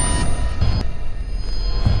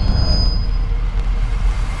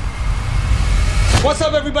What's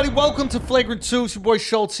up, everybody? Welcome to Flagrant 2. It's your boy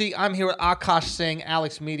Schultzy. I'm here with Akash Singh,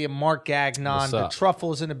 Alex Media, Mark Gagnon. The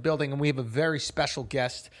Truffle is in the building, and we have a very special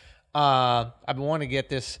guest. I've been wanting to get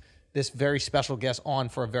this very special guest on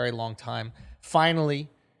for a very long time. Finally,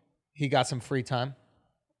 he got some free time.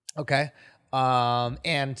 Okay.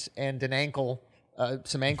 And an ankle,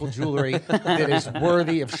 some ankle jewelry that is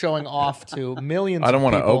worthy of showing off to millions of people. I don't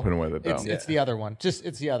want to open with it, though. It's the other one.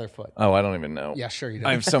 It's the other foot. Oh, I don't even know. Yeah, sure you do.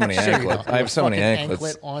 I have so many anklets. I have so many anklets.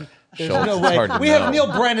 Anklet on. There's Schultz, no it's way. hard to We know. have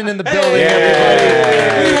Neil Brennan in the building,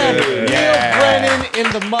 everybody. We have Neil Brennan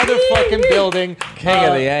in the motherfucking building. King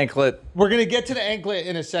of the anklet. We're going to get to the anklet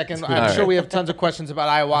in a second. I'm All sure right. we have tons of questions about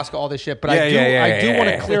ayahuasca, all this shit. But Yeah, I do yeah, want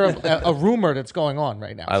to yeah. clear up a rumor that's going on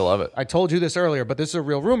right now. I love it. I told you this earlier, but this is a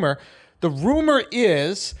real rumor. The rumor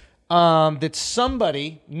is that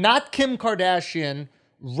somebody, not Kim Kardashian,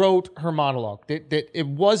 wrote her monologue. That it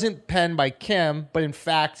wasn't penned by Kim, but in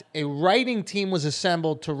fact, a writing team was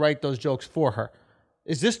assembled to write those jokes for her.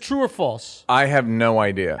 Is this true or false? I have no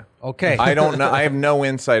idea. Okay. I don't know. I have no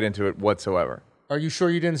insight into it whatsoever. Are you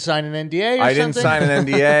sure you didn't sign an NDA or something? I didn't sign an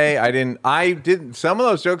NDA. I did some of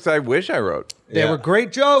those jokes I wish I wrote. They were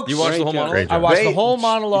great jokes. You watched the whole monologue? I watched the whole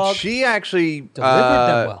monologue. She actually Delivered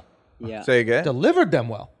them well. Yeah. Say again. Delivered them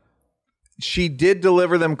well. She did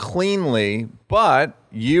deliver them cleanly, but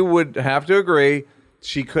you would have to agree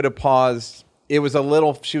she could have paused. She was a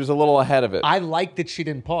little ahead of it. I like that she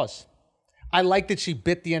didn't pause. I like that she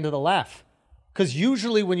bit the end of the laugh. Because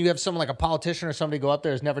usually when you have someone like a politician or somebody go up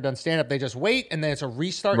there who's never done stand-up, they just wait and then it's a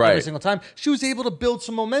restart every Right. single time. She was able to build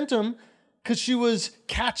some momentum because she was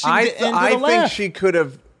catching the end of the I laugh. think she could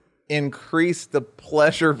have increased the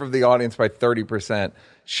pleasure for the audience by 30%.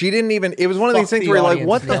 She didn't even, it was one of Fuck these things the where you're like, audience,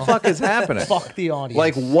 what the Neil. fuck is happening? Fuck the audience.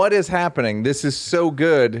 Like, what is happening? This is so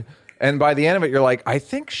good. And by the end of it, you're like, I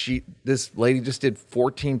think this lady just did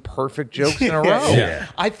 14 perfect jokes in a row. Yeah.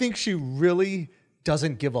 I think she really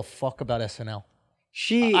doesn't give a fuck about SNL.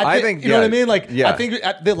 I think, you know what I yeah, mean? Like, yeah. I think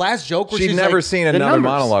at the last joke where She'd she's never like, seen the another numbers.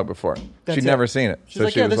 monologue before. That's She'd it. never seen it. She's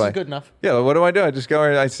like, she yeah, was this is good enough. Yeah, what do? I just go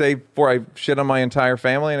and I say, before I shit on my entire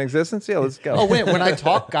family in existence? Yeah, let's go. Oh, wait, when I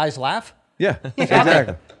talk, guys laugh? Yeah,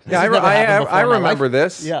 exactly. Yeah, has never happened before I in my remember life.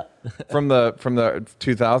 this. Yeah. from the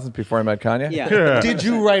 2000s before I met Kanye. Yeah. Did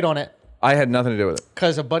you write on it? I had nothing to do with it.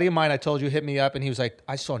 Because a buddy of mine, I told you, hit me up and he was like,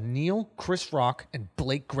 I saw Neil, Chris Rock, and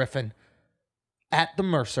Blake Griffin at the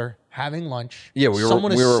Mercer having lunch. Yeah, we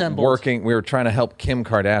Someone were assembled. working. We were trying to help Kim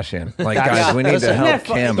Kardashian. Like, That's- guys, we need to listen, help Isn't that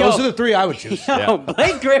fu- Kim. Yo, Those are the three I would choose. Yo,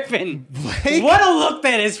 Blake Griffin. What a look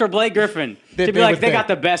that is for Blake Griffin. They To be like, would they think. got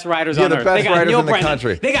the best writers Yeah, on the earth. best They got writers Neil in the Brennan.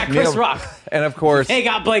 country. They got Chris Neil- Rock. And of course, They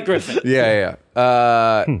got Blake Griffin. yeah.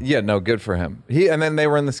 No, good for him. And then they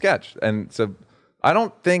were in the sketch. And so I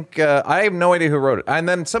don't think, I have no idea who wrote it. And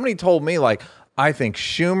then somebody told me, like, I think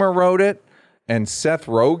Schumer wrote it and Seth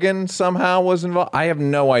Rogen somehow was involved. I have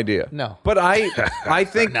no idea. No. But I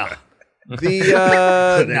think No.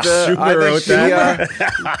 Schumer wrote that.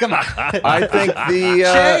 Come on. I think the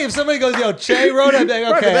Che, if somebody goes, yo, Che wrote it, okay,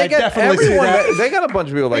 right, but I definitely see everyone, that. They got a bunch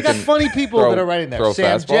of people They that got can funny people throw- that are writing there. throw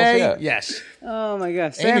Sam fastballs, J, yeah. yes. Oh, my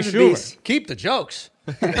gosh. Amy Sam's a Schumer, beast. keep the jokes.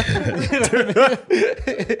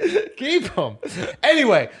 Keep them.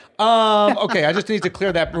 Anyway, okay, I just need to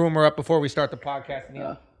clear that rumor up before we start the podcast.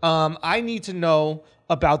 Neil. I need to know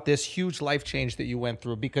about this huge life change that you went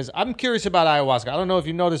through because I'm curious about ayahuasca. I don't know if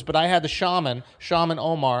you noticed, but I had the shaman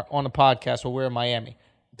Omar, on the podcast while we were in Miami.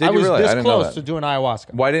 Did I you was really? I this didn't know close that. to doing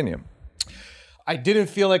ayahuasca. Why didn't you? I didn't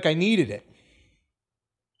feel like I needed it.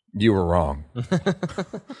 You were wrong.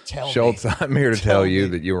 Tell Schultz, me. I'm here to tell you me.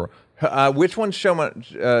 that you were. Which one's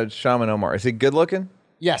Shaman Omar? Is he good looking?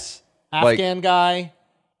 Yes. Like- Afghan guy,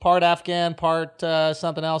 part Afghan, part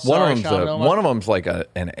something else. One Sorry, of them's Shaman Omar. one of them's like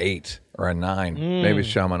an 8 or a 9. Maybe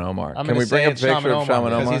Shaman Omar. I'm Can we gonna bring say a it's picture of Shaman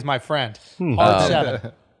because Omar? he's my friend. Hard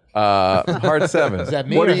 7. Hard 7. Is that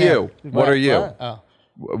me What or are you? him? What are you? What? Oh.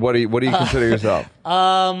 What do you consider yourself?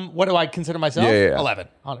 What do I consider myself? Yeah. 11,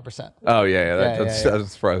 100%. Oh yeah. That yeah. doesn't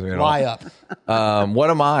surprise me at all. Lie up. What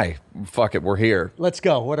am I? Fuck it, we're here. Let's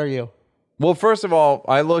go. What are you? Well, first of all,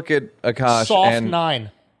 I look at Akash Soft and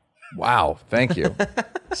 9. wow, thank you.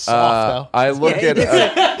 Soft, though. I look at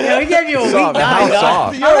Yeah, we gave you a weak Soft. 9. How dog.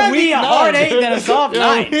 soft? I'd rather be Weak a hard 9. 8 than a soft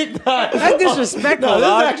 9. That's disrespectful, No, this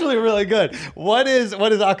dog. is actually really good. What is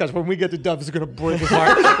Akash? When we get to Duff, it's going to break his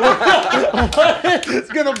heart. It's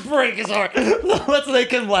going to break his heart. Let's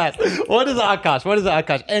make him laugh. What is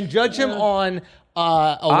Akash? And judge him on a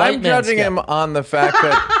white I'm man's judging scale. him on the fact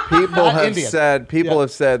that people have Indian. said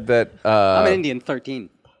have said that I'm an Indian 13.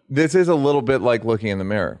 this is a little bit like looking in the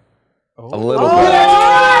mirror. A little Oh, bit. that's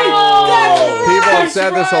right! That's People have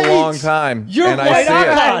said this a long time. You're and right,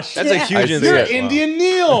 I see Akash. That's a huge see You're it. Indian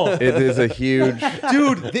Neil. it. It is a huge.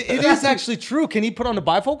 Dude, it is actually true. Can he put on the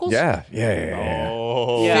bifocals? Yeah.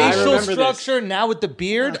 Oh. Yeah, I Facial remember structure now with the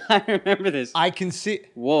beard. I remember this. I can see.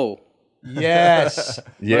 Whoa. Yes.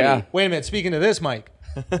 Yeah. Wait a minute. Speaking of this, Mike.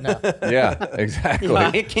 No. Yeah. Exactly.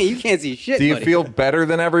 You can't see shit. Do you buddy. feel better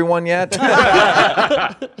than everyone yet?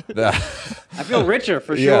 I feel richer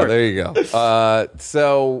for Yeah, sure. there you go.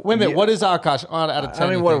 So Wait a minute. yeah, What is Akash on out of 10? I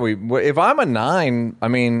mean, you what are think? we? If I'm a 9, I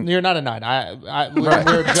mean, You're not a 9.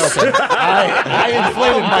 We're joking. I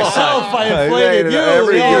inflated myself. I inflated you.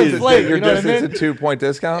 Every We all year inflated. you're You know what I just mean? it's a 2-point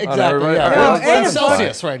discount on Exactly. everybody. Yeah. Okay, No, We're in and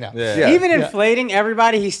Celsius right now. Yeah. Yeah. Even inflating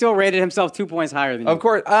everybody, he still rated himself 2 points higher than you. Of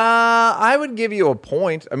course, I would give you a point.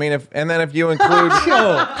 I mean, if you include,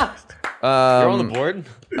 You're on the board?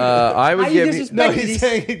 I would How you give you. No, disrespect he's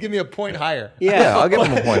saying he'd give me a point higher. Yeah, I'll give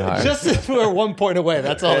him a point higher. Just if we're 1 point away.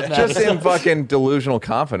 That's all that matters. Just in fucking delusional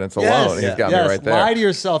confidence alone, he's got me right there. Lie to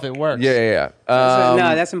yourself. It works. Yeah. So,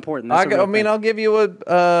 no, that's important. That's a real thing. I'll give you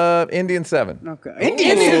a Indian 7. Okay.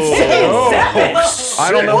 Indian I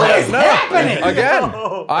don't know what it happening? Again,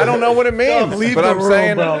 I don't know what it means. leave but the I'm room,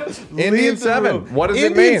 saying bro. Indian Leave the 7. room. What does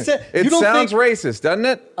Indian it mean? se- It you don't sounds think- racist, doesn't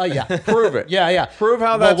it? Yeah. Prove it. Yeah. Prove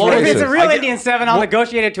how Well, that's what If racist. it's a real I get- Indian 7, I'll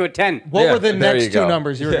negotiate it to a 10. What Yeah, were the there next you two go.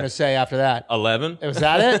 numbers you were going to say after that? 11. Was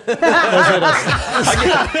that it? Was it a,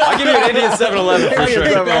 I'll give you an Indian 7-11 for sure.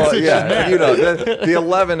 think that's what you Yeah, meant. you know, the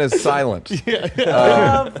 11 is silent.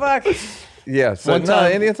 Oh, fuck. Yeah, so One no,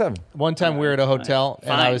 time- Indian 7. One time we were at a hotel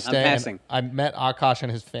and I Fine, was I'm staying. passing. I met Akash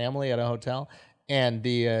and his family at a hotel, and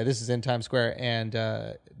this is in Times Square, and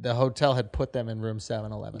the hotel had put them in room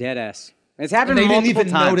 711. Dead ass. It's happened They didn't multiple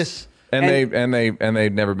even times. notice. And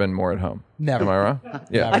they've never been more at home. Never. Am I wrong?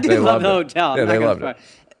 Yeah, I they did love loved the it. hotel. I'm Yeah, not they gonna loved front. it.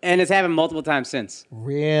 And it's happened multiple times since.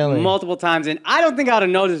 Really? Multiple times. And I don't think I would have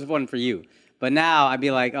noticed one for you. But now I'd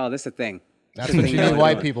be like, oh, this is a thing. That's what you need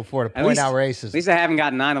white people for, to point out racism. At least I haven't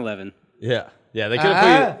gotten 9/11. Yeah. Yeah, they could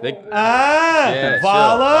have put you. Yeah,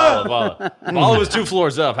 Vala. Vala. Vala was 2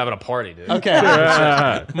 floors up having a party, dude. Okay.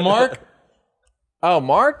 Mark? Oh,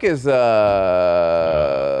 Mark is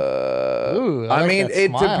Ooh, I like mean, that it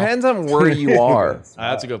smile. depends on where you are.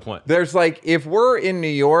 That's a good point. There's like, if we're in New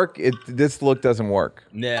York, this look doesn't work.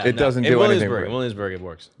 Yeah, it doesn't in do anything. Williamsburg, for it. Williamsburg, it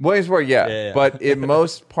works. Williamsburg, yeah. Yeah. But in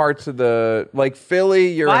most parts of the, like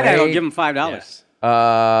Philly, you're Why an don't 8. give him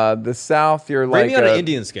 $5? The South, you're Bring like me on an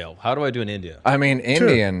Indian scale. How do I do in India? I mean,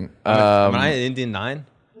 Indian. Am I an Indian 9?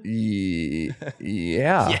 Yeah.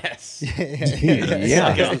 Yes.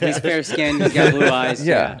 Yeah. He's fair skinned. He's got blue eyes.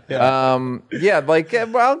 Yeah. Like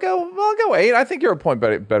I'll go 8. I think you're a point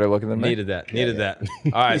better looking than me. Needed that.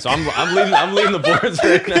 All right, so I'm leading the boards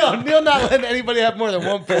right now. No, Neil not letting anybody have more than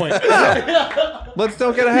 1 point. Let's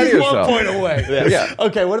don't get ahead He's of 1 yourself. point away. Yeah.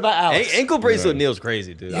 Okay, what about Alex? Ankle bracelet Neil's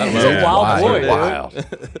crazy, dude. I don't He's know. a wild boy, dude. Wild. Okay,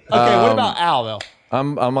 what about Al, though?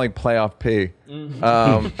 I'm like playoff P.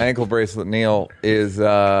 Ankle bracelet Neil is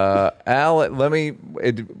Al.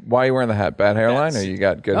 Why are you wearing the hat? Bad hairline, or you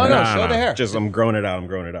got good? No, hair? no, show the hair. Just I'm growing it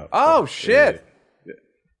out. Oh shit!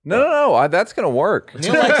 No. That's gonna work.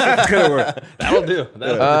 Neil likes It's gonna work. That'll do.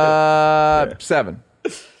 7.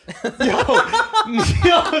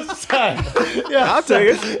 Neil, son. Yeah, I'll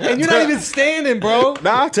take it. and you're not even standing, bro.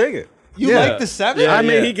 Nah, I'll take it. You like the 7? I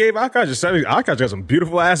mean, he gave Akash a 7. Akash got some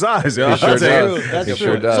beautiful ass eyes. Yo. He sure I'll take does. it. That's He true.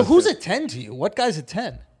 sure does. So who's a 10 to you? What guy's a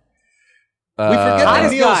 10? We forget that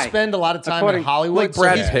Hottest Neil guy. spend a lot of time in According- Hollywood. Like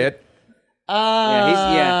Brad so he's- Pitt. he's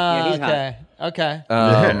okay. Okay.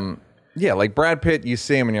 Yeah, like Brad Pitt. You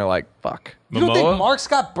see him and you're like, fuck. You don't think Momoa? Mark's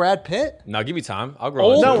got Brad Pitt? Now give me time. I'll grow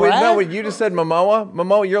Old into No, it. Brad? no, you just said Momoa.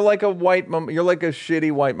 Momoa, you're like a white. You're like a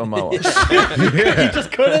shitty white Momoa. He just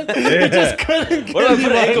couldn't. He just couldn't. What if I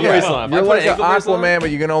put an ankle bracelet on? If I You're put like an an ankle bracelet on- Aquaman, but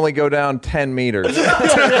you can only go down 10 meters.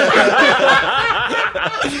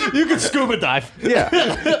 You can scuba dive. Yeah,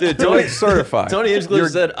 Dude, you're Tony, like certified. Tony Hinchcliffe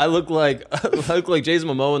said I look like Jason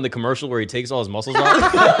Momoa in the commercial where he takes all his muscles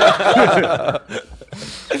off.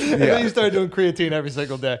 And then you started doing creatine every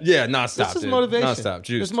single day. Yeah, nonstop. This is dude. motivation. Nonstop. This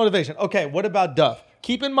Juice. is motivation. Okay, what about Dove?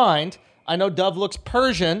 Keep in mind, I know Dove looks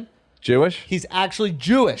Persian. Jewish, He's actually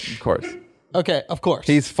Jewish. of course. Okay, of course.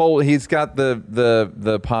 He's full. He's got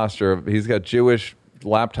the posture. He's got Jewish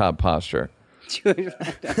laptop posture.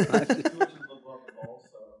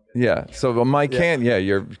 Yeah. So Mike can't. Yeah,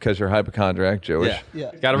 you're because you're hypochondriac Jewish.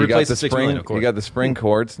 Yeah. Yeah. Got to You replace got the 6 million, of course. You got the spring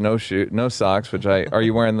courts, no no socks. Which are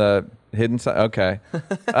you wearing the hidden socks? Okay.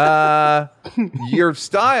 Your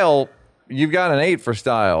style, you've got an 8 for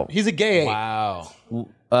style. He's a gay 8. Wow.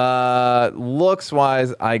 Looks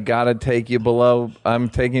wise, I gotta take you below. I'm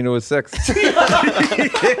taking you to a 6.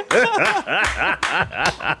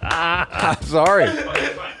 I'm sorry.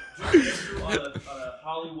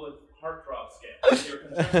 Hollywood heartthrob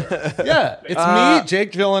scale. Yeah, it's me,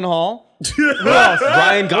 Jake Gyllenhaal. Who else?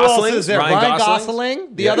 Ryan Who else Gosling. is there? Ryan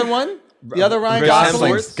Gosling. The other one. The other Ryan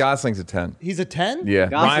Gosling. Gosling's a 10. He's a 10. Yeah.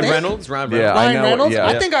 Ryan Snake? Reynolds. Yeah, Ryan I know. Reynolds. Yeah.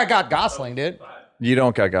 I think I got Gosling, dude. You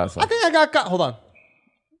don't got Gosling. I think I got. Hold on.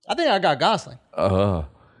 I think I got Gosling.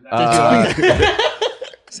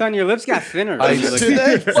 Son, your lips got thinner. I-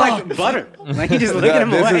 It's like butter. Like you just licking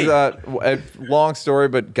them This away. is a long story,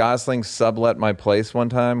 but Gosling sublet my place one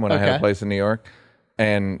time when I had a Okay. place in New York,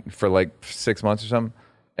 and for like 6 months or something.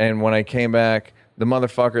 And when I came back, the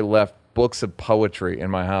motherfucker left books of poetry in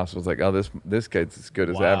my house. I was like, oh, this kid's as good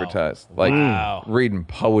as advertised. Like reading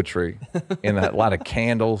poetry in that, a lot of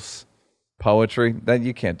candles, poetry. That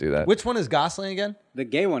you can't do that. Which one is Gosling again? The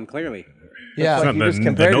gay one, clearly. Yeah. Like you The- just the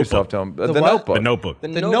compared Notebook. yourself to him. The what? Notebook. The Notebook. The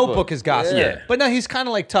Notebook is Gosling. Yeah. But no, he's kind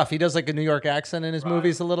of like tough. He does like a New York accent in his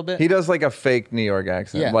movies a little bit. He does like a fake New York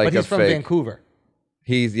accent. yeah, like but he's a from fake, Vancouver.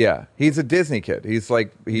 He's a Disney kid. He's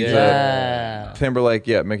Yeah. a Timberlake,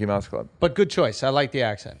 Mickey Mouse Club. But good choice. I like the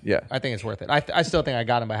accent. Yeah. I think it's worth it. I still think I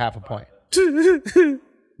got him by half a point.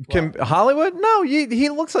 Hollywood? No, he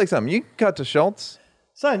looks like something. You can cut to Schultz.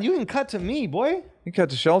 Son, you can cut to me, boy. You cut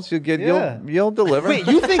to Schultz, Yeah. you'll deliver. Wait,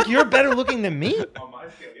 you think you're better looking than me? On my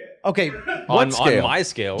scale, yeah. Okay, On scale? my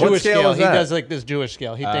scale. What Jewish scale scale. is He that? does like this Jewish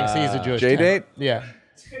scale. He thinks he's a Jewish. J-Date? 10. Yeah,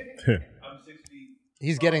 I'm 6 feet.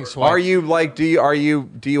 he's getting swiped. Are you like? Are you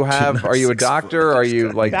a doctor? Are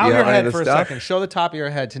you like? Bow do you your have any head of for this a stuff? second. Show the top of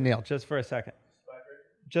your head to Neil, just for a second.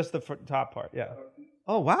 Just the top part. Yeah.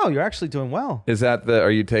 Oh wow, you're actually doing well. Is that the?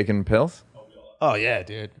 Are you taking pills? Oh yeah,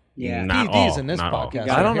 dude. Yeah. Not PEDs all, in this not all. podcast.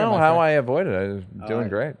 I don't Here, know my how friend. I avoided it. I was doing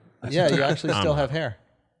great. Yeah, you actually still have hair.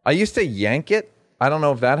 I used to yank it. I don't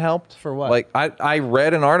know if that helped. For what? Like I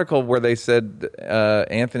read an article where they said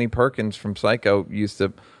Anthony Perkins from Psycho used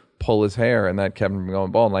to pull his hair, and that kept him from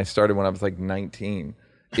going bald. And I started when I was like 19.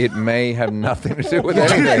 It may have nothing to do with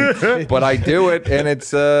anything, but I do it, and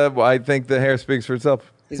it's. I think the hair speaks for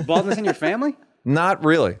itself. Is baldness in your family? Not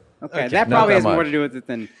really. Okay, that Not probably that has more much. to do with it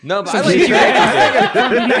than No, but I like you.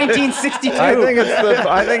 from 1962.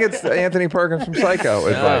 I think it's Anthony Perkins from Psycho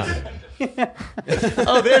advice.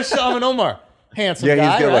 Oh, there's Shaman Omar, handsome Yeah,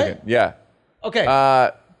 guy, he's good right? looking. Yeah.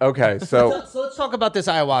 Okay. Okay, so So let's talk about this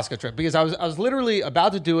ayahuasca trip, because I was literally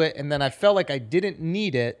about to do it, and then I felt like I didn't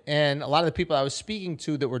need it, and a lot of the people I was speaking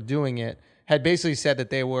to that were doing it had basically said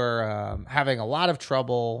that they were having a lot of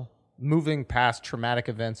trouble moving past traumatic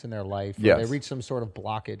events in their life. Or Yes. they reached some sort of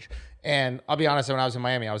blockage. And I'll be honest, when I was in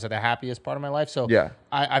Miami, I was at the happiest part of my life. So Yeah.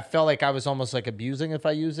 I felt like I was almost like abusing if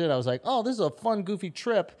I used it. I was like, oh, this is a fun, goofy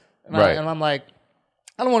trip. And, Right. and I'm like,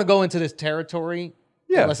 I don't want to go into this territory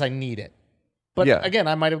Yeah. unless I need it. But Yeah. again,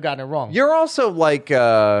 I might have gotten it wrong. you're also like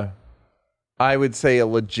I would say a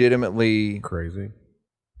legitimately Crazy.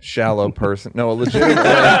 shallow person. No, a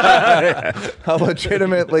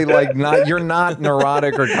legitimately like not. You're not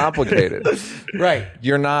neurotic or complicated. Right.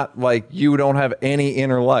 You're not like you don't have any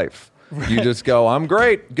inner life. You just go, I'm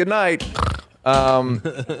great. Good night. So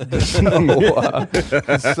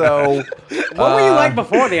What were you like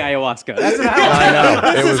before the ayahuasca? That's what I want. I know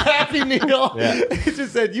it This was. is Happy Neil. He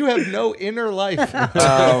just said, you have no inner life.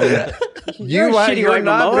 You're a shitty You're white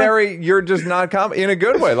not Momoa. very. You're just not in a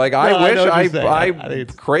good way. Like No, I I wish know what I you're saying. I think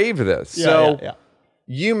it's- crave this. Yeah, so yeah.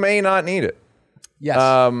 you may not need it. Yes.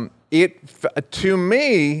 To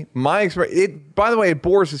me, my experience. By the way, it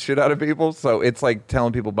bores the shit out of people. So it's like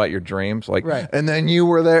telling people about your dreams, like, Right. and then you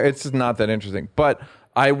were there. It's just not that interesting. But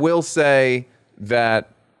I will say that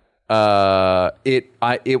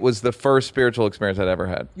it was the first spiritual experience I'd ever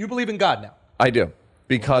had. You believe in God now. I do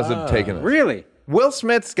because of taking this. Really? Will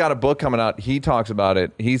Smith's got a book coming out. He talks about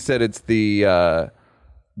it. He said it's the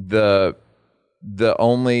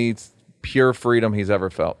only pure freedom he's ever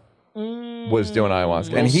felt was doing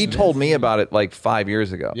ayahuasca. And he told me about it like 5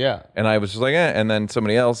 years ago. Yeah. And I was just like, eh. And then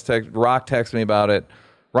somebody else, Rock texted me about it.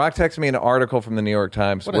 Rock texted me an article from the New York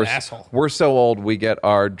Times. What an asshole. We're so old, we get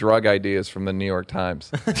our drug ideas from the New York Times.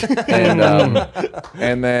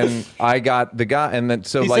 and then I got the guy, and then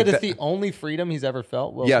so He like said it's that- the only freedom he's ever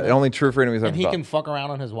felt. Will yeah, Smith. the only true freedom he's ever And he felt. can fuck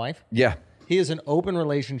around on his wife. Yeah. He is an open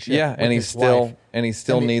relationship. Yeah, with and his he wife. still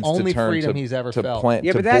And the needs only to turn freedom to, he's ever to felt. plant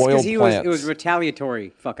Yeah, to but that's boil because plants. it was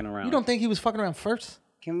retaliatory fucking around. You don't think he was fucking around first?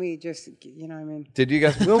 Can we just, you know what I mean? Did you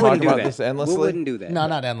guys Will talk wouldn't do about that. this endlessly? Will wouldn't do that. No,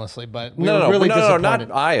 not endlessly, but we No, were no, really no, disappointed.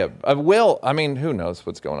 not I. Will. I mean, who knows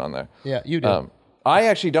what's going on there? Yeah, you do. I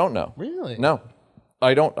actually don't know. Really? No.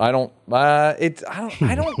 I don't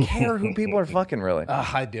care who people are fucking really.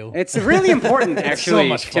 I do. It's really important, actually,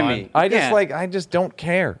 much to fun. me. I just Yeah. I just don't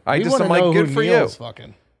care. I We just wanna am like, know good who for you. Neil's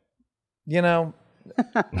fucking. You know,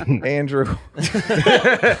 Andrew.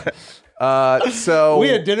 So We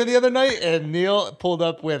had dinner the other night, and Neil pulled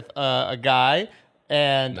up with a guy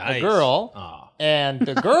and a Nice. girl. Aw. And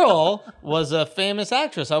the girl was a famous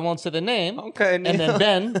actress. I won't say the name. Okay, And then Neil.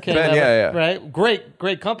 Ben came Ben, over, yeah. right?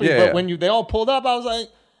 Great company. Yeah, but yeah. when they all pulled up, I was like,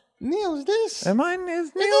 Neil, is this? am I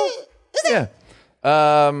is Neil? Yeah.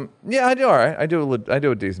 Yeah, I do all right. I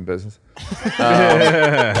do a decent business. Like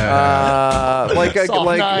a Soft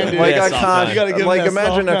like nine, dude. like Yeah, a soft Kosh, nine. You gotta give him like that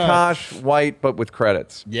imagine a soft Kosh white but with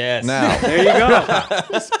credits. Yes. Now There you go.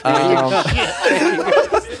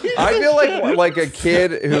 I feel like a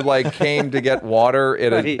kid who came to get water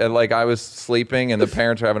at like I was sleeping and the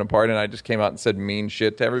parents were having a party and I just came out and said mean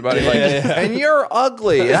shit to everybody and you're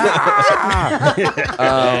ugly.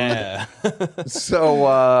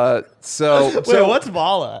 So Wait, what's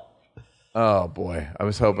Vala? oh boy, I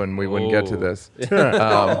was hoping we wouldn't get to this. You're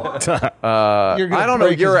gonna I don't know.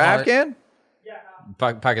 break You're his heart. Afghan?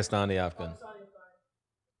 Pakistani Afghan.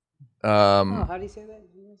 Oh, how do you say that?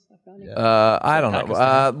 I don't know.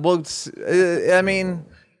 Well, I mean,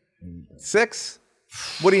 6.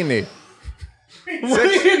 What do you need? What do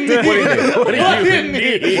you need?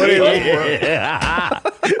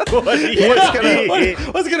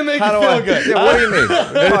 What's gonna make you How do feel I? good? Yeah, what do you need?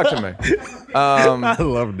 Talk to me. I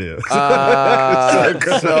love this.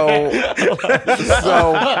 So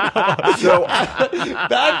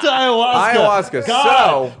Back to ayahuasca. Ayahuasca.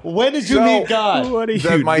 God, when did you so- meet God? What do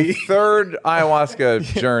you my need? third ayahuasca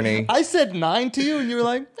journey. I said 9 to you, and you were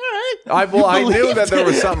like, all right. I knew that there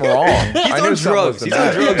was something wrong. I knew on something drugs. was He's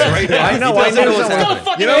on drugs right now. I know. He I doesn't knew know what's something. Got a happening.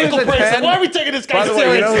 fucking You know, ankle he's a bracelet. 10. Why are we taking this guy By the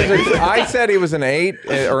way, seriously? I said he was an 8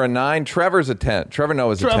 or a 9. Trevor's a 10. Trevor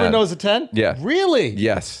Noah's a 10. Trevor knows a 10? Yeah. Really?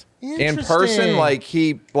 Yes. In Interesting. person,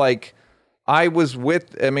 I was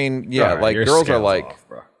with. I mean, yeah, All right, your girls are scale's off,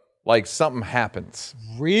 bro. like something happens.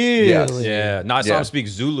 Really? Yes. Yeah. No, I saw Yeah. him speak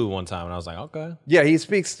Zulu one time, and I was like, okay. Yeah, he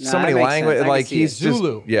speaks so Nah, many that makes languages. sense. I can Like see he's it. just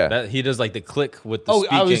Zulu. yeah. That he does like the click with the Oh,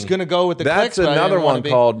 speaking. I was going to go with the That's clicks, but I another didn't wanna one be-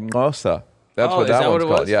 called Osa. That's Oh, what is that that one's what it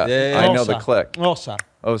called. was? Yeah, Yeah, yeah, I yeah. know the Osa. click. Osa.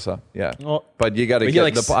 Osa. Yeah, Oh. but you got to But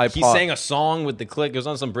get the he sang a song with the click. It was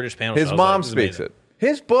on some British panel. His show. I was mom like, this is speaks amazing. it.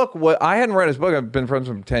 His book. What I hadn't read his book. I've been friends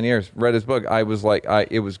with him 10 years. Read his book. I was like,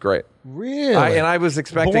 it was great. Really? And I was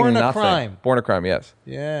expecting Born a nothing. Crime. Born a Crime. Yes.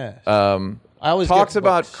 Yeah. I always talks get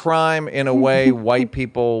about books. crime in a way white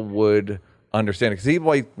people would understand because he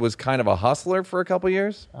was kind of a hustler for a couple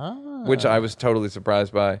years, which I was totally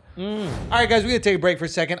surprised by. All right, guys, we're going to take a break for a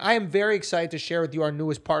second. I am very excited to share with you our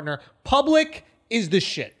newest partner. Public is the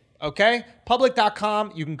shit, okay?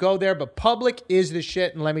 Public.com, you can go there, but Public is the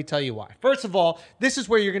shit, and let me tell you why. First of all, this is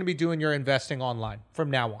where you're going to be doing your investing online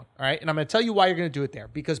from now on, all right? And I'm going to tell you why you're going to do it there,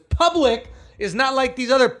 because Public is not like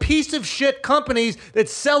these other piece of shit companies that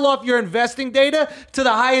sell off your investing data to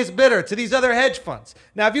the highest bidder, to these other hedge funds.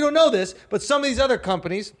 Now, if you don't know this, but some of these other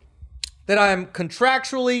companies that I am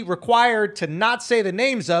contractually required to not say the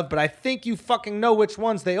names of, but I think you fucking know which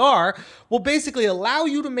ones they are, will basically allow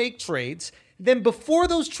you to make trades. Then before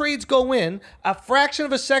those trades go in, a fraction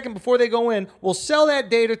of a second before they go in, we'll sell that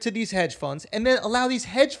data to these hedge funds and then allow these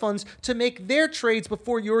hedge funds to make their trades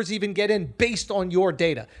before yours even get in based on your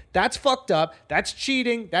data. That's fucked up. That's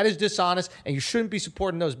cheating. That is dishonest. And you shouldn't be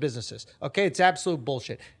supporting those businesses. Okay? It's absolute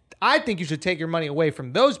bullshit. I think you should take your money away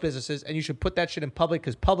from those businesses and you should put that shit in Public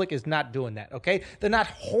because Public is not doing that. Okay? They're not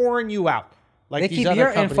whoring you out. Like They these keep other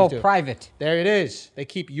your companies info do. private. There it is. They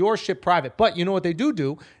keep your shit private. But you know what they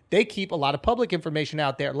do? They keep a lot of public information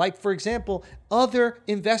out there. Like, for example, other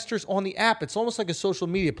investors on the app. It's almost like a social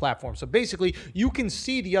media platform. So basically, you can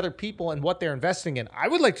see the other people and what they're investing in. I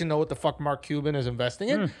would like to know what the fuck Mark Cuban is investing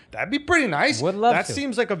in. That'd be pretty nice. Would love that to.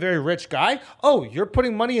 seems like a very rich guy. Oh, you're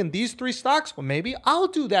putting money in these 3 stocks? Well, maybe I'll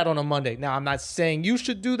do that on a Monday. Now, I'm not saying you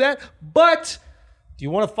should do that, but do you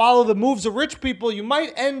want to follow the moves of rich people? You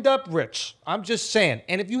might end up rich. I'm just saying.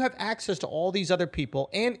 And if you have access to all these other people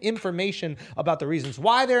and information about the reasons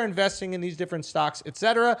why they're investing in these different stocks,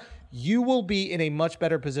 etc., you will be in a much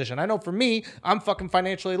better position. I know for me, I'm fucking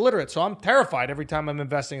financially illiterate, so I'm terrified every time I'm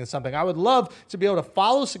investing in something. I would love to be able to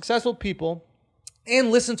follow successful people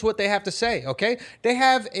and listen to what they have to say, okay? They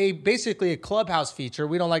have basically a Clubhouse feature.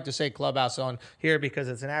 We don't like to say Clubhouse on here because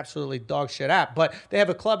it's an absolutely dog shit app, but they have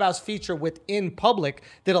a Clubhouse feature within Public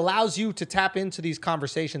that allows you to tap into these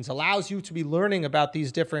conversations, allows you to be learning about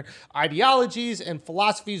these different ideologies and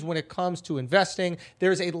philosophies when it comes to investing.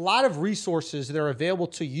 There's a lot of resources that are available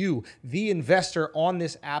to you, the investor, on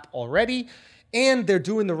this app already. And they're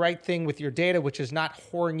doing the right thing with your data, which is not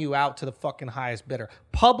whoring you out to the fucking highest bidder.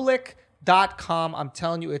 Public.com, I'm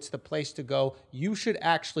telling you, it's the place to go. You should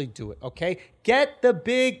actually do it, okay? Get the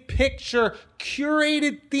big picture,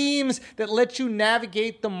 curated themes that let you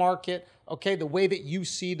navigate the market, okay, the way that you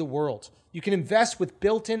see the world. You can invest with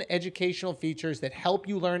built-in educational features that help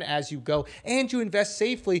you learn as you go, and you invest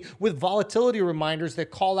safely with volatility reminders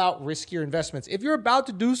that call out riskier investments. If you're about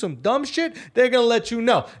to do some dumb shit, they're going to let you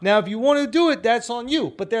know. Now, if you want to do it, that's on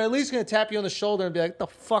you, but they're at least going to tap you on the shoulder and be like, what the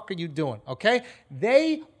fuck are you doing, okay?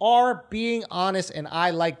 They are being honest, and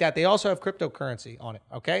I like that. They also have cryptocurrency on it,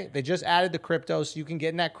 okay? They just added the crypto, so you can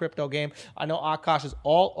get in that crypto game. I know Akash is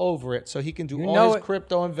all over it, so he can do all his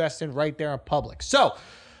crypto investing right there in Public. So,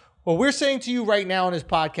 what we're saying to you right now on this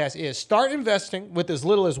podcast is start investing with as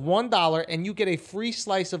little as $1 and you get a free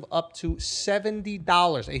slice of up to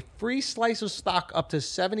 $70. A free slice of stock up to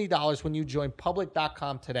 $70 when you join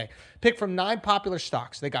Public.com today. Pick from 9 popular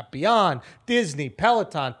stocks. They got Beyond, Disney,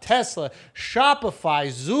 Peloton, Tesla,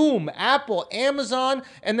 Shopify, Zoom, Apple, Amazon,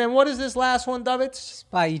 and then what is this last one, David?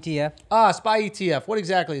 SPY ETF. SPY ETF. What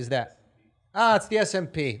exactly is that? It's the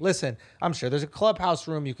S&P. Listen, I'm sure there's a Clubhouse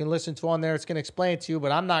room you can listen to on there. It's going to explain it to you,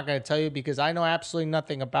 but I'm not going to tell you because I know absolutely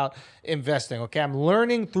nothing about investing, okay? I'm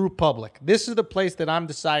learning through Public. This is the place that I'm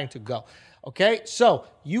deciding to go, okay? So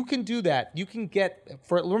you can do that. You can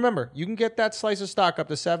remember, you can get that slice of stock up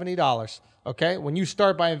to $70, okay? When you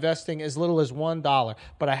start by investing as little as $1.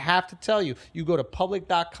 But I have to tell you, you go to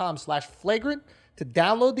public.com/flagrant to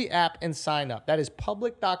download the app and sign up. That is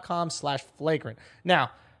public.com/flagrant.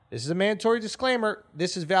 Now, this is a mandatory disclaimer.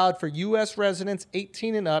 This is valid for U.S. residents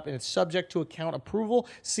 18 and up, and it's subject to account approval.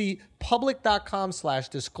 See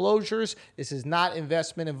public.com/disclosures. This is not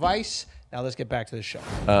investment advice. Now let's get back to the show.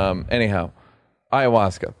 Anyhow,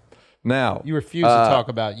 ayahuasca. Now you refuse to talk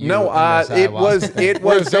about you. No, it was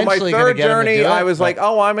so my third journey. I was like,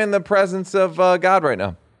 oh, I'm in the presence of God right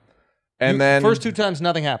now. And then first 2 times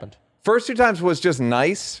nothing happened. First 2 times was just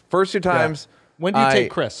nice. First 2 times. Yeah. When do you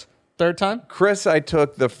take Chris? Third time? Chris, I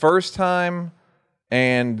took the first time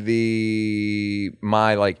and my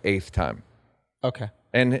 8th time. Okay.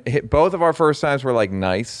 And both of our first times were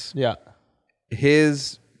nice. Yeah.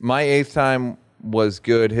 My 8th time was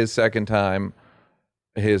good. His second time,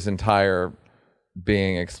 his entire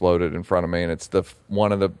being exploded in front of me, and it's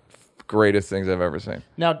one of the greatest things I've ever seen.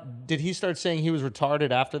 Now, did he start saying he was retarded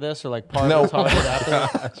after this, or part of retarded after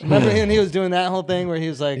this? Remember when he was doing that whole thing where he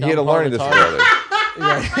was like, he had a learning disability.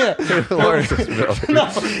 Yeah. Learning disability. No,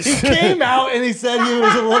 he came out and he said he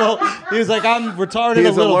was like, I'm retarded a little bit. He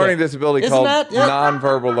has a learning disability Isn't called that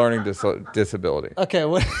nonverbal learning disability. Okay,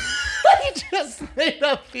 well, you just made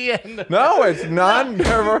up the end. No, it's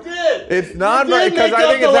nonverbal. It's nonverbal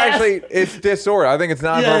because I think it's disorder. I think it's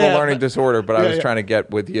nonverbal learning disorder, but I was trying to get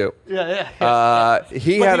with you. Yeah.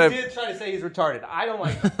 He did try to say he's retarded. I don't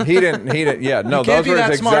like that. He didn't. Yeah, no, those were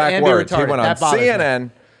his exact words. He went on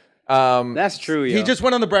CNN. That's true. He just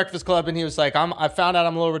went on the Breakfast Club and he was like, I found out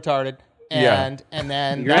I'm a little retarded. And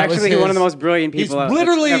then you're actually one of the most brilliant people. He's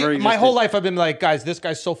literally my whole life I've been like, guys, this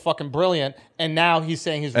guy's so fucking brilliant, and now he's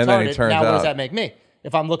saying he's retarded. And then he turns now what out. does that make me?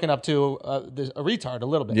 If I'm looking up to a retard a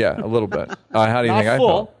little bit. Yeah, a little bit. How do you think I full.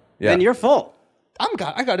 felt? Yeah. Then you're full.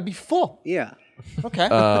 I got to be full. Yeah. Okay.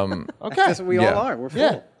 Okay. That's what we all are. We're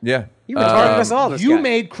full. Yeah. You retarded us all. You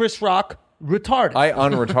made Chris Rock retarded. I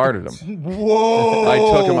unretarded him. Whoa! I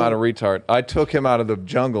took him out of retard. I took him out of the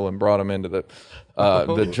jungle and brought him into the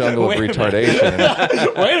jungle of retardation.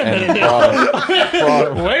 Wait a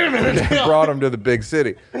minute. Wait a minute. Brought him to the big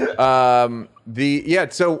city. So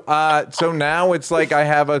now it's like I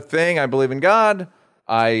have a thing. I believe in God.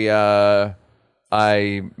 I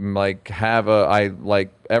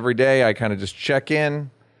every day I kind of just check in.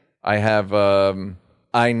 I have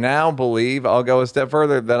I now believe, I'll go a step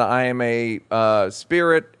further, that I am a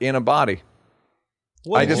spirit in a body.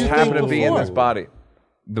 I just happen to be in this body.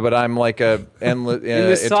 But I'm like a endless, in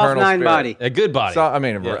this eternal soft nine spirit. body. A good body. So, I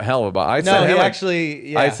mean, a hell of a body.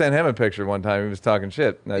 I sent him a picture one time. He was talking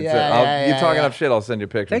shit. I said, you talking up shit, I'll send you a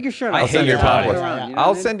picture. Take your shirt off. I hate your body.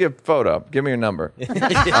 I'll send you a photo. Give me your number. He's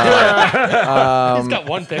got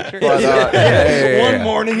one picture. One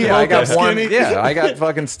morning he woke up skinny. I got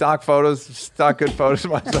fucking stock good photos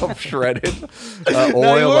of myself shredded, oiled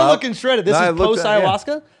you were up. looking shredded. This is post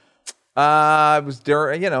ayahuasca? It was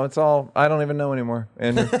during, it's all, I don't even know anymore.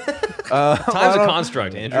 And Time's a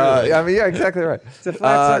construct, Andrew. I mean, yeah, exactly right. It's a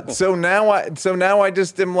flat circle. So now I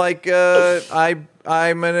just am like, I'm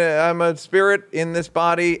a spirit in this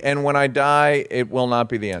body, and when I die, it will not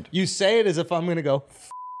be the end. You say it as if I'm going to go.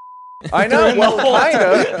 I know. Well,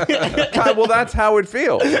 kind of. Well, that's how it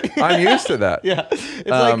feels. I'm used to that. Yeah, it's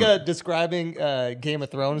like describing Game of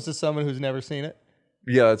Thrones to someone who's never seen it.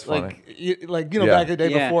 Yeah, that's funny. Back in the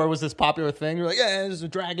day before it was this popular thing. You're like, yeah, there's the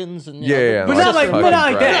dragons and Yeah. But not like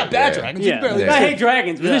that. Yeah, bad dragons. You Yeah. barely I hate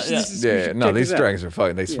dragons. But this is No, these dragons are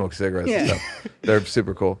fucking. They smoke cigarettes and stuff. They're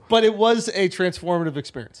super cool. But it was a transformative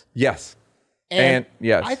experience. Yes. And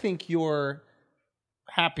yes. I think you're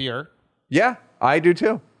happier, Yeah, I do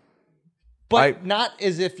too. but not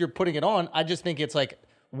as if you're putting it on. I just think it's like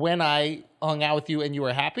when I hung out with you and you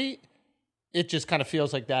were happy, it just kind of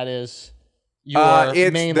feels like that is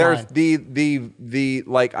your main there's line. the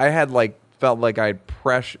like I had like felt like I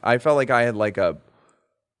felt like I had like a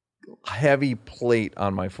heavy plate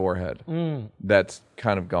on my forehead that's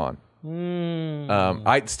kind of gone.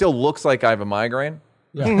 It still looks like I have a migraine.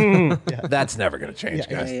 Yeah. That's never going to change,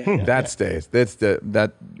 guys. yeah. That stays. That's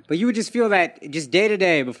that. But you would just feel that just day to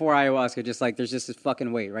day before ayahuasca, just like there's just this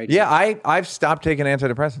fucking weight, right? Yeah, I've stopped taking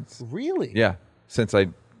antidepressants. Really? Yeah, since I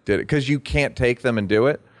did it, because you can't take them and do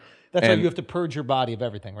it. That's why And- you have to purge your body of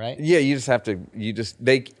everything, right? Yeah, you just have to. It's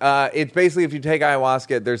basically if you take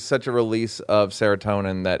ayahuasca, there's such a release of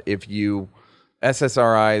serotonin that if you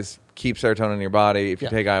SSRIs keep serotonin in your body. If you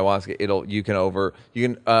take ayahuasca, you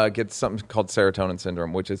can get something called serotonin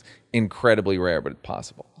syndrome, which is incredibly rare, but it's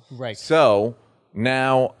possible. Right. So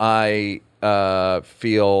now I just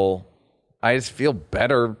feel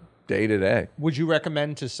better day to day. Would you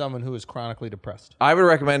recommend to someone who is chronically depressed? I would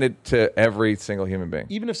recommend it to every single human being.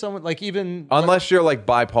 Even if someone, Unless you're like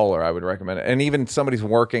bipolar, I would recommend it. And even somebody's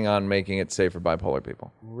working on making it safe for bipolar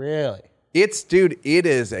people. Really? It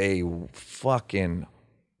is a fucking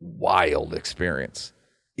wild experience.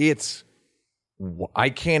 I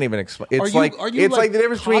can't even explain. It's like the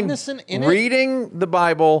difference between reading the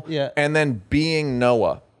Bible and then being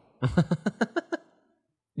Noah.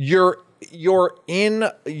 You're in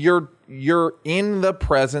the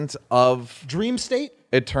presence of dream state,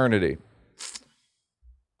 eternity.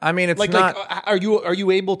 I mean, it's are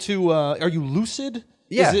you able to? Are you lucid?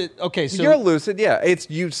 Yeah. Is it okay? So you're lucid. Yeah. It's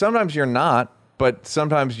you. Sometimes you're not, but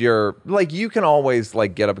sometimes you're like you can always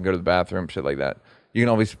like get up and go to the bathroom, shit like that. You can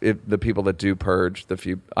always the people that do purge.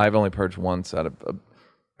 I've only purged once out of a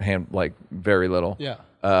hand, like very little.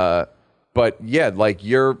 Yeah. But yeah, like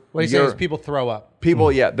you're. What he's saying is people throw up.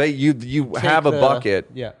 People, you have a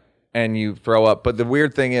bucket. Yeah. And you throw up. But the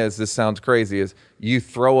weird thing is, this sounds crazy, is you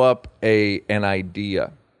throw up an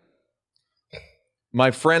idea.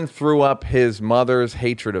 My friend threw up his mother's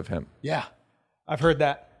hatred of him. Yeah. I've heard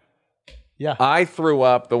that. Yeah. I threw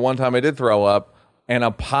up, the one time I did throw up, an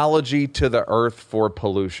apology to the earth for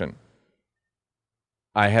pollution.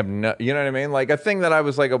 I have no, you know what I mean? Like a thing that I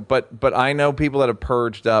was like, but I know people that have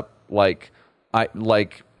purged up like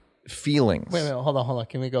feelings. Wait a minute. Hold on.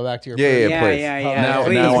 Can we go back to your? Yeah, please.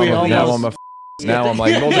 Now I'm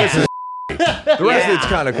like, well, this is. The rest of it's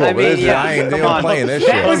kind of cool, but I ain't playing this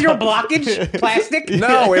shit. That was your blockage? Plastic?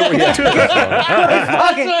 No, it was.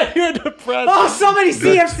 You're depressed. Oh, so many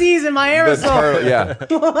CFCs in my aerosol. What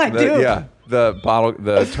do I do?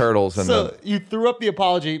 The turtles and So you threw up the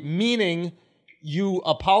apology, meaning you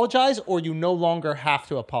apologize or you no longer have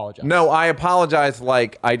to apologize? No, I apologize.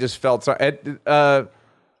 Like I just felt sorry.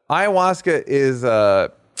 Ayahuasca is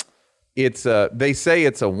they say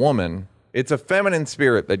it's a woman. It's a feminine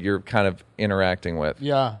spirit that you're kind of interacting with.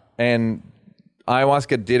 Yeah. And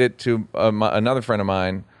ayahuasca did it to another friend of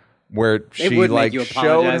mine where she like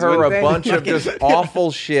showed her a bunch of just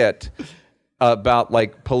awful shit about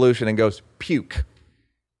like pollution and goes, puke.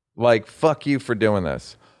 Like, fuck you for doing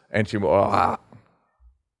this. And she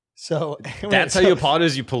So that's how you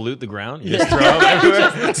apologize. You pollute the ground. You just throw up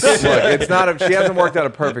everywhere. Look, it's not. She hasn't worked out a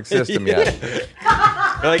perfect system yet.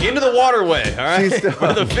 You're like into the waterway, all right,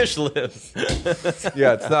 where the fish live.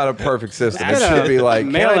 Yeah, it's not a perfect system. It should be like,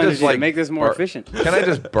 can I just like make this more efficient? Can I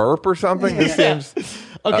just burp or something? This seems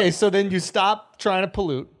okay. So then you stop trying to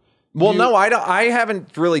pollute. Well, no, I don't. I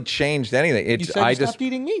haven't really changed anything. You said you stopped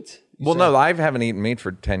eating meat. No, I haven't eaten meat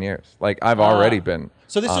for 10 years. Like I've already been.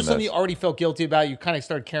 So this is something you already felt guilty about. You kind of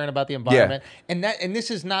started caring about the environment, and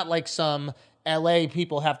this is not like some LA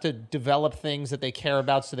people have to develop things that they care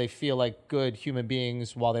about so they feel like good human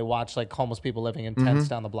beings while they watch like homeless people living in tents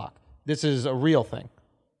down the block. This is a real thing.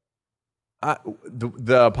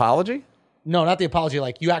 The apology? No, not the apology.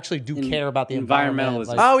 Like, you actually do care about the environment. environmentalism.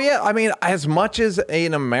 Like, Oh yeah, I mean, as much as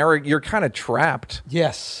in America, you're kind of trapped.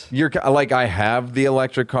 yes. You're like, I have the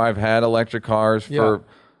electric car. I've had electric cars for.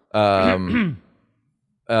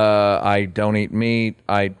 I don't eat meat.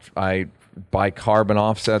 I buy carbon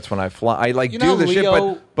offsets when I fly. I like You do know, the shit,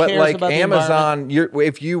 Leo but cares like about the Amazon,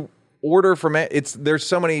 if you order from it, there's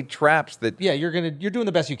so many traps that. Yeah, you're doing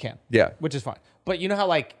the best you can. Yeah. Which is fine. But you know how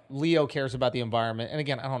like Leo cares about the environment, and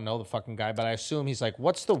again, I don't know the fucking guy, but I assume he's like,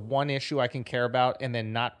 what's the one issue I can care about and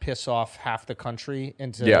then not piss off half the country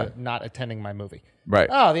into not attending my movie? Right.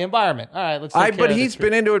 Oh, the environment. All right, let's. Take care But of he's this.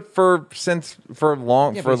 been into it for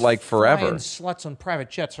long, Yeah, for but he's like forever. flying sluts on private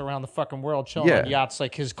jets around the fucking world, chilling Yeah. on yachts.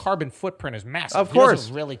 Like, his carbon footprint is massive. Of He doesn't course,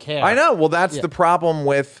 really care. I know. Well, that's Yeah. the problem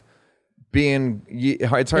with being. It's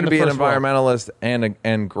hard In to the be an first world. environmentalist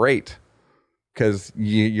and great because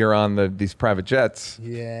you're on these private jets.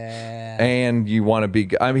 Yeah. And you want to be.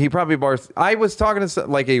 I mean, he probably bars. I was talking to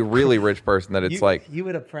like a really rich person that it's like. you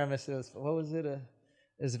would have premised it. What was it?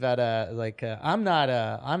 It's about I'm not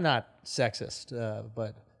sexist,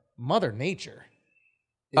 but Mother Nature.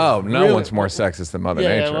 Oh, no really- one's more sexist than Mother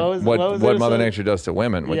Yeah, Nature. what was it? Mother So- Nature does to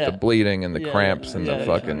women with Yeah. the bleeding and the Yeah, cramps and yeah, the yeah,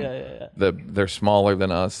 fucking yeah. they're smaller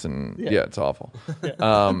than us and yeah, it's awful.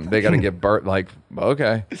 They got to get birth like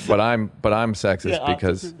okay, but I'm sexist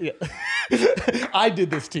because I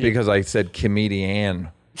did this to you. because I said comedian.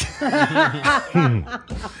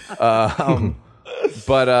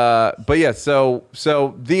 But yeah, so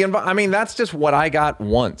I mean that's just what I got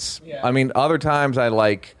once. Yeah. I mean other times I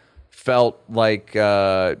like felt like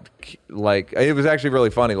it was actually really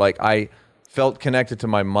funny. Like I felt connected to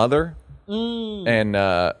my mother, and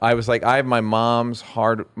I was like I have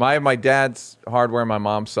my dad's hardware, my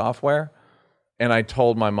mom's software, and I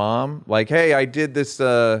told my mom like, hey, I did this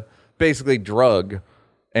basically drug,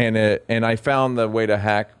 and I found the way to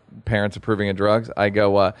hack parents approving of drugs. I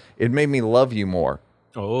go, it made me love you more.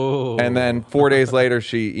 Oh. And then 4 days later,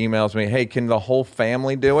 she emails me, hey, can the whole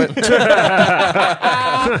family do it?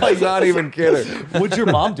 I'm not even kidding. Would your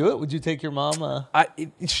mom do it? Would you take your mom?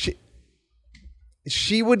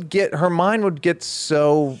 She would get, her mind would get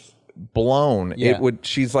so blown. Yeah.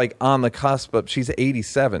 She's like on the cusp, but she's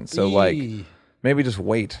 87. So like, Eee. maybe just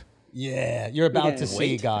wait. Yeah, you're about to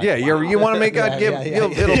see God. Yeah, you want to make God give. Wow. You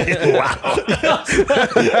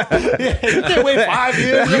can't wait 5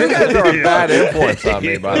 years. You guys are a bad influence on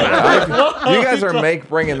me, by the way. You guys are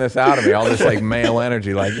bringing this out of me. All this like male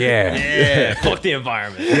energy, like Yeah, fuck the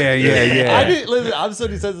environment. yeah. I didn't listen. I'm so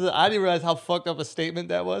desensitized. I didn't realize how fucked up a statement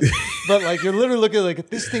that was. But like, you're literally looking like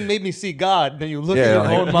this thing made me see God. And then you look at your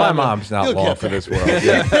like, own mom. my and mom's not you'll long get for there. this world.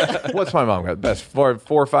 Yeah. What's my mom got? Best 4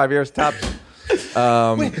 or 5 years tops. Do you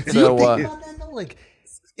So think about that though? Like,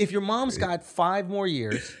 if your mom's got 5 more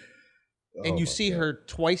years, and you see her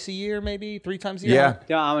twice a year, maybe 3 times a year. yeah,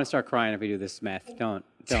 Don't, I'm gonna start crying if we do this math. Don't.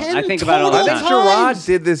 10 I think about it all total the I think time. times.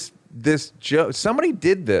 Gerard did this joke. Somebody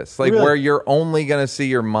did this, like Really? where you're only gonna see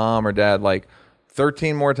your mom or dad like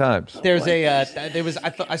 13 more times. There's I saw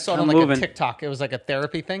it on I'm like a moving. TikTok. It was like a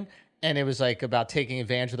therapy thing, and it was like about taking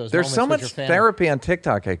advantage of those. There's so moments much with your family. therapy on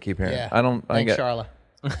TikTok. I keep hearing. Yeah, I get. Charla.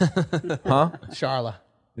 Huh? Charla.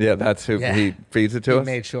 Yeah, that's who Yeah. he feeds it to He us.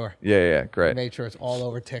 made sure. Yeah, great. Made sure it's all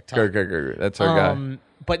over TikTok. Good. That's our guy.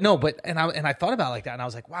 But no, I thought about it like that, and I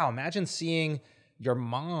was like, wow, imagine seeing your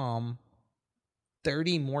mom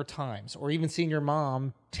 30 more times, or even seeing your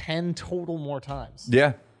mom 10 total more times.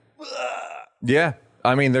 Yeah. Yeah.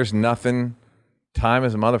 I mean, there's nothing. Time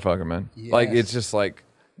is a motherfucker, man. Like, Yes. it's just like,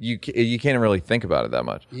 you can't really think about it that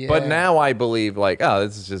much. Yeah. But now I believe, like, oh,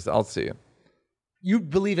 this is just, I'll see you. You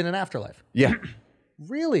believe in an afterlife? Yeah.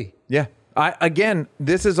 Really? Yeah. Again,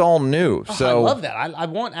 this is all new. So I love that. I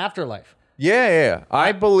want afterlife. Yeah.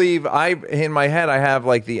 I believe in my head I have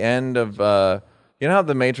like the end of you know how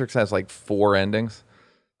the Matrix has like 4 endings?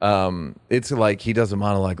 It's like he does a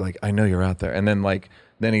monologue like I know you're out there, and then they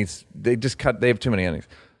have too many endings.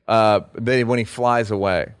 When he flies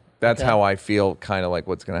away, that's how I feel kind of like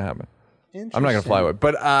what's going to happen. I'm not going to fly away,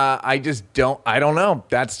 but I don't know.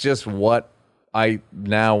 That's just what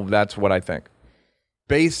that's what I think.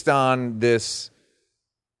 Based on this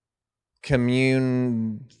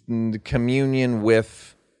communion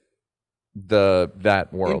with that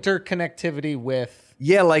world, Interconnectivity with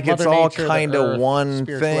like Mother it's all Nature, the kind of earth, one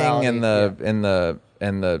thing, spirituality, and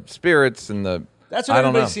the spirits and the. That's what I don't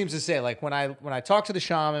everybody know. seems to say. Like when I talk to the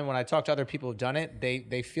shaman, when I talk to other people who've done it,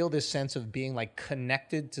 they feel this sense of being like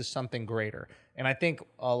connected to something greater. And I think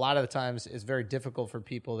a lot of the times it's very difficult for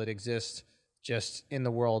people that exist just in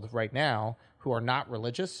the world right now who are not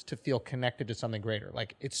religious to feel connected to something greater.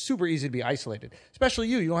 Like it's super easy to be isolated, especially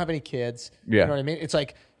you. You don't have any kids. Yeah. You know what I mean? It's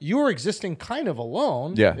like you're existing kind of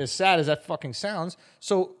alone. Yeah. As sad as that fucking sounds.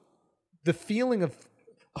 So the feeling of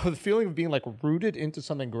being like rooted into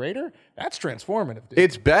something greater, that's transformative, dude.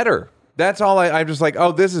 It's better. That's all I'm just like,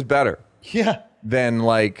 oh, this is better Yeah. than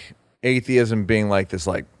like atheism being like this.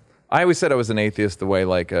 Like, I always said I was an atheist the way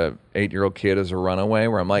like a 8-year-old kid is a runaway,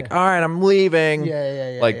 where I'm like, all right, I'm leaving.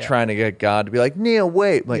 Like trying to get God to be like, Neil,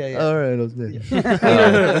 wait. Like, all right, I'll stay.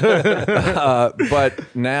 But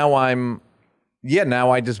now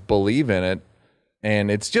now I just believe in it.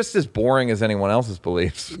 And it's just as boring as anyone else's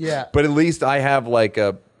beliefs. Yeah. But at least I have like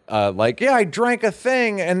I drank a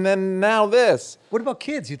thing and then now this. What about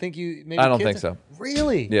kids? You think you maybe I don't kids- think so.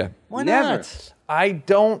 Really? Yeah. Why Never. not?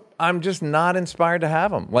 I'm just not inspired to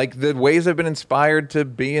have them. Like the ways I've been inspired to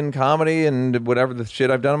be in comedy and whatever the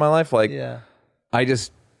shit I've done in my life. Like, Yeah. I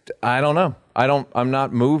don't know. I'm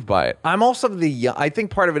not moved by it. I'm also I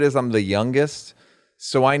think part of it is I'm the youngest.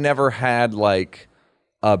 So I never had like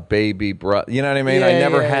a baby brother. You know what I mean? I Yeah,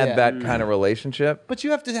 never yeah, had yeah. that kind of relationship. But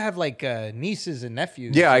you have to have like nieces and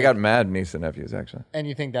nephews. Yeah, I like- got mad niece and nephews actually. And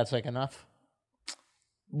you think that's like enough?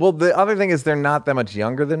 Well, the other thing is they're not that much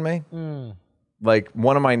younger than me. Like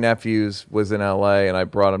one of my nephews was in LA and I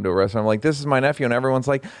brought him to a restaurant. I'm like, this is my nephew. And everyone's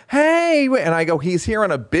like, hey. And I go, he's here on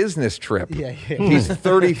a business trip. Yeah. He's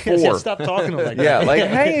 34. Yeah, stop talking to him like Yeah, that. like,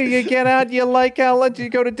 hey, you get out, you like let you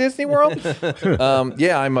go to Disney World?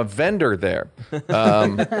 Yeah, I'm a vendor there.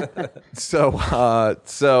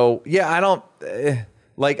 So yeah, I don't think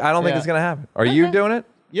Yeah. it's gonna happen. Are you doing it?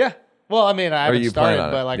 Yeah. Well, I mean, I haven't you started, plan on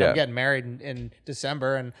it? but like Yeah. I'm getting married in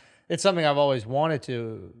December, and it's something I've always wanted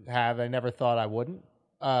to have. I never thought I wouldn't.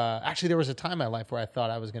 Actually, there was a time in my life where I thought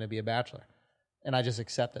I was going to be a bachelor, and I just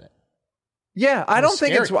accepted it. Yeah, I don't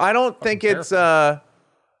think it's. scary. I don't think it's. I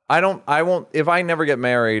won't. If I never get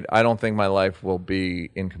married, I don't think my life will be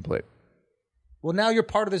incomplete. Well, now you're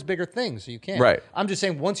part of this bigger thing, so you can't. Right. I'm just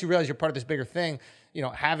saying, once you realize you're part of this bigger thing, you know,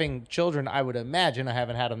 having children, I would imagine, I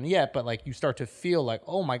haven't had them yet, but like you start to feel like,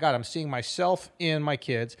 oh my God, I'm seeing myself in my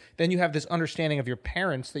kids. Then you have this understanding of your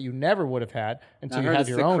parents that you never would have had until I you heard have it's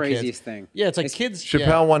your the own craziest kids. thing. Yeah, it's like It's- kids.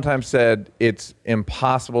 Chappelle one time said it's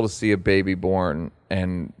impossible to see a baby born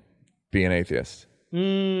and be an atheist.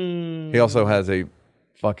 He also has a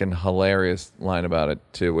fucking hilarious line about it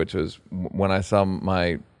too, which was when I saw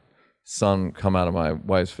my son come out of my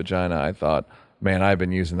wife's vagina, I thought, man, I've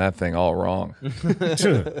been using that thing all wrong.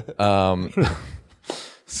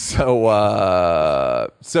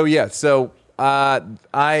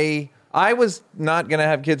 I was not gonna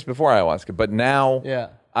have kids before ayahuasca, but now Yeah.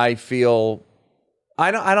 I feel I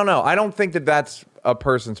don't know. I don't think that that's a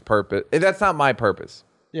person's purpose. That's not my purpose.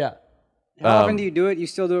 Yeah. How often do you do it? You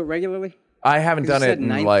still do it regularly? I haven't 'Cause you done it said in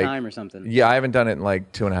ninth like time or something. Yeah, I haven't done it in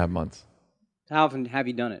like 2.5 months. How often have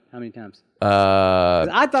you done it? How many times? 'Cause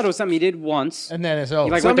I thought it was something you did once. And then it's over.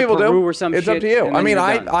 You like Some went to people do. Peru or some It's up shit, to you. and I then mean,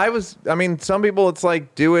 you're done. some people it's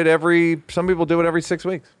like do it every. Some people do it every 6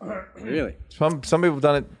 weeks. Really? Some people have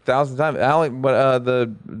done it 1,000 times. Alec, but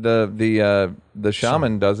the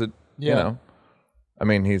shaman does it. Yeah. You know, I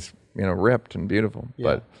mean, he's ripped and beautiful,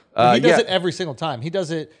 but he does yeah, it every single time. He does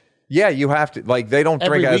it. yeah, you have to like they don't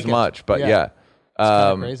Every drink as weekend. much, but Yeah. yeah.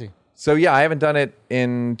 Kinda crazy. So yeah, I haven't done it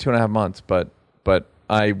in 2.5 months, but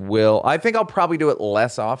I will. I think I'll probably do it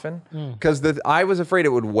less often because I was afraid it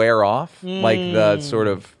would wear off, like the sort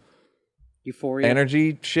of Euphoria?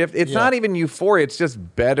 energy shift. It's Yeah. not even euphoria; it's just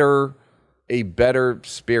a better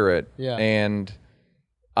spirit. Yeah. And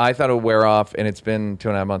I thought it would wear off, and it's been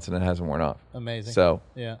 2.5 months, and it hasn't worn off. Amazing. So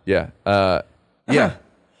Yeah. yeah, yeah.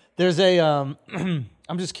 There's a.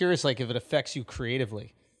 I'm just curious, like, if it affects you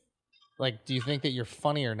creatively. Like, do you think that you're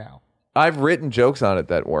funnier now? I've written jokes on it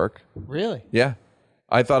that work. Really? Yeah.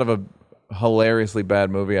 I thought of a hilariously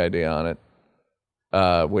bad movie idea on it,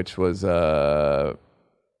 which was I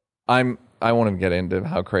won't even get into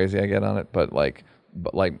how crazy I get on it, but like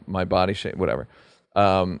my body shape, whatever.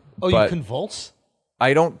 Oh, you but convulse?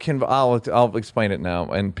 I don't. I'll explain it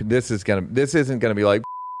now, and this isn't gonna be like.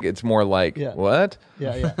 It's more like Yeah. what?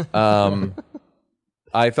 Yeah, yeah.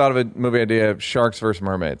 I thought of a movie idea: Sharks versus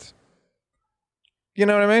Mermaids. You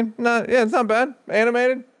know what I mean? It's not bad.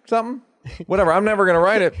 Animated, something. Whatever. I'm never gonna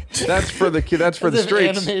write it. That's for the That's for the As if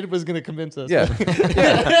streets. Animated was going to convince us. Yeah.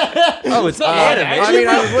 Oh, it's animated. I mean,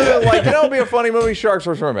 I was literally like, it'll be a funny movie, Sharks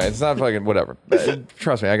vs. Mermaids. It's not fucking whatever.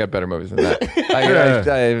 Trust me, I got better movies than that.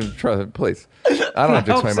 I trust. Please, I don't have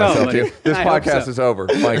to explain myself to you. This podcast is over.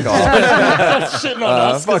 Mike off. Shitting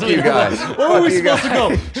on us. Fuck you guys. Where are we supposed to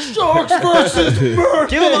go? Sharks versus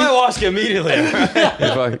Mermaids. Give him ayahuasca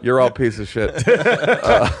immediately. You're all piece of shit.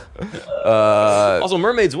 Also,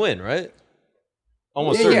 mermaids win, right?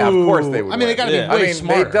 Almost Yeah, certainly. of course they would. I mean, they got to Yeah. be way I mean,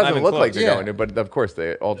 smarter. it doesn't Not look even like close. they're going to, but of course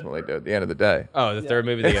they ultimately do at the end of the day. Oh, the third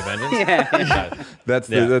movie, they get vengeance. Yeah. That's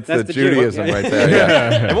Yeah. the That's the Judaism Jew. right there.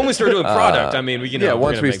 Yeah. And when we start doing product, I mean, we can. Yeah, we're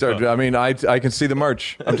once gonna we make start, both. I mean, I can see the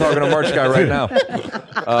merch. I'm talking to a merch guy right now.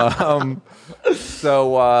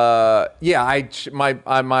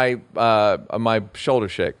 My shoulder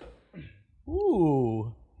shake.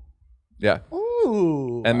 Ooh. Yeah,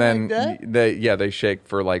 Ooh. and I then like that. they shake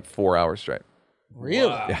for like 4 hours straight. Really?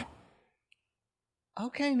 Yeah.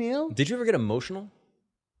 Okay, Neil. Did you ever get emotional?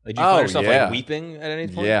 Like, did you find yourself yeah. like weeping at any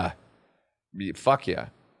point? Yeah. Fuck yeah.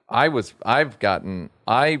 I was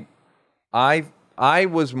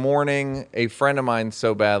mourning a friend of mine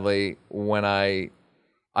so badly when I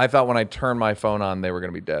thought when I turned my phone on they were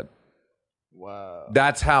going to be dead. Wow.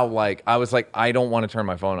 That's how I was like, I don't want to turn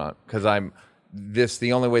my phone on because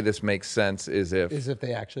the only way this makes sense is if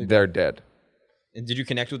they actually they're dead. And did you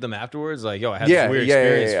connect with them afterwards? Like, yo, I had Yeah, this weird yeah,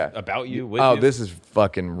 experience yeah. about you. With Oh, you? this is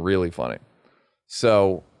fucking really funny.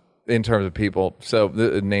 So, in terms of people,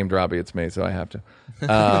 the name dropping, it's me, so I have to.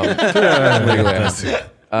 Legally, I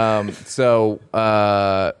have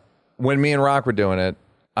to. When me and Rock were doing it,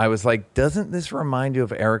 I was like, doesn't this remind you of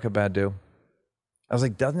Erykah Badu? I was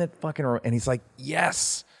like, doesn't it fucking... And he's like,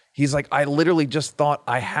 yes. He's like, I literally just thought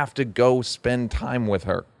I have to go spend time with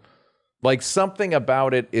her. Like, something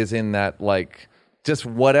about it is in that, like, just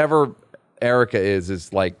whatever Erykah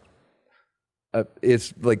is like,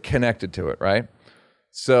 it's like connected to it, right?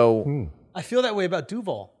 So I feel that way about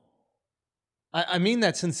Duval. I mean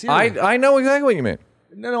that sincerely. I know exactly what you mean.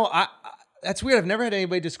 No, that's weird. I've never had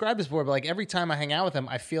anybody describe this before, but like every time I hang out with him,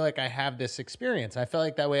 I feel like I have this experience. I felt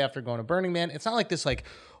like that way after going to Burning Man. It's not like this, like,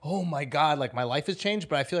 oh my God, like my life has changed,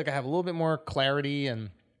 but I feel like I have a little bit more clarity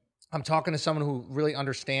and I'm talking to someone who really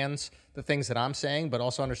understands the things that I'm saying, but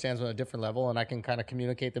also understands on a different level, and I can kind of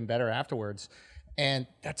communicate them better afterwards. And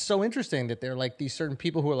that's so interesting that they're like these certain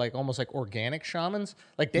people who are like almost like organic shamans.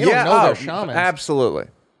 Like they don't know they're shamans. Absolutely.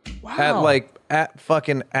 Wow.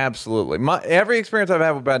 Fucking absolutely. Every experience I've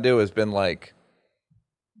had with Badu has been like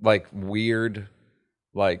weird,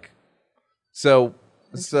 but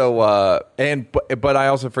I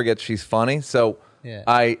also forget she's funny. So Yeah.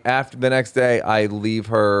 after the next day, I leave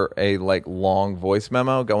her a like long voice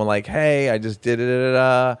memo going like, "Hey, I just did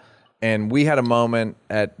it." And we had a moment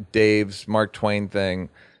at Dave's Mark Twain thing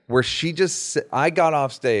where I got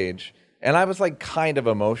off stage and I was like kind of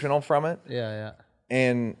emotional from it. Yeah.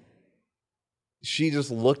 And she just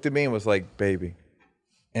looked at me and was like, "Baby."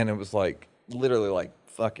 And it was like literally like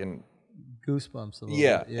fucking Goosebumps a little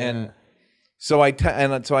yeah. bit. And so I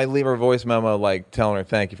leave her a voice memo like telling her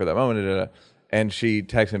thank you for that moment. And she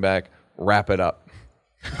texts me back, "Wrap it up."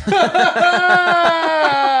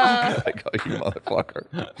 Like, oh, you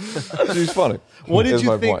motherfucker. She's funny. What did is you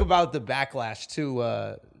my think point. about the backlash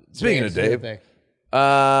to Speaking of Dave. thing?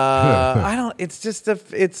 I don't. It's just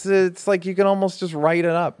it's like you can almost just write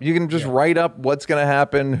it up. You can just write up what's going to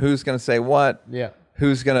happen, who's going to say what, Yeah.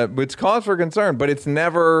 who's going to. It's cause for concern, but it's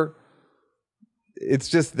never. It's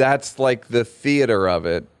just that's like the theater of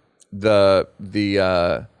it.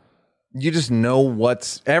 You just know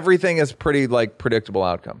everything is pretty like predictable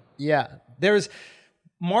outcome. Yeah.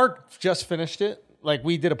 Mark just finished it. Like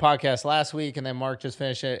we did a podcast last week and then Mark just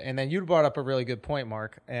finished it. And then you brought up a really good point,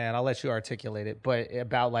 Mark, and I'll let you articulate it, but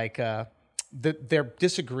about like they're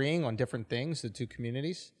disagreeing on different things, the two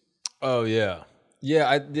communities. Oh yeah.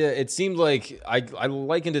 Yeah, it seemed like I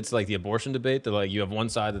likened it to like the abortion debate. That like you have one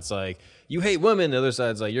side that's like you hate women, the other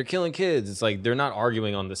side's like you're killing kids. It's like they're not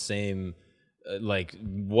arguing on the same like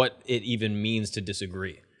what it even means to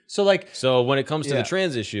disagree. So when it comes to the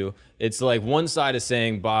trans issue, it's like one side is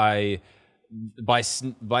saying by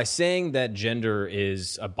saying that gender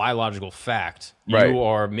is a biological fact, Right. you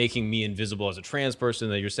are making me invisible as a trans person.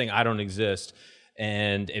 That you're saying I don't exist.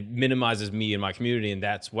 And it minimizes me and my community, and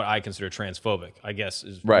that's what I consider transphobic, I guess,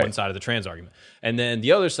 is Right. one side of the trans argument. And then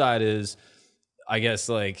the other side is, I guess,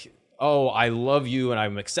 like, oh, I love you and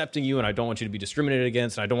I'm accepting you and I don't want you to be discriminated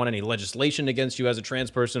against and I don't want any legislation against you as a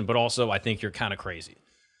trans person, but also I think you're kind of crazy.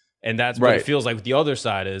 And that's what Right. it feels like with the other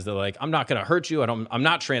side is they're like, I'm not going to hurt you. I'm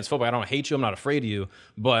not transphobic. I don't hate you. I'm not afraid of you.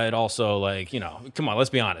 But also like, come on,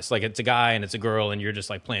 let's be honest. Like it's a guy and it's a girl and you're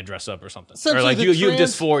just like playing dress up or something. Or Essentially, like the you have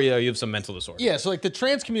trans- dysphoria, you have some mental disorder. Yeah, so like the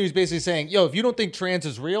trans community is basically saying, yo, if you don't think trans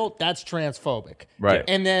is real, that's transphobic. Right.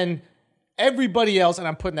 And then everybody else, and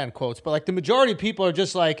I'm putting that in quotes, but like the majority of people are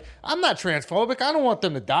just like, I'm not transphobic. I don't want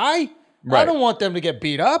them to die. I Right. don't want them to get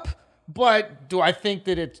beat up. But do I think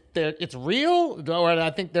that it's real? Or I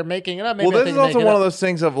think they're making it up? Maybe Well, I this think is also they make it one up. of those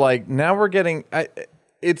things of like now we're getting.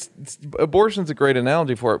 Abortion's a great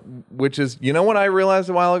analogy for it, which is when I realized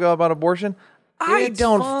a while ago about abortion. I It's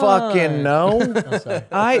don't fun. fucking know.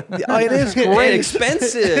 It is It's great.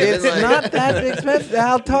 expensive. It's like- not that expensive.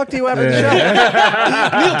 I'll talk to you after the show.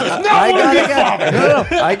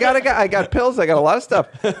 I got pills. I got a lot of stuff.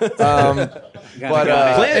 But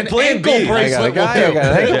Plan ankle B. bracelet. I got a guy. I got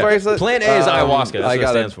an ankle bracelet. Plan A is ayahuasca. That's I what it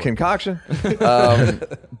got a stands for. concoction.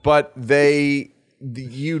 But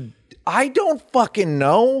I don't fucking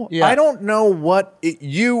know. Yeah. I don't know what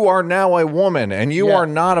you are now a woman and you Yeah. are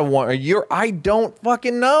not a woman. I don't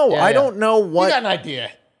fucking know. Yeah, I yeah. don't know You what. got an idea.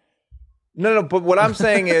 No. But what I'm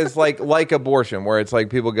saying is like abortion, where it's like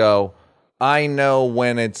people go, I know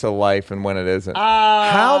when it's a life and when it isn't.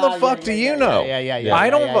 How the fuck do you know? Yeah. I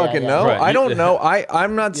don't fucking know. Right. I don't know.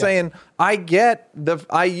 I'm not saying I get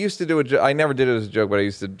I used to do a joke. I never did it as a joke, but I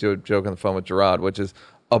used to do a joke on the phone with Gerard, which is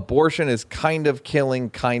abortion is kind of killing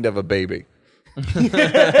kind of a baby. Oh,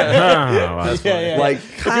 that's funny. Yeah. Like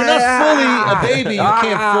If you're not fully a baby, you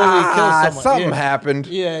can't fully kill someone. Something Yeah. happened.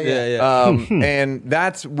 Yeah. And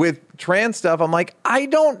that's with trans stuff. I'm like, I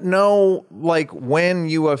don't know, like when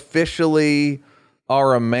you officially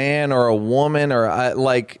are a man or a woman, or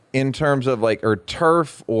like in terms of like or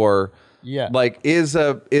turf or like is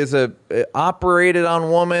a operated on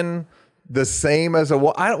woman the same as a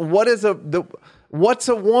what's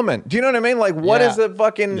a woman? Do you know what I mean? Like what is a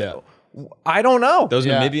fucking? Yeah. I don't know. Those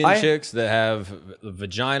Yeah. Namibian chicks that have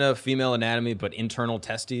vagina, female anatomy, but internal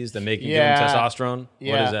testes that make you give Yeah. them testosterone.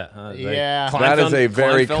 Yeah. What is that? Huh? Yeah. That is a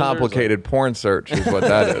very Kleinfelders, complicated porn search, is what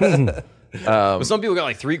that is. But some people got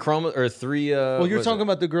like three. Well, you're talking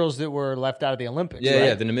about the girls that were left out of the Olympics. Yeah, right?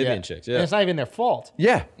 yeah, the Namibian chicks, yeah. And it's not even their fault.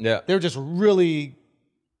 Yeah. Yeah. They're just really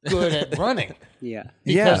good at running. Yeah.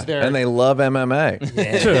 Because they're and they love MMA.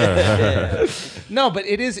 No, but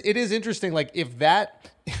it is interesting. Like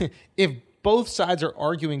if both sides are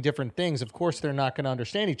arguing different things, of course they're not going to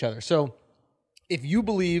understand each other. So if you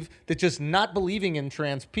believe that just not believing in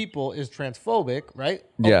trans people is transphobic, right?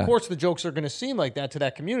 Yeah. Of course the jokes are going to seem like that to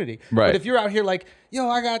that community. Right. But if you're out here like, yo,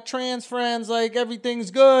 I got trans friends, like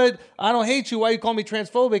everything's good, I don't hate you, why you call me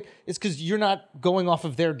transphobic? It's because you're not going off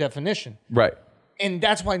of their definition. Right. And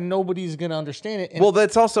that's why nobody's going to understand it. And Well,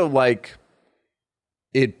 that's also like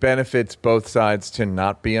it benefits both sides to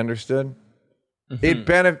not be understood. It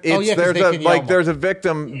benefits. Oh, yeah, 'cause there's they a can yell like more. there's a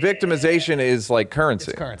victimization is like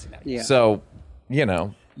currency. it's currency now. Yeah. So Yeah.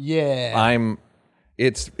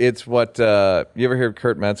 It's what you ever hear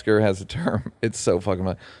Kurt Metzger has a term. It's so fucking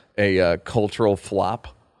much a cultural flop.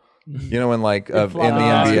 You know, in like in the flop.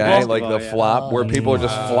 NBA, Basketball, like the yeah. flop where people are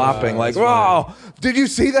just flopping, like, "Wow, did you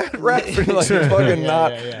see that ref?" Like, it's fucking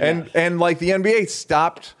not. And like the NBA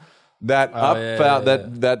stopped that foul,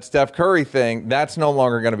 that Steph Curry thing. That's no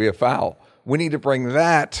longer going to be a foul. We need to bring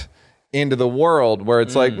that into the world where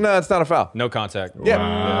it's like, no, it's not a foul. No contact.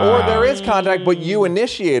 Yeah, or there is contact, but you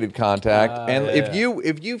initiated contact, and if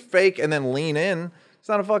you fake and then lean in, it's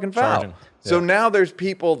not a fucking foul. Charging. So now there's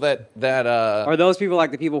people that Are those people like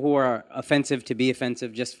the people who are offensive to be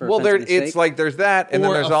offensive just for well, there offensiveness' it's sake? like there's that, and then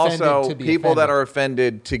Or there's offended also to be people that offended. are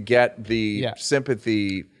offended to get the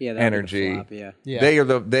sympathy Yeah, that would be the energy. flop, yeah.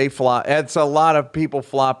 Yeah. They flop. It's a lot of people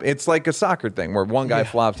flop. It's like a soccer thing where one guy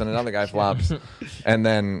flops and another guy flops, and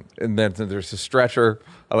then there's a stretcher.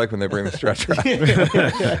 I like when they bring the stretcher out.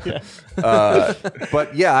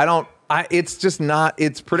 But yeah, I don't. It's just not.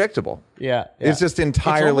 It's predictable. Yeah, It's just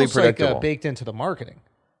entirely it's almost predictable. like baked into the marketing.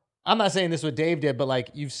 I'm not saying this is what Dave did, but like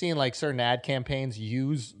you've seen like certain ad campaigns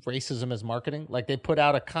use racism as marketing. Like they put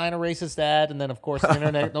out a kind of racist ad, and then of course the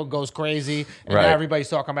internet goes crazy, and Right. now everybody's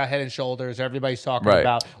talking about Head and Shoulders. Everybody's talking Right.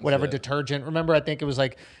 about whatever detergent. Remember, I think it was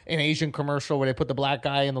like an Asian commercial where they put the black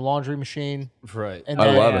guy in the laundry machine. Right. And I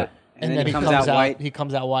then, love it. And then he comes out white. He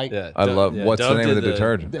comes out white. Yeah. I love. What's Doug the name of did the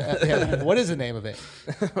detergent? Yeah, what is the name of it?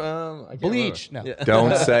 I can't Bleach. remember. No. Yeah.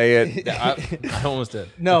 Don't say it. I almost did.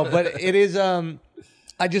 No, but it is.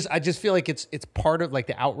 I just feel like it's part of like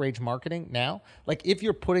the outrage marketing now. Like if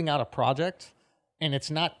you're putting out a project and it's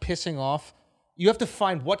not pissing off, You have to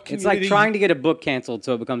find what It's community. like trying to get a book canceled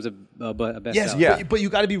so it becomes a bestseller. Yes, Yeah. but you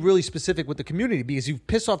got to be really specific with the community because you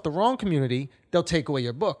piss off the wrong community, they'll take away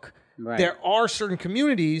your book. Right. There are certain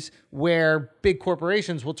communities where big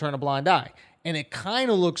corporations will turn a blind eye. And it kind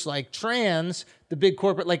of looks like trans, the big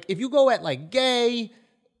corporate, like if you go at like gay,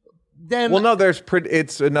 then. Well, no,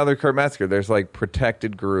 it's another Kurt Metzger. There's like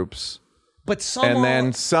protected groups, But some and are,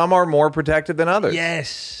 then some are more protected than others.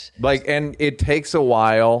 yes. Like, and it takes a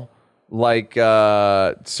while. Like,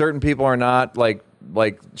 certain people are not like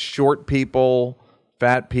short people,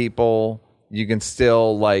 fat people. You can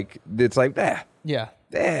still like, it's like, Yeah.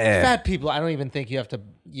 Fat people, I don't even think you have to.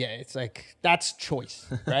 Yeah, it's like that's choice,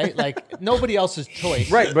 right? Like nobody else's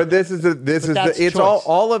choice, Right, but this is that's it's choice.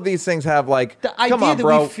 all of these things have like, The idea come on, that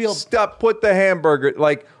bro, we feel- stop, put the hamburger,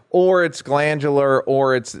 like, or it's glandular,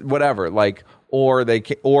 or it's whatever, like, or they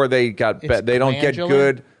got It's they don't get glandular?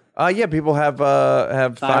 good. Yeah, people have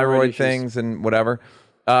thyroid issues. things and whatever.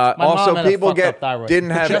 My mom Also, had a people fucked up get thyroid.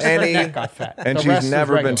 didn't have Just her any, neck got fat. and The she's rest was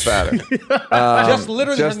never been regular. fatter. Just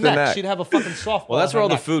literally just her the neck. neck. She'd have a fucking softball. Well, that's in where her all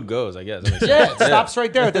the neck. food goes, I guess. That makes Yeah, sense. it stops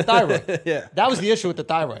right there at the thyroid. Yeah. That was the issue with the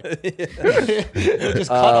thyroid. it would just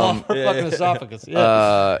cut off her fucking esophagus.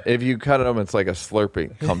 Yeah. If you cut them, it's like a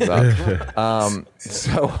Slurpee comes out.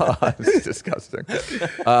 It's disgusting.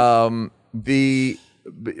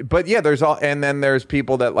 But yeah, there's all, and then there's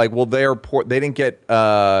people that like, well, they're poor. They didn't get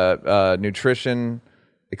nutrition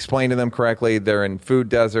explained to them correctly. They're in food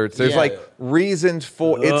deserts. There's Yeah. like reasons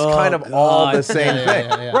for. It's kind of all the same thing,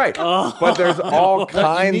 yeah. right? But there's all You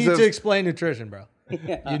kinds need of to explain nutrition, bro.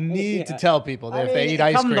 You need to tell people that if they eat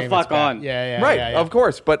ice come the cream, fuck it's bad. on. Yeah, right, yeah. of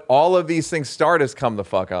course. But all of these things start as come the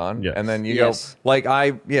fuck on, Yes. and then you Yes. go like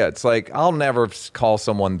it's like I'll never call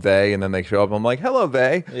someone they, and then they show up. I'm like, hello,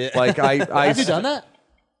 they. Like I Have you done that?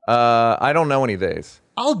 I don't know any days.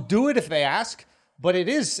 I'll do it if they ask, but it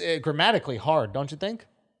is grammatically hard, don't you think?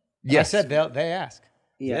 And Yes. I said they ask.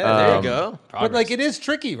 Yeah, there you go. But like it is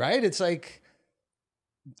tricky, right? It's like,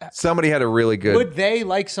 Somebody had a really good. would they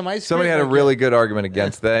like some ice cream? Somebody had a Like, really good argument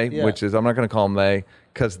against they, Yeah. which is I'm not going to call them they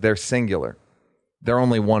because they're singular. They're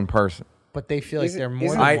only one person. but they feel like Isn't- they're more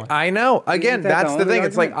isn't- than one. I know. Again, that that's the the only thing.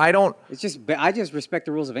 It's like argument? I don't. It's just I just respect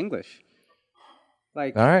the rules of English.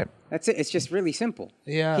 Like All right. that's it. It's just really simple.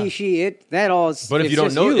 Yeah. He, she, it. That all. Is, But if it's you don't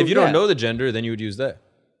just know, if you don't yeah. know the gender, then you would use they.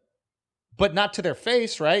 But not to their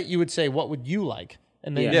face, right? You would say, "What would you like?"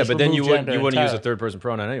 And then Yeah. Yeah, just but then you remove wouldn't gender use a entirely. third person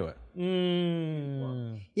pronoun anyway.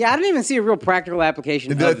 Yeah, I don't even see a real practical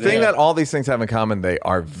application. The of thing that. that all these things have in common, they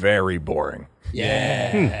are very boring.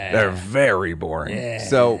 Yeah, They're very boring.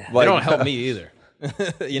 So like, They don't help me either.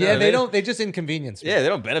 You know what I they mean? don't. They just inconvenience me. Yeah, they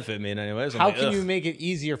don't benefit me in any way. So I'm How like, can ugh. you make it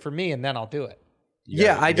easier for me, and then I'll do it?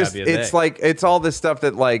 Yeah, gotta- I you gotta just be a it's they. like it's all this stuff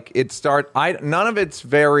that like none of it's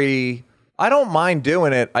very I don't mind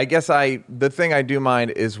doing it. I guess the thing I do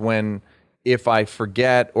mind is when if I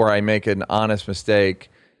forget or I make an honest mistake,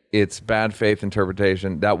 it's bad faith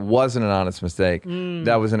interpretation. That wasn't an honest mistake.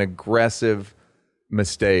 That was an aggressive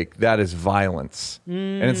mistake. That is violence.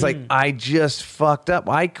 And it's like I just fucked up.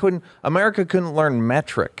 America couldn't learn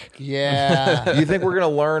metric. Yeah. You think we're going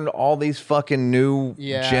to learn all these fucking new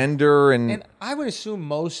Yeah. gender and I would assume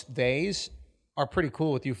most days are pretty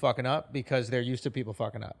cool with you fucking up because they're used to people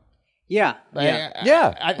fucking up. Yeah, Like, yeah.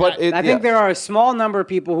 yeah, but I think there are a small number of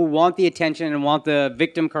people who want the attention and want the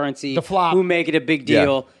victim currency, The flop. who make it a big Yeah.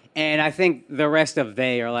 deal. And I think the rest of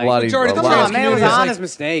they are like, Bloody- Majority of the Come trans on, man, it was community an is honest like,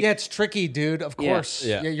 mistake. Yeah, it's tricky, dude. Of Yeah. course,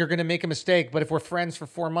 Yeah. you're going to make a mistake. But if we're friends for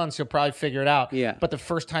 4 months, you'll probably figure it out. Yeah. But the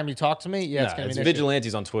first time you talk to me, yeah, it's Nah, going to it's be an issue.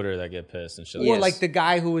 vigilantes on Twitter that get pissed and shit. Or Yes. like the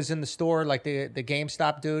guy who was in the store, like the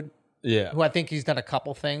GameStop dude, Yeah. who I think he's done a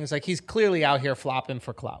couple things. Like he's clearly out here flopping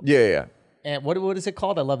for clout. yeah. And what is it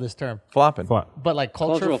called? I love this term. Flopping. But like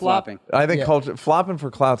cultural flop. flopping. I think Yeah. culture flopping for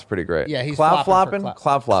clout's pretty great. Yeah, he's cloud flopping, for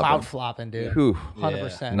cloud flopping. Cloud flopping, dude. Whew.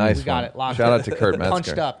 100%. Nice We got one. it. Locked Shout in. out to Kurt Metzger.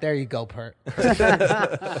 Punched up. There you go, Pert.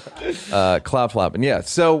 Cloud flopping. Yeah.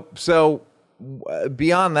 So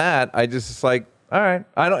beyond that, I just like, all right.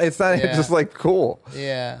 I don't. It's not. Yeah. It's just like cool.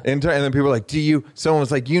 Yeah. And then people are like, Someone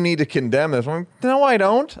was like, you need to condemn this. I'm like, no, I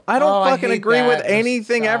don't. I don't Oh, I fucking hate agree that. with Just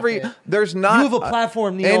anything. stop it. There's not. You have a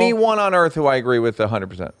platform, Neil. Anyone on earth who I agree with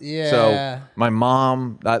 100%. Yeah. So my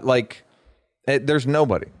mom, there's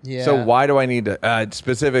nobody. Yeah. So why do I need to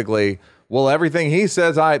specifically? Well, everything he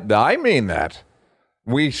says, I mean that.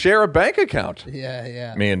 We share a bank account. Yeah,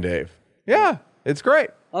 yeah. Me and Dave. Yeah, it's great.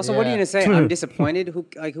 Also, what are you Yeah. gonna say? I'm disappointed. Who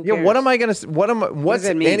cares? Yeah, what am I gonna? What's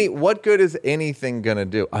that mean? What good is anything gonna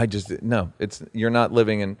do? You're not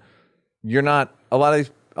living in. You're not a lot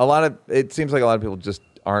of. It seems like a lot of people just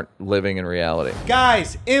aren't living in reality.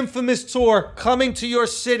 Guys, Infamous Tour coming to your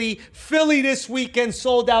city. Philly this weekend,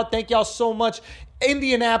 sold out. Thank y'all so much.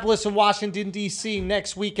 Indianapolis and Washington, D.C.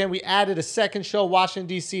 next weekend. We added a second show, Washington,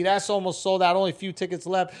 D.C. That's almost sold out. Only a few tickets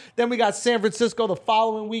left. Then we got San Francisco the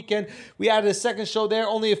following weekend. We added a second show there.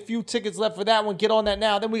 Only a few tickets left for that one. Get on that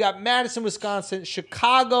now. Then we got Madison, Wisconsin,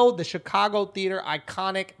 Chicago, the Chicago Theater,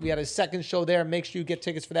 iconic. We had a second show there. Make sure you get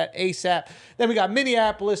tickets for that ASAP. Then we got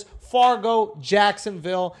Minneapolis, Fargo,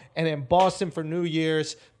 Jacksonville, and then Boston for New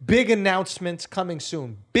Year's. Big announcements coming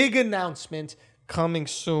soon. Big announcement coming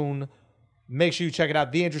soon. Make sure you check it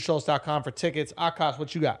out, theandrewschultz.com for tickets. Akash,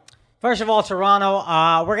 what you got? First of all, Toronto,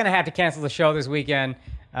 we're going to have to cancel the show this weekend.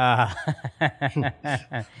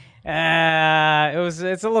 It's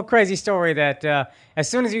a little crazy story that as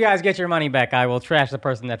soon as you guys get your money back, I will trash the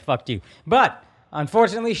person that fucked you. But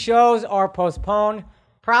unfortunately, shows are postponed.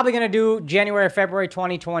 Probably going to do January, February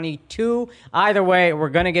 2022. Either way, we're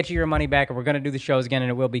going to get you your money back, and we're going to do the shows again,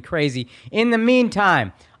 and it will be crazy. In the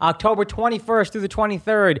meantime, October 21st through the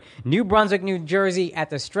 23rd, New Brunswick, New Jersey,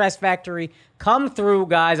 at the Stress Factory. Come through,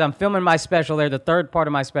 guys. I'm filming my special there, the third part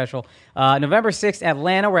of my special. November 6th,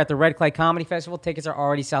 Atlanta. We're at the Red Clay Comedy Festival. Tickets are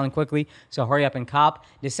already selling quickly, so hurry up and cop.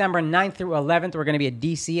 December 9th through 11th, we're going to be at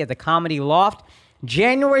D.C. at the Comedy Loft.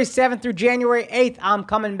 January 7th through January 8th, I'm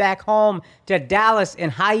coming back home to Dallas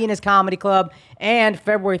in Hyenas Comedy Club. And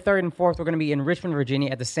February 3rd and 4th, we're going to be in Richmond,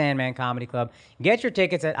 Virginia at the Sandman Comedy Club. Get your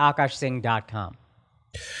tickets at akashsingh.com.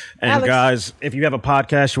 And Alex. guys, if you have a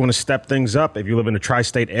podcast, you want to step things up, if you live in the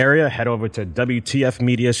tri-state area, head over to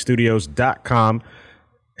WTFmediastudios.com.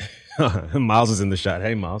 Miles is in the shot.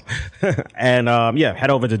 Hey, Miles. And head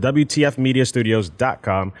over to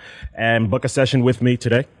WTFmediastudios.com and book a session with me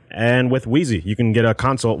today. And with Wheezy, you can get a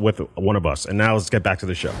consult with one of us. And now let's get back to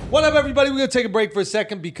the show. What up, everybody? We're going to take a break for a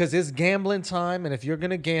second because it's gambling time. And if you're going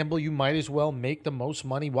to gamble, you might as well make the most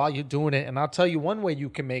money while you're doing it. And I'll tell you one way you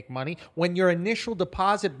can make money: when your initial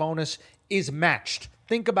deposit bonus is matched.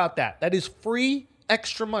 Think about that. That is free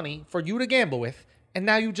extra money for you to gamble with. And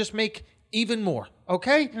now you just make even more.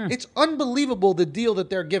 Okay? It's unbelievable the deal that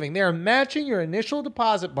they're giving. They're matching your initial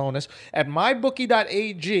deposit bonus at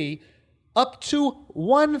mybookie.ag up to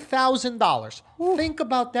 $1,000. Think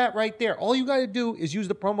about that right there. All you got to do is use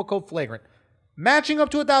the promo code Flagrant. Matching up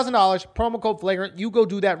to $1,000, promo code Flagrant. You go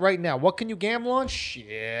do that right now. What can you gamble on?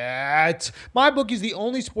 Shit. MyBookie is the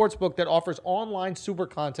only sports book that offers online super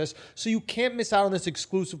contests, so you can't miss out on this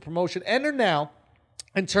exclusive promotion. Enter now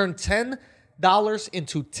and turn $10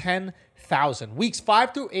 into $10,000. Weeks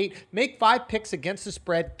 5 through 8, make 5 picks against the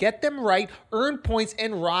spread, get them right, earn points,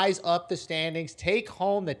 and rise up the standings. Take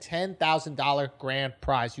home the $10,000 grand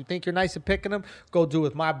prize. You think you're nice at picking them? Go do it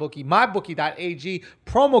with MyBookie. MyBookie.ag,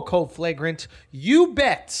 promo code Flagrant. You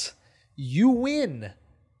bet, you win.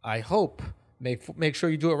 I hope. Make sure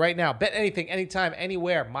you do it right now. Bet anything, anytime,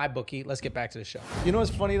 anywhere. MyBookie. Let's get back to the show. You know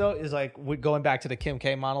what's funny, though, is like going back to the Kim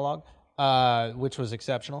K monologue, which was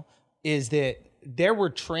exceptional, is that there were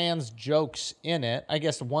trans jokes in it. I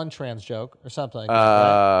guess one trans joke or something like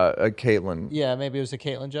that. Right? Caitlyn. Yeah, maybe it was a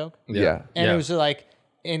Caitlyn joke. Yeah. And it was like,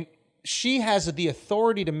 and she has the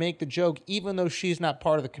authority to make the joke even though she's not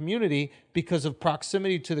part of the community because of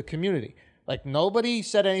proximity to the community. Like, nobody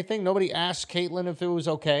said anything. Nobody asked Caitlyn if it was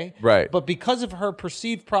okay. Right. But because of her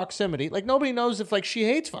perceived proximity, like, nobody knows if, like, she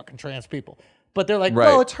hates fucking trans people. But they're like, Right.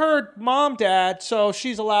 no, it's her mom, dad, so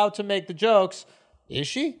she's allowed to make the jokes. Is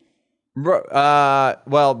she?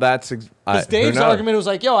 Well, that's Because Dave's argument was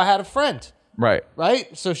like, yo, I had a friend, right.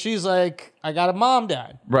 so she's like, I got a mom,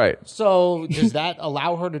 dad. Right. So does that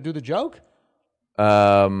allow her to do the joke?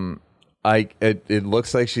 It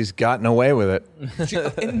looks like she's gotten away with it.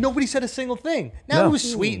 And nobody said a single thing. Now, No. it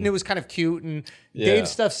was sweet and it was kind of cute, and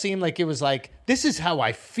Dave's stuff seemed like it was like, this is how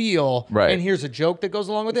I feel, Right. and here's a joke that goes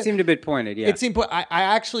along with it. It seemed a bit pointed, yeah. It seemed. I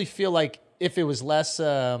actually feel like if it was less,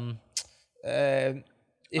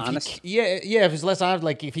 Honest? if it was less honest,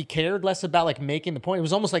 like if he cared less about like making the point, it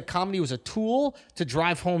was almost like comedy was a tool to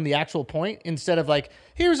drive home the actual point instead of like,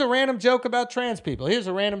 here's a random joke about trans people, here's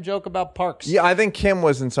a random joke about parks. Yeah, I think Kim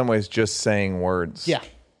was in some ways just saying words. Yeah.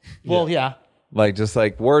 Well, yeah. Like just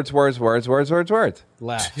like words. Laugh.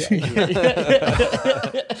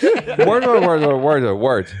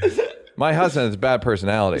 Words. My husband has bad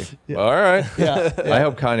personality. All right. Yeah. I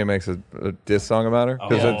hope Kanye makes a diss song about her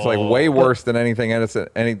because it's like way worse than anything any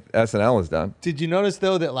SNL has done. Did you notice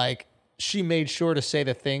though that like she made sure to say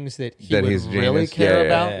the things that he That would he's really genius. care Yeah,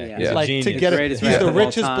 about? yeah. Yeah. Like Genius. to get it. Greatest He's rapper the of all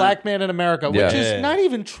richest time. black man in America, which Yeah. is not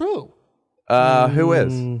even true. Who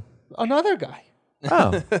is? Another guy.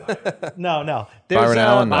 Oh, No. There's, Byron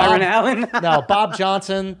Allen, no. Byron Allen. No, Bob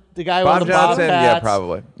Johnson, the guy who Bob owned the Johnson, Bobcats. yeah,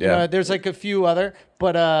 probably. You Yeah. know, there's like a few other,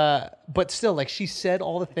 but still, like she said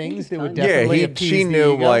all the things that would yeah, definitely appease she the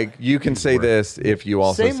knew ego. like you can say this if you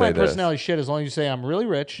also Say say my this. personality shit as long as you say I'm really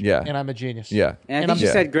rich Yeah. and I'm a genius. Yeah. And I And think she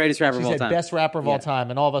yeah. said greatest rapper She of all said time. best rapper of all Yeah. time,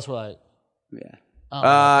 and all of us were like, Yeah. oh,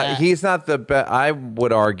 that- He's not the best. I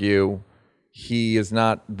would argue he is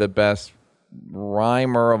not the best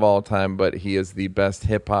rhymer of all time, but he is the best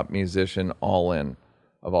hip hop musician all in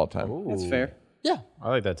of all time. That's fair. yeah. I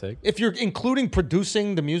like that take. If you're including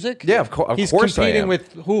producing the music, Yeah, of course he's I competing am.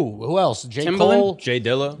 with who? Who else? J. Timbaland? Cole. Jay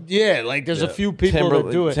Dilla. Yeah, like there's a few people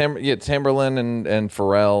that do it. Timberland and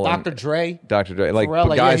Pharrell, Dr. Dre. Dr. Dre, like Pharrell,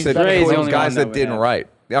 like, yeah, guys he's that better than Dre's the only guys one that that didn't would write,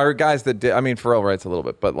 or guys that did. I mean, Pharrell writes a little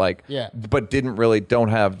bit, but like, Yeah. but don't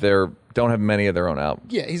have many of their own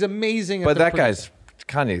albums. Yeah, he's amazing. But at that the guy's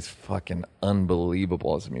Kanye's fucking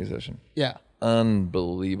unbelievable as a musician. Yeah,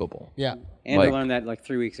 Unbelievable. yeah, And Like- I learned that like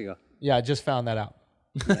 3 weeks ago. yeah. I just found that out.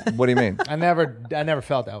 What do you mean? I never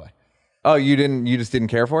felt that way. Oh, you didn't? You just didn't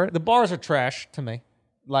care for it? The bars are trash to me.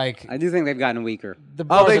 Like I do think they've gotten weaker. the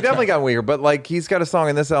bars Oh, they are definitely trash. got weaker. But like, he's got a song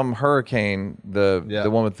in this album, Hurricane, the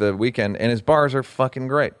one with the Weeknd, and his bars are fucking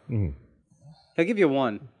great. He'll give you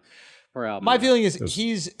one per album. My feeling is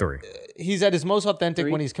three. he's at his most authentic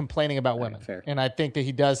Three? when he's complaining about women, fair. and I think that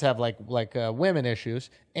he does have like women issues,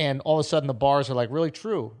 and all of a sudden the bars are like really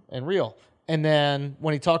true and real, and then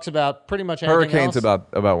when he talks about pretty much anything Hurricane's else,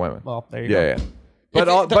 about women. well, there you yeah, go. yeah. But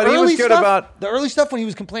If the but he was early good stuff- about. the early stuff when he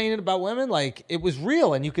was complaining about women. Like it was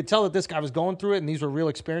real, and you could tell that this guy was going through it, and these were real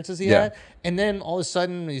experiences he Yeah. had. And then all of a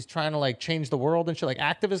sudden, he's trying to like change the world and shit. Like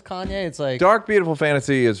activist Kanye, it's like Dark Beautiful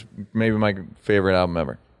Fantasy is maybe my favorite album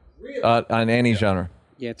ever. On any genre.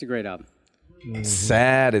 Yeah, it's a great album. It's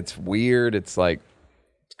sad. It's weird. It's like,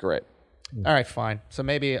 it's great. all right, fine. So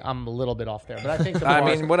maybe I'm a little bit off there, but I think the I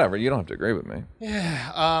bars- mean, whatever. You don't have to agree with me.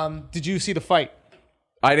 did you see the fight,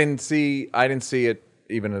 I didn't see it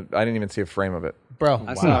even. I didn't even see a frame of it. bro?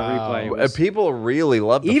 I saw a replay. It was- People really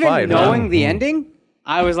love the even fight. huh? knowing the ending,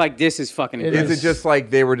 I was like, this is fucking It incredible. Is it just like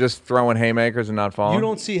they were just throwing haymakers and not falling? You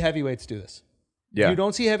don't see heavyweights do this. Yeah. You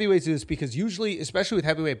don't see heavyweights do this because usually, especially with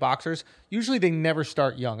heavyweight boxers, usually they never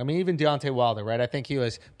start young. I mean, even Deontay Wilder, right? I think he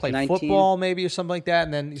was played 19. football maybe or something like that,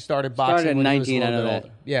 and then he started boxing Started at when 19, he was a I little know bit that.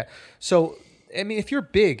 older. Yeah. So, I mean, if you're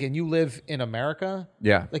big and you live in America,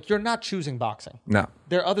 Yeah. like you're not choosing boxing. No.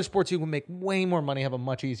 There are other sports you can make way more money, have a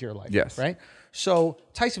much easier life. Yes. Right? So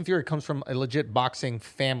Tyson Fury comes from a legit boxing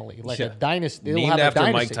family, like a dynasty. They'll Named have a after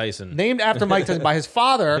Mike dynasty. Tyson. Named after Mike Tyson by his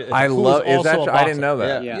father. I who love. was Is also that? a I boxer. didn't know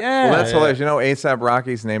that. Yeah. Yeah. Well, that's hilarious. You know, ASAP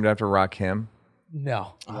Rocky's named after Rakim.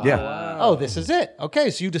 No. Yeah. Oh, this is it. Okay,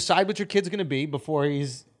 so you decide what your kid's going to be before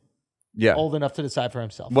he's Yeah. old enough to decide for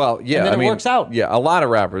himself. Well, yeah. And then I it mean, works out. Yeah. A lot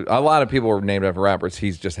of people were named after rappers.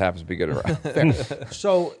 He just happens to be good at rap.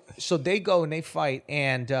 So they go and they fight,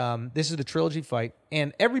 and this is the trilogy fight,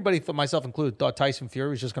 and everybody, myself included, thought Tyson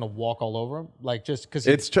Fury was just going to walk all over him, like just because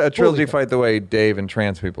It's a trilogy fight the way Dave and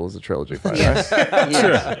trans people is a trilogy fight.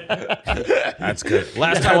 Right? That's good.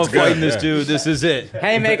 Last time I'm fighting this dude, this is it.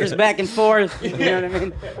 haymakers back and forth. You know what I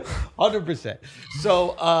mean? 100%.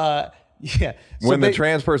 So yeah, so When the they-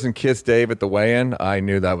 trans person kissed Dave at the weigh-in, I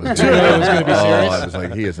knew that was. knew it was gonna be serious? I was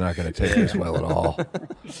like, he is not going to take this well at all.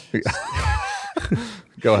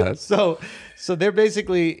 Go ahead. So they're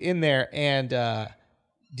basically in there, and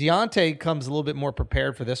Deontay comes a little bit more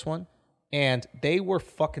prepared for this one, and they were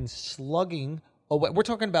fucking slugging. Oh, we're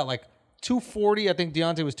talking about like 240. I think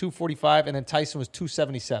Deontay was 245, and then Tyson was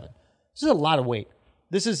 277. This is a lot of weight.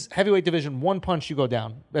 This is heavyweight division. One punch, you go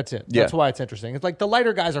down. That's it. That's Yeah. why it's interesting. It's like the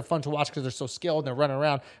lighter guys are fun to watch because they're so skilled and they're running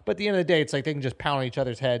around. But at the end of the day, it's like they can just pound on each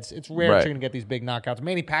other's heads. It's rare that Right. you're going to get these big knockouts.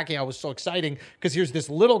 Manny Pacquiao was so exciting because here's this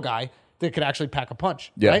little guy that could actually pack a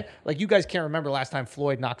punch. Yeah. Right? Like you guys can't remember last time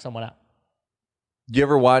Floyd knocked someone out. Do you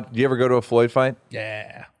ever go to a Floyd fight?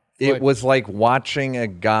 Yeah. It was like watching a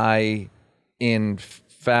guy in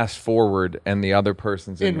fast forward and the other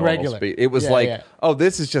person's in In normal regular. speed. It was Yeah, like, yeah. oh,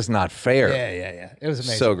 this is just not fair. Yeah. It was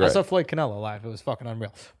amazing. So great. I saw Floyd Canelo live. It was fucking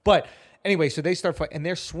unreal. But anyway, so they start fighting and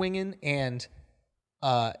they're swinging, and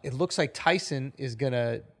it looks like Tyson is going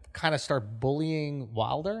to kind of start bullying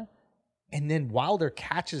Wilder. And then Wilder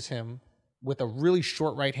catches him with a really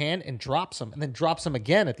short right hand and drops him, and then drops him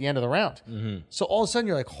again at the end of the round. So all of a sudden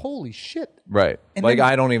you're like, holy shit. Right. And like, then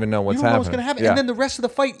I don't even know what's you don't know happening. what's going to happen. Yeah. And then the rest of the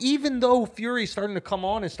fight, even though Fury's starting to come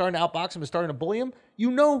on and starting to outbox him and starting to bully him, you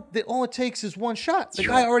know that all it takes is one shot. The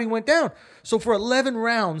guy already went down. So for 11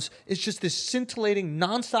 rounds, it's just this scintillating,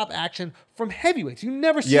 nonstop action from heavyweights. You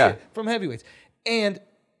never see Yeah. it from heavyweights. And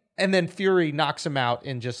then Fury knocks him out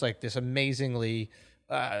in just like this amazingly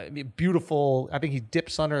beautiful. I think he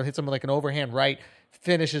dips under, hits him with like an overhand right,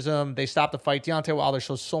 finishes him. They stop the fight. Deontay Wilder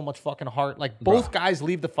shows so much fucking heart. Like both guys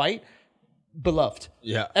leave the fight beloved.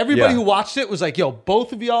 Yeah. Everybody Yeah. who watched it was like, yo,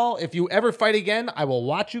 both of y'all, if you ever fight again, I will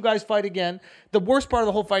watch you guys fight again. The worst part of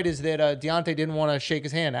the whole fight is that Deontay didn't want to shake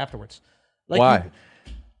his hand afterwards. Like, Why?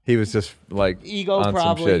 He was just like Ego on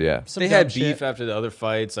probably. some shit. Yeah. Some They dumb had beef shit. after the other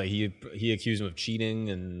fights. Like he accused him of cheating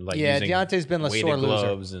and like Yeah, using Deontay's been a weighted sore loser.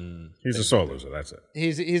 gloves and He's a sore loser. That's it.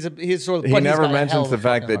 He's sort of. He but he's never got a hell mentions of the a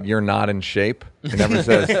fact fucking that you're not in shape. He never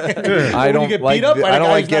says, "I you don't get like. beat up by a I don't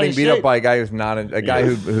guy like who's not getting in beat up shape. by a guy who's not a guy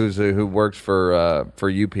who works for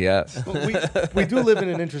UPS." we do live in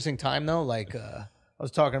an interesting time though. Like I was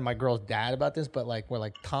talking to my girl's dad about this, but like we're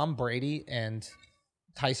like Tom Brady and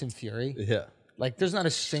Tyson Fury. yeah. Like there's not a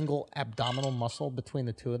single abdominal muscle between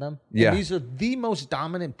the two of them. And Yeah. these are the most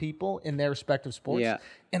dominant people in their respective sports. Yeah.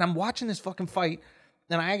 And I'm watching this fucking fight,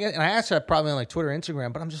 and I asked her probably on like Twitter,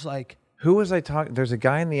 Instagram, but I'm just like, Who was I talking? There's a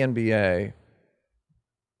guy in the NBA.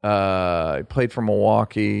 He played for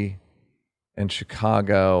Milwaukee and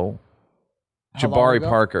Chicago. How long Jabari ago?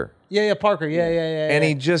 Parker, yeah, Parker, yeah. and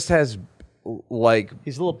he just has like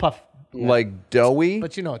he's a little puff, doughy.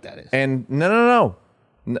 but you know what that is. And no.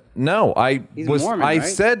 I He's was. Mormon, I right?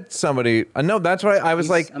 said somebody. No, that's why I was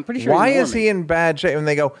like. I'm pretty sure Why he's is he in bad shape? And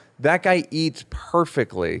they go, that guy eats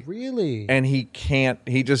perfectly, Really? and he can't.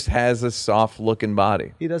 He just has a soft looking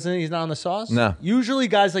body. He doesn't. He's not on the sauce. No. Usually,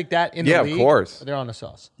 guys like that in the Yeah, league, of course. they're on the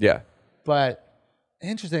sauce. Yeah. But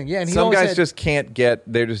interesting, yeah. And he Some always guys had- just can't get.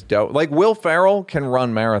 They're just dough. Like Will Ferrell can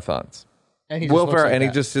run marathons. and he just Will looks Ferrell, like and he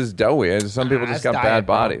that. just is doughy. And some people just That's got diet, bad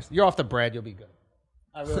bro. bodies. You're off the bread, you'll be good.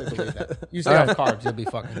 I really believe that. You stay off carbs, you'll be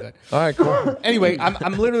fucking good. All right, cool. Anyway,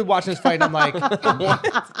 I'm literally watching this fight. And I'm like,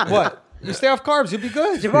 what? You stay off carbs, you'll be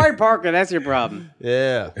good. Jabari Parker, that's your problem.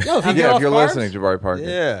 Yeah. Yo, if you get Yeah, off if you're carbs, listening, Jabari Parker.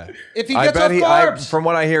 Yeah. if he I gets bet off he. carbs, From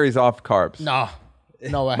what I hear, he's off carbs. no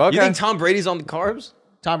way. Okay. You think Tom Brady's on the carbs?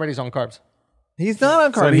 Tom Brady's on carbs. He's not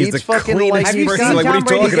on carbs. Son, he's He's the fucking cleanest like. you He's seen got, like, what are you Tom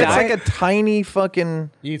Brady's talking it's about? like a tiny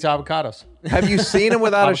fucking. He eats avocados. Have you seen him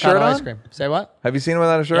without a Avocado shirt ice on? cream. Say what? Have you seen him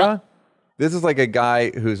without a shirt Yeah. on? This is like a guy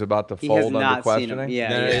who's about to He has fold under not seen questioning. him. Yeah,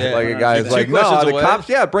 No, yeah. yeah. Like a guy is Two like, no, questions the away. cops.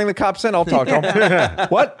 Yeah, bring the cops in. I'll talk to them.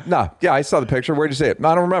 What? No. Yeah, I saw the picture. Where'd you see it? No,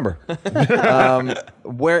 I don't remember.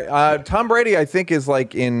 Tom Brady, I think, is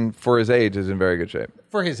like for his age, is in very good shape.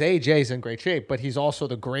 For his age, yeah, he's in great shape, but he's also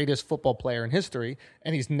the greatest football player in history,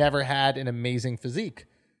 and he's never had an amazing physique.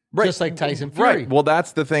 Right. Just like Tyson Fury. Right. Well,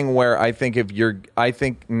 that's the thing where I think I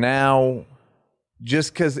think now,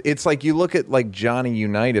 just because it's like you look at like Johnny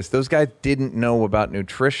Unitas, those guys didn't know about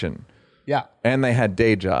nutrition. Yeah. And they had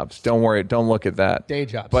day jobs. Don't worry. Don't look at that. Day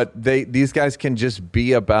jobs. But these guys can just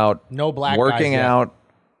be about No black working guys yet. out.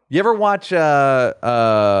 You ever watch?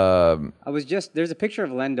 there's a picture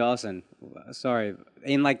of Len Dawson. Sorry,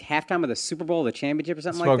 in like halftime of the Super Bowl, the championship or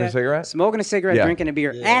something like that. Smoking a cigarette? Smoking a cigarette, Yeah. drinking a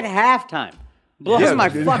beer at halftime. Blows my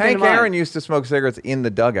fucking Hank mind. Aaron used to smoke cigarettes in the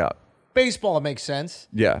dugout. Baseball, it makes sense.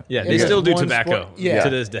 Yeah. Yeah, If they it's still do one tobacco sport- yeah. to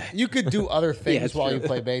this day. You could do other things it's while true. you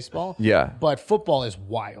play baseball. Yeah. But football is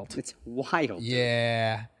wild. It's wild.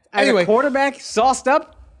 Yeah. As Anyway, a quarterback, sauced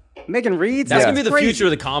up, making reads. That's Yeah. gonna be the crazy. future of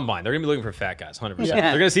the combine. They're gonna be looking for fat guys, 100%. Yeah.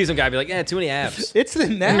 They're gonna see some guy be like, too many abs. it's the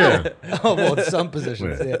now. Oh, well, in some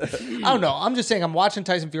positions. Yeah. I don't know. I'm just saying, I'm watching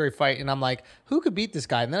Tyson Fury fight, and I'm like, who could beat this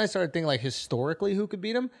guy? And then I started thinking, like, historically, who could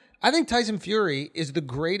beat him? I think Tyson Fury is the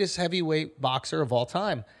greatest heavyweight boxer of all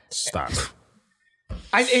time. Stop.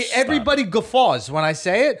 Everybody guffaws when I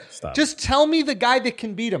say it. Stop. Just tell me the guy that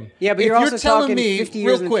can beat him. Yeah, but if you're also telling talking me 50 years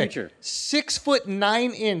real in the quick, future.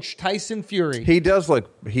 6'9" Tyson Fury He does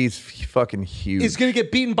look. He's fucking huge. is going to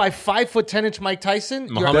get beaten by 5'10" Mike Tyson.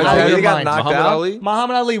 Muhammad You're out Ali. of your He got mind. knocked Muhammad out? Ali?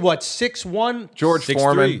 Muhammad Ali, what, 6'1", George 6'3".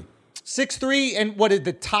 Foreman. 6'3", and what did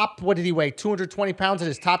the top? What did he weigh? 220 pounds at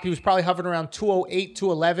his top. He was probably hovering around 208,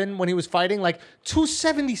 211 when he was fighting. Like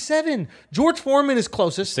 277. George Foreman is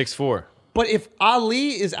closest. 6'4". But if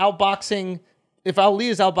Ali is outboxing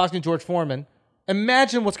George Foreman,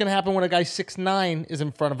 imagine what's going to happen when a guy 6'9" is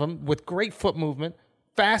in front of him with great foot movement,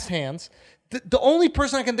 fast hands. The only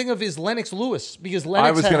person I can think of is Lennox Lewis because Lennox.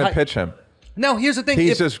 I was had going high- to pitch him. No, here's the thing.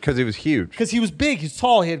 He's just because he was huge. because he was big, he's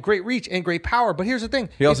tall, he had great reach and great power. But here's the thing.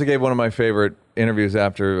 He also gave one of my favorite interviews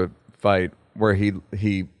after a fight where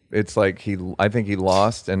it's like I think he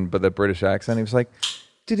lost, but the British accent, he was like,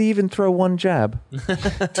 did he even throw one jab?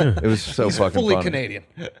 It was so He's fucking fully funny. Canadian.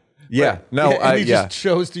 Yeah, no, and he yeah. just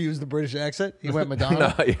chose to use the British accent. He went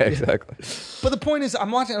Madonna. No, yeah, exactly. But the point is,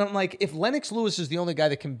 I'm watching and I'm like, if Lennox Lewis is the only guy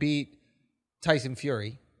that can beat Tyson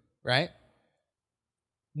Fury, right?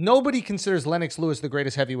 Nobody considers Lennox Lewis the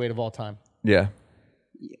greatest heavyweight of all time. Yeah.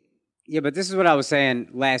 Yeah, but this is what I was saying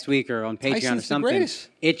last week or on Patreon Tyson's or the something. greatest.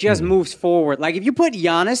 It just moves forward. Like if you put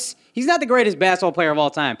Giannis, he's not the greatest basketball player of all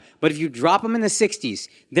time, but if you drop him in the 60s,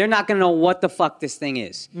 they're not going to know what the fuck this thing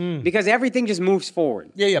is because everything just moves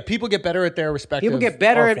forward. Yeah. People get better at their respective. People get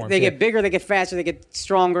better. art forms, They get bigger. They get faster. They get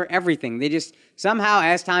stronger. Everything. They just somehow,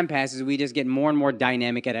 as time passes, we just get more and more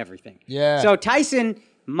dynamic at everything. Yeah. So Tyson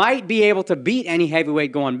might be able to beat any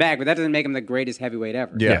heavyweight going back, but that doesn't make him the greatest heavyweight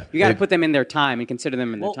ever. Yeah. You got to put them in their time and consider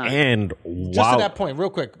them in their time. And Just to that point,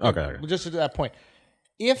 real quick. Okay. Just to that point,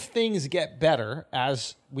 if things get better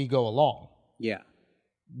as we go along, Yeah.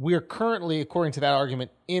 we're currently, according to that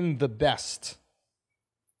argument, in the best,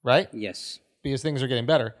 right? Yes. Because things are getting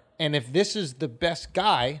better. And if this is the best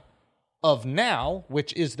guy of now,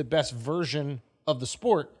 which is the best version of the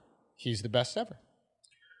sport, he's the best ever.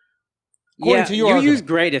 According to your you argument. use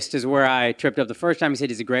greatest is where I tripped up. The first time you said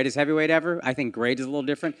he's the greatest heavyweight ever, I think great is a little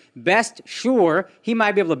different. Best, sure, he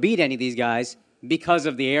might be able to beat any of these guys because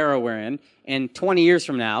of the era we're in. And 20 years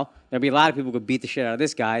from now, there'll be a lot of people who could beat the shit out of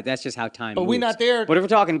this guy. That's just how time moves. we're not there. But if we're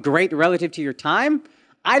talking great relative to your time,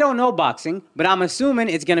 I don't know boxing, but I'm assuming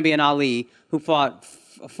it's going to be an Ali who fought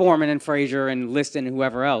Foreman and Frazier and Liston and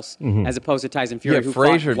whoever else, as opposed to Tyson Fury, Yeah, who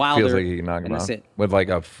Frazier fought Wilder. feels like he can knock him and that's out it. with like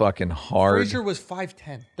a fucking hard. Frazier was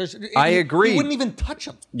 5'10". I agree. He wouldn't even touch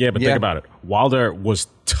him. Yeah, but Yeah. think about it. Wilder was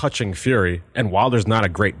touching Fury, and Wilder's not a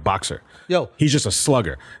great boxer. Yo. He's just a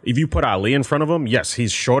slugger. If you put Ali in front of him, yes,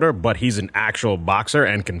 he's shorter, but he's an actual boxer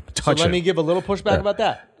and can So touch let him. me give a little pushback about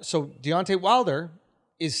that. So Deontay Wilder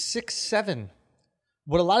is 6'7".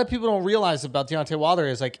 What a lot of people don't realize about Deontay Wilder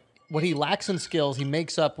is like what he lacks in skills, he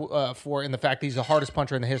makes up for in the fact that he's the hardest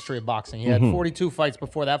puncher in the history of boxing. He had 42 fights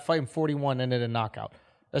before that fight, and 41 ended in knockout.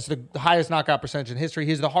 That's the highest knockout percentage in history.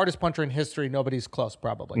 He's the hardest puncher in history. Nobody's close,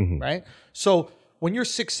 probably, right? So when you're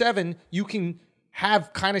 6'7", you can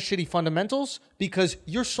have kind of shitty fundamentals because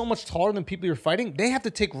you're so much taller than people you're fighting. They have to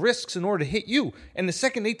take risks in order to hit you. And the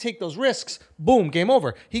second they take those risks, boom, game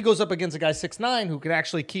over. He goes up against a guy 6'9" who can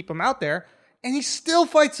actually keep him out there, and he still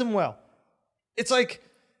fights him well. It's like,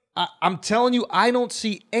 I'm telling you, I don't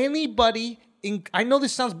see anybody. I know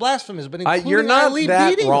this sounds blasphemous, but including you're not Ali that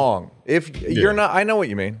beating him. wrong. If you're not, I know what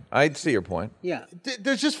you mean. I see your point. Yeah.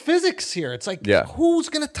 There's just physics here. It's like, Yeah. who's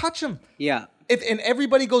going to touch him? Yeah. And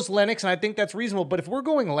everybody goes Lennox, and I think that's reasonable. But if we're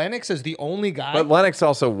going Lennox as the only guy, But Lennox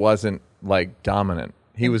also wasn't like dominant.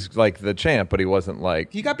 He was like the champ, but he wasn't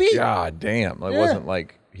like He got beat. God damn! It Yeah. wasn't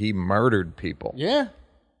like he murdered people. yeah,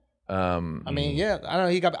 I mean, yeah, I don't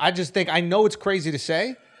know. He got. I just think I know it's crazy to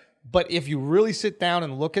say, but if you really sit down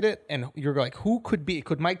and look at it, and you're like, who could beat?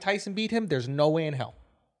 Could Mike Tyson beat him? There's no way in hell.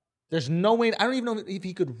 There's no way. I don't even know if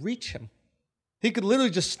he could reach him. He could literally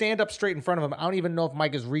just stand up straight in front of him. I don't even know if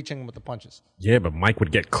Mike is reaching him with the punches. Yeah, but Mike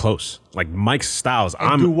would get close. Like Mike's styles.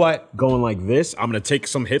 I'm do what? going like this. I'm gonna take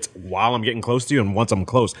some hits while I'm getting close to you, and once I'm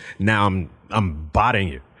close, now I'm botting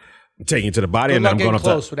you. I'm taking you to the body, Good and luck then I'm getting going up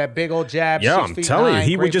close to. with that big old jab. Yeah, 6'9", I'm telling you,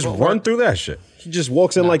 he would great just footwork. run through that shit. He just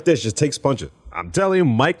walks in like this, just takes punches. I'm telling you,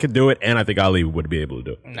 Mike could do it, and I think Ali would be able to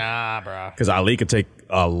do it Nah, bro. because Ali could take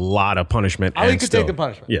a lot of punishment. Ali and could still, take the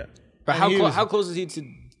punishment. Yeah, But And he was- how close is he to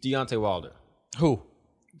Deontay Wilder? Who?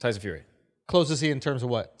 Tyson Fury. Close is he in terms of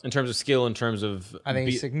what? In terms of skill, in terms of I think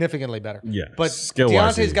he's significantly better. Yeah, But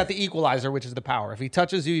skill-wise, Deontay's he- got the equalizer, which is the power. If he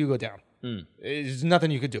touches you, you go down. There's nothing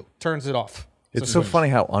you could do. Turns it off. It's so funny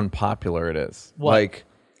how unpopular it is. What? Like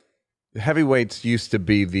heavyweights used to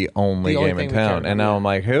be the only The only game in thing we cared town, about, and now yeah. I'm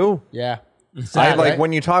like, who? Yeah. I Sad, like right?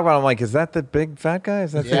 when you talk about it, I'm like, is that the big fat guy?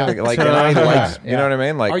 Is that Yeah. the big, like, and I like, you know what I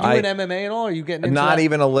mean? Like, Are you I, in MMA at all? Are you getting into not that?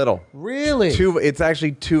 even a little. Really? It's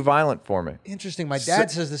actually too violent for me. Interesting. My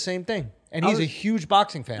dad says the same thing. And he's a huge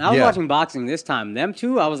boxing fan. I was Yeah. watching boxing this time. Them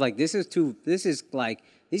two, I was like, this is like,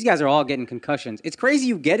 these guys are all getting concussions. It's crazy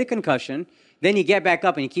you get a concussion, then you get back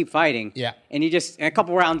up and you keep fighting. Yeah. And you just, a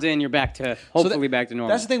couple rounds in, you're back to, hopefully back to normal.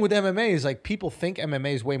 That's the thing with MMA is like people think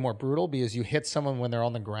MMA is way more brutal because you hit someone when they're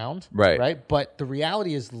on the ground. Right. Right. But the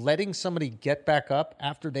reality is letting somebody get back up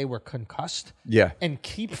after they were concussed. Yeah. And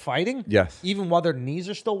keep fighting. Yes. Even while their knees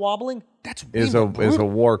are still wobbling. That's way Is more a brutal.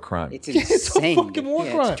 war crime. It's It's a insane. fucking war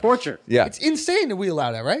Yeah, crime. It's torture. Yeah. It's insane that we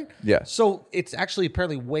allow that, right? Yeah. So it's actually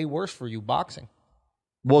apparently way worse for you boxing.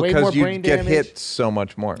 Well, way more because you brain get damage. hit so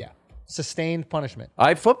much more. Yeah. Sustained punishment.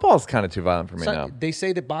 Football's kind of too violent for me So now. they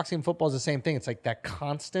say that boxing and football is the same thing. It's like that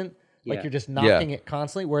constant, like Yeah. you're just knocking it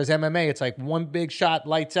constantly. Whereas MMA, it's like one big shot,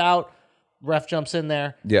 lights out, ref jumps in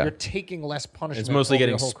there. Yeah. You're taking less punishment. It's mostly over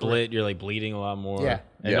getting your whole split. career. You're like bleeding a lot more. Yeah.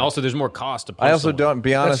 And Yeah. also there's more cost to. I also someone. don't,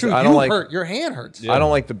 be That's honest, true. I You don't like hurt. Your hand hurts. I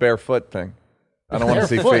don't like the barefoot thing. I don't want to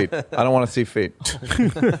see feet. I don't want to see feet.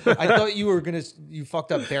 I thought you were you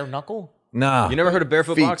fucked up bare knuckle. Nah. You never heard of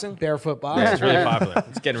barefoot Feet. boxing? Barefoot boxing. Yeah, it's really popular.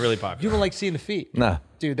 It's getting really popular. You don't like seeing the feet? Nah.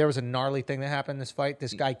 Dude, there was a gnarly thing that happened in this fight.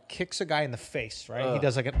 This guy kicks a guy in the face, right? He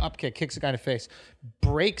does like an up kick, kicks a guy in the face,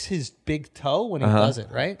 breaks his big toe when he does it,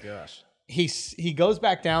 right? Gosh. He goes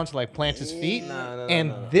back down to like plant his feet,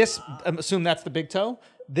 and this, assume that's the big toe.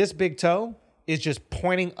 This big toe is just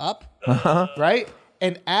pointing up, right?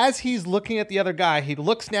 And as he's looking at the other guy, he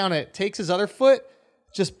looks down at it, takes his other foot,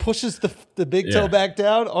 just pushes the big toe back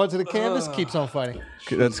down onto the canvas, keeps on fighting.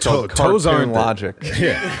 That's called Toes cartoon aren't the- logic.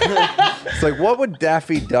 It's like, what would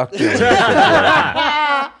Daffy Duck do?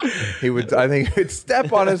 I think he'd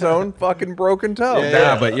step on his own fucking broken toe.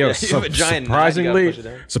 Nah, but yo, You have a giant knife, you gotta push it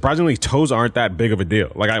down. surprisingly, toes aren't that big of a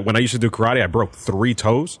deal. Like when I used to do karate, I broke 3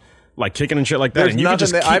 toes, like kicking and shit like that, There's and you can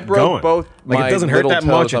just nothing keep that- I broke going. both like my it doesn't hurt little that toes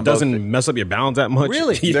much. on It both doesn't feet. mess up your balance that much.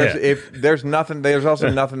 Really? Yeah. There's nothing. There's also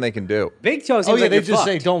nothing they can do. Big toe seems Oh yeah, like they you're just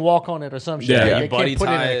say fucked. don't walk on it or some shit. Yeah. They Yeah, can't Buddy put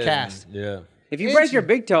it tie in a it cast. and- Yeah. If you break your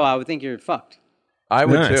big toe, I would think you're fucked. I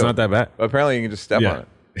would Nah, too. it's not that bad. Apparently, you can just step Yeah. on it.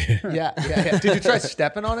 Yeah. Did you try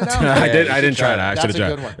stepping on it out? I you didn't should try try that. I That's should a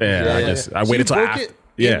have good tried. one. Yeah, I So waited you till broke after. it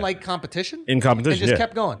Yeah, in like competition? in competition, And just yeah.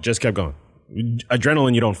 kept going. Just kept going.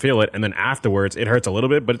 Adrenaline, you don't feel it, and then afterwards, it hurts a little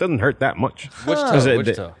bit, but it doesn't hurt that much. Which 'Cause toe? it- Which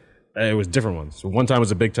it- toe? It was different ones. So one time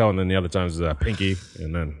was a big toe, and then the other time was a pinky,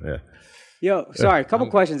 and then yeah. Yo, sorry, a couple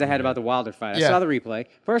questions I had about the Wilder fight. I Yeah. saw the replay.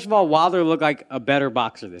 First of all, Wilder looked like a better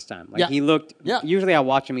boxer this time. Like Yeah. he looked. Yeah. Usually, I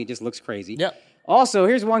watch him; he just looks crazy. Yeah. Also,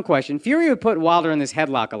 here's one question: Fury would put Wilder in this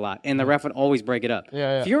headlock a lot, and the ref would always break it up.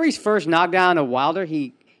 Yeah. Fury's first knockdown of Wilder,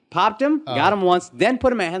 he popped him, got him once, then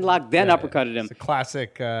put him in a headlock, then uppercutted him. It's a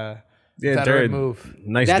classic Yeah, veteran dirty move.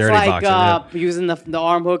 Nice That's dirty like boxing. using the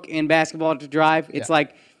arm hook in basketball to drive. It's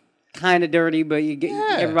like kind of dirty, but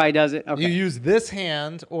everybody does it. Okay. You use this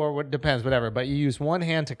hand, or what depends, whatever. But you use one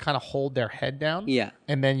hand to kind of hold their head down. Yeah.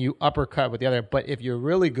 And then you uppercut with the other. But if you're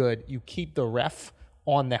really good, you keep the ref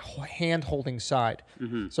on the hand holding side.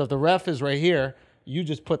 So if the ref is right here, you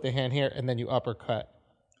just put the hand here, and then you uppercut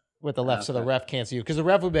with the left, so the ref can't see you. Because the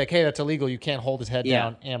ref would be like, "Hey, that's illegal. You can't hold his head Yeah.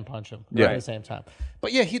 down and punch him Yeah. at the same time."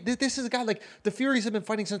 But yeah, this is a guy like the Furies have been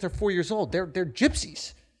fighting since they're 4 years old. They're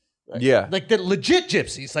gypsies. Yeah. Like they're legit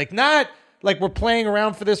gypsies. Like not like we're playing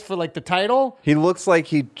around for this for like the title. He looks like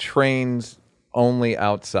he trains only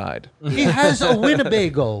outside. He has a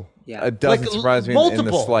Winnebago. Yeah. It doesn't Like, surprise me in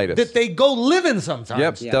multiple the slightest. that they go live in sometimes.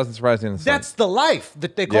 Yep, Yeah. doesn't surprise me in the slightest. That's the life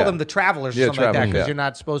that they call Yeah. them, the travelers or Yeah, something like that, travelers, because yeah. you're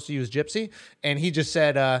not supposed to use gypsy. And he just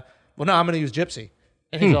said, "Well, no, I'm going to use gypsy."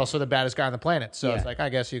 And he's also the baddest guy on the planet. So it's like, I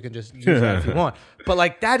guess you can just use that if you want. But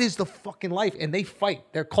like, that is the fucking life. And they fight.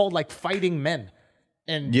 They're called like fighting men.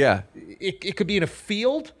 And Yeah. it could be in a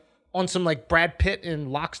field on some like Brad Pitt in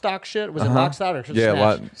Lock, Stock shit. Was it Lock, Stock or Yeah,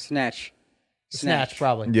 Snatch? what? Snatch,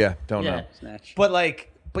 probably. Yeah, don't know. Snatch.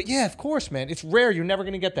 But yeah, of course, man. It's rare. You're never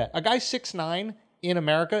going to get that. A guy 6'9" in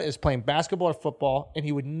America is playing basketball or football, and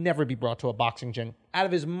he would never be brought to a boxing gym. Out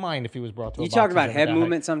of his mind if he was brought to a You boxing gym. talk about with head that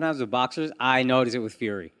movement sometimes with boxers. I notice it with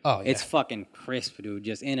Fury. Oh, yeah. It's fucking crisp, dude.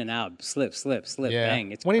 Just in and out, slip, height. Yeah.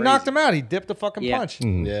 bang. It's when he crazy. knocked him out, he dipped a fucking Yeah. punch.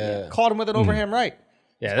 Yeah. Caught him with an overhand right.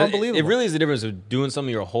 Yeah, It's that- unbelievable. It really is the difference of doing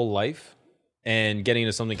something your whole life and getting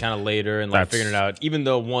into something kind of later and like That's- figuring it out. Even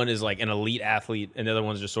though one is like an elite athlete and the other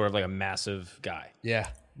one's just sort of like a massive guy. Yeah.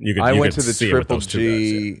 I You went could to the see it with Triple those two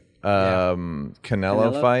guys, yeah. G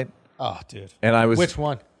Canelo fight, Oh, dude. and I was Which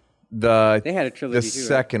one? They had a trilogy the too, right?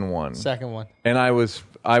 second one, Second one. and I was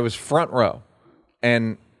front row,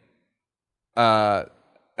 and at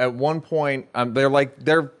one point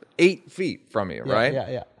they're 8 feet from you, right?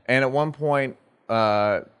 yeah. And at one point,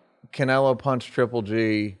 Canelo punched Triple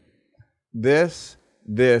G, this,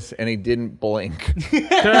 and he didn't blink.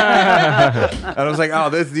 And I was like, oh,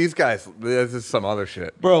 these guys, this is some other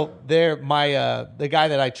shit. Bro, they're the guy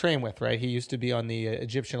that I train with, right? He used to be on the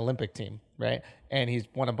Egyptian Olympic team, right? And he's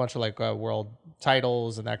won a bunch of like world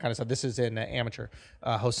titles and that kind of stuff. This is in amateur.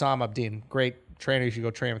 Hossam Abdin, great trainer. You should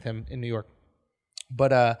go train with him in New York.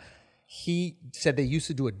 But he said they used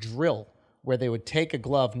to do a drill where they would take a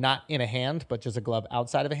glove not in a hand, but just a glove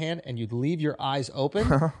outside of a hand, and you'd leave your eyes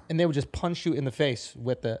open, and they would just punch you in the face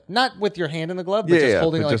with not with your hand in the glove, but just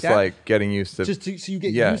holding but it like just that. like getting used to. So you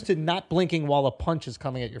get Yeah. used to not blinking while a punch is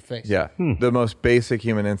coming at your face. Yeah, the most basic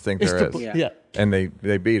human instinct It's there to- is. yeah. And they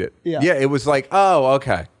beat it. Yeah. It was like, oh,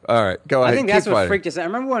 okay, all right, go ahead. I think that's keep what fighting. freaked us out. I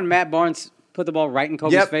remember when Matt Barnes put the ball right in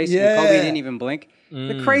Kobe's Yep. face, Yeah. and Kobe didn't even blink.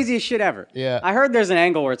 The craziest shit ever. Yeah. I heard there's an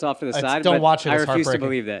angle where it's off to the side, don't but watch it, I it's refuse to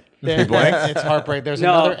heartbreaking. believe that. It's heartbreak. There's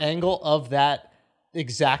No. another angle of that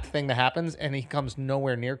exact thing that happens, and he comes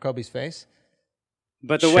nowhere near Kobe's face.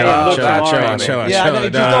 But the way it looks chill out, tomorrow, chill out. Yeah, I know,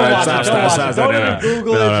 just don't watch it. Don't watch it. Don't No, even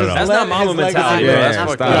Google no, it. no, Just no. That's let not mama his legacy mentality, live. bro. That's Yeah,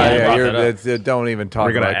 fucked stop. up. Yeah, You brought you're, that up. don't even talk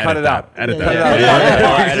We're gonna about it. Cut edit it out. that. Edit Cut it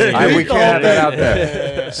that. out. We can't have that out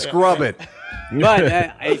there. Scrub it.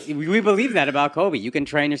 But we believe that about Kobe. You can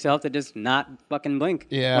train yourself to just not fucking blink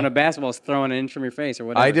Yeah. when a basketball's throwing an inch from your face or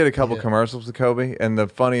whatever. I did a couple commercials with Kobe, and the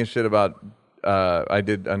funniest shit about I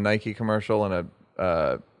did a Nike commercial and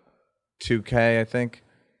a 2K, I think.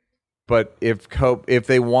 But if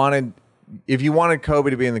you wanted Kobe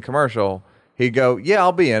to be in the commercial, he'd go, "Yeah,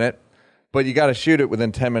 I'll be in it, but you got to shoot it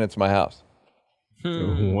within 10 minutes of my house."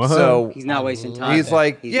 What? So He's not wasting time. he's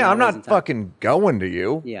like, He's "Yeah, I'm wasting not time. fucking going to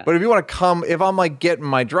you. Yeah. But if you want to come, if I'm like getting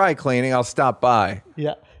my dry cleaning, I'll stop by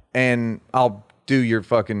Yeah. and I'll do your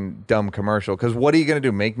fucking dumb commercial. Because what are you gonna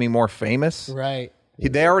do? Make me more famous? Right.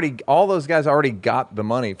 All those guys already got the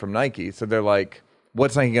money from Nike, so they're like,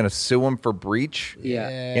 what's Nike going to sue them for breach? Yeah.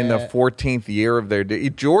 In the 14th year of their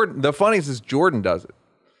Jordan. The funniest is Jordan does it,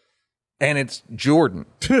 and it's Jordan.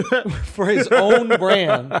 For his own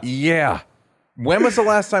brand. Yeah. When was the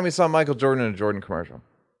last time you saw Michael Jordan in a Jordan commercial?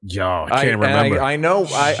 Yo, I can't remember. I know.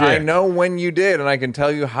 I Shit. know when you did, and I can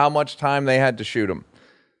tell you how much time they had to shoot him.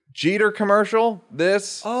 Jeter commercial.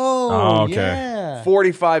 This Oh, okay. yeah.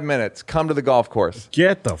 45 minutes. Come to the golf course.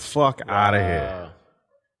 Get the fuck out of here.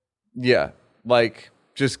 Yeah, like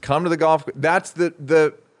just come to the golf. That's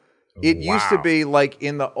the. It used to Wow. be like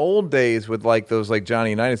in the old days with like those like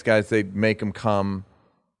Johnny Unitas guys. They'd make them come.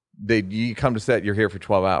 You come to set. You're here for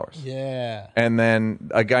 12 hours. Yeah. And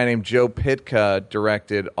then a guy named Joe Pitka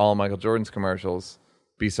directed all Michael Jordan's commercials,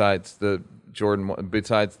 besides the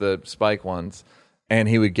Spike ones, and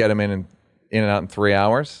he would get them in and out in 3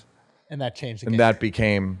 hours, And that changed the and game. that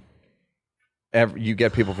became. You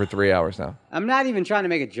get people for 3 hours now. I'm not even trying to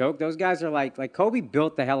make a joke. Those guys are like Kobe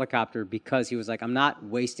built the helicopter because he was like, I'm not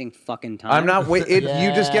wasting fucking time. I'm not.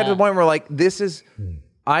 You just get to the point where like this is.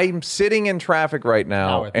 I'm sitting in traffic right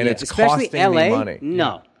now, and it's Especially costing LA. me money.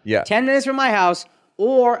 No. Yeah. 10 minutes from my house,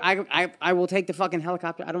 or I will take the fucking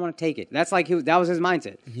helicopter. I don't want to take it. That's like that was his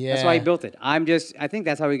mindset. That's why he Yeah. built it. I think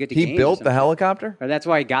that's how we get to He games built or the something. helicopter Or that's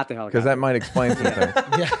why he got the helicopter. because that might explain some things.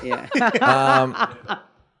 Yeah.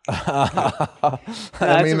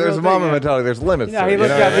 I mean, there's real mama thing, mentality. There's limits. No, to he it,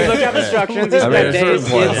 looked you know up. what I He mean? looked up instructions. He I mean, spent at a certain days,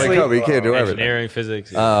 point, didn't it's like sleep. Kobe, you can't do everything. Engineering,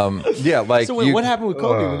 physics. Yeah, like So wait, what happened with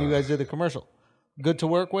Kobe when you guys did the commercial? Good to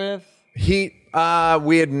work with? we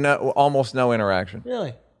had almost no interaction.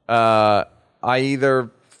 Really? I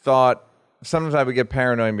either thought sometimes I would get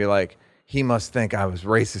paranoid and be like, he must think I was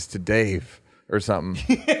racist to Dave or something.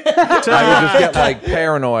 I would just get like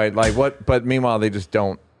paranoid, like what? But meanwhile, they just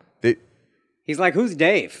don't. He's like, who's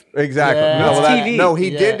Dave? Exactly. Yeah. No, It's well, TV. no, he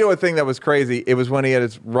Yeah. did do a thing that was crazy. It was when he had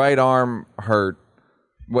his right arm hurt.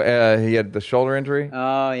 He had the shoulder injury,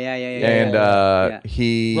 Oh, yeah. and Yeah.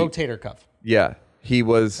 he Rotator cuff. Yeah, he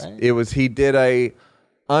was. It was. He did a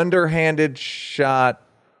underhanded shot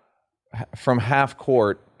from half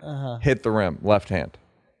court, hit the rim, left hand.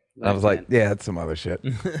 And I was like, hand. yeah, that's some other shit.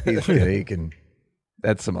 He can.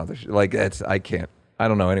 That's some other shit. Like I can't. I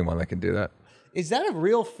don't know anyone that can do that. Is that a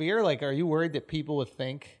real fear? Like, are you worried that people would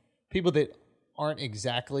think, people that aren't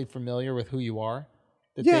exactly familiar with who you are,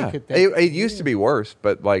 that Yeah, they could think, it used to be worse,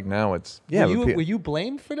 but like now it's yeah. were you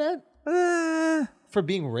blamed for that? For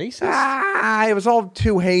being racist? It was all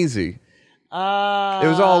too hazy. It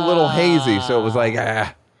was all a little hazy, so it was like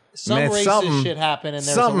some man, racist something- shit happened and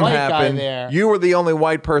there's a something white happened. guy there. You were the only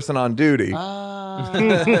white person on duty,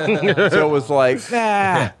 so it was like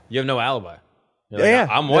You have no alibi. You're like, Yeah.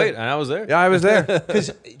 I'm white and I was there. Yeah, I was there.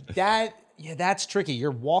 Because that's tricky.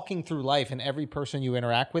 You're walking through life, and every person you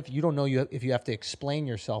interact with, you don't know if you have to explain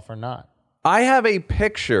yourself or not. I have a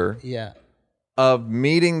picture Yeah. of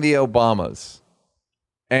meeting the Obamas,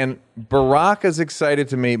 and Barack is excited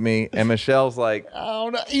to meet me, and Michelle's like, Oh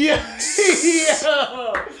no! Yeah,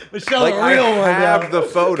 yeah. Michelle, like the I real one. have now. the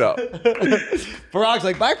photo. Barack's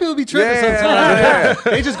like, black people be tripping Yeah. sometimes.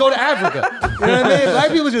 They just go to Africa. You know what I mean? Black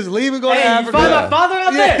people just leave and go to Hey, you Africa. find my father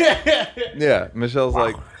up there? Yeah, Michelle's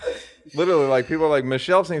like, literally, like people are like,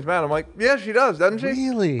 Michelle seems mad. I'm like, yeah, she does, doesn't she?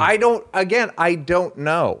 Really? I don't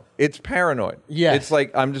know. It's paranoid. Yes. It's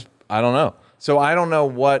like I don't know. So I don't know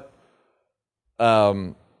what.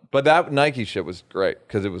 But that Nike shit was great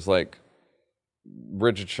because it was like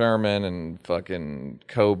Richard Sherman and fucking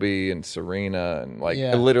Kobe and Serena and like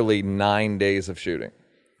Yeah. literally 9 days of shooting.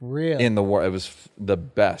 Really? in the world. It was the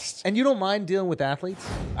best. And you don't mind dealing with athletes?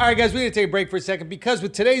 All right, guys, we need to take a break for a second because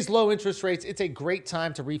with today's low interest rates, it's a great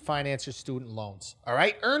time to refinance your student loans. All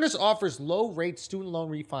right? Earnest offers low rate student loan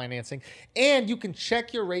refinancing, and you can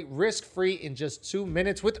check your rate risk-free in just 2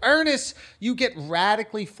 minutes. With Earnest, you get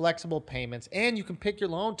radically flexible payments, and you can pick your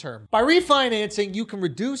loan term. By refinancing, you can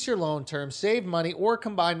reduce your loan term, save money, or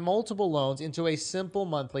combine multiple loans into a simple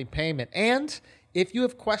monthly payment. And if you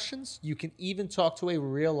have questions, you can even talk to a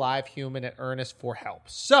real live human at Earnest for help.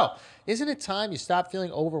 So, isn't it time you stop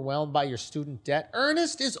feeling overwhelmed by your student debt?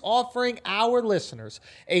 Earnest is offering our listeners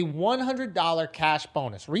a $100 cash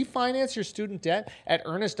bonus. Refinance your student debt at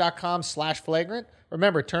earnest.com/flagrant.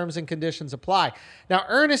 Remember, terms and conditions apply. Now,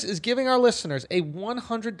 Earnest is giving our listeners a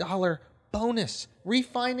 $100 bonus.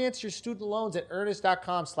 Refinance your student loans at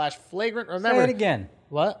earnest.com/flagrant. Remember, Say it again.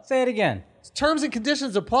 What? Say it again. Terms and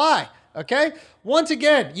conditions apply. Okay? Once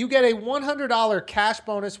again, you get a $100 cash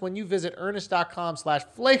bonus when you visit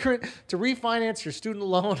earnest.com/flagrant to refinance your student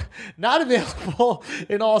loan. Not available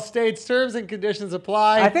in all states. Terms and conditions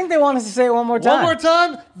apply. I think they want us to say it one more time. One more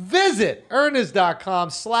time, visit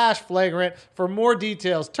earnest.com/flagrant for more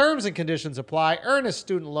details. Terms and conditions apply. Earnest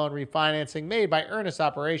student loan refinancing made by Earnest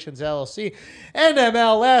Operations LLC,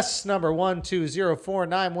 NMLS number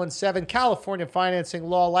 1204917, California financing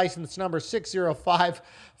law license number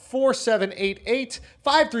 6054788,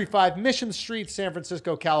 535 Mission Street, San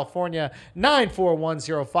Francisco, California,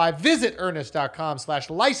 94105. Visit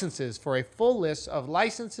earnest.com/licenses for a full list of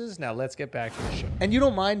licenses. Now let's get back to the show. And you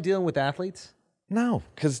don't mind dealing with athletes? No,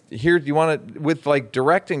 because here you want to, with like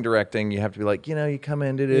directing, you have to be like, you come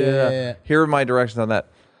in, Yeah. here are my directions on that.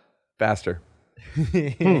 Faster.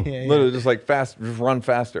 Literally just like just run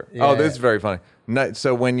faster. Oh, this is very funny. No,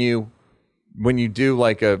 so when you do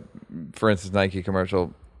like for instance, Nike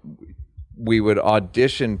commercial, we would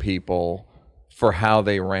audition people for how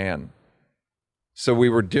they ran. So we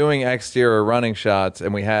were doing exterior running shots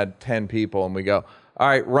and we had 10 people and we go, all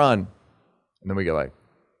right, run. And then we go like,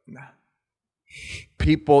 nah.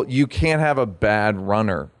 People, you can't have a bad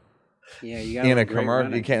runner Yeah, you got in a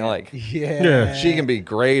commercial. You can't Yeah. she can be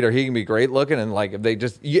great or he can be great looking. And like, if they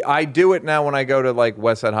just, I do it now when I go to like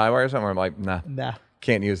West Side Highway or something, I'm like, nah,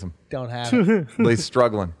 can't use him. Don't have it. He's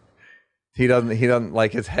struggling. He doesn't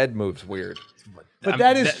like his head moves weird. But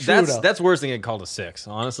that is true, though. That's worse than getting called a 6,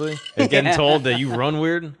 honestly. And getting told that you run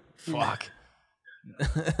weird. Fuck.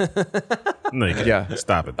 No, you can't. Yeah.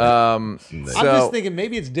 Stop it. I'm just thinking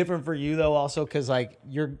maybe it's different for you though, also because like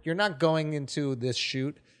you're not going into this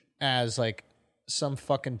shoot as like some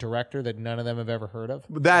fucking director that none of them have ever heard of.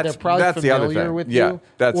 That's They're probably the familiar other thing. with Yeah, you.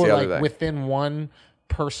 that's or the other like thing. within one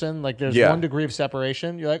person, like there's Yeah. one degree of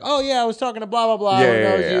separation. You're like, oh yeah, I was talking to blah blah blah. Yeah, Who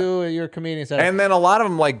knows yeah. you? You're a comedian. etc. And then a lot of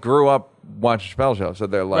them like grew up watching Chappelle Show, so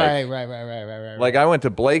they're like, right. like I went to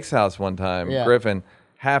Blake's house one time. Yeah. Griffin,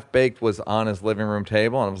 Half Baked was on his living room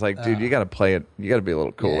table, and I was like, dude, you got to play it. You got to be a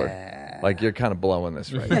little cooler. Like you're kind of blowing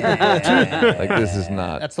this right now. Like this is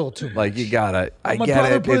not. That's a little too much. Like you gotta. I My get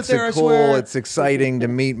brother it. put it It's there, I cool. swear. It's exciting to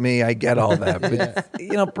meet me. I get all that,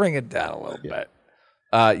 but bring it down a little bit.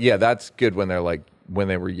 Yeah, that's good when they're like when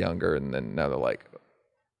they were younger, and then now they're like,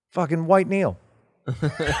 fucking White Neil.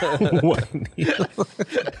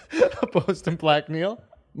 Opposed to Black Neil.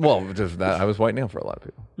 Well, just that I was White Neil for a lot of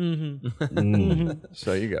people.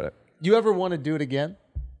 So you got it. You ever want to do it again?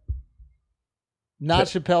 Not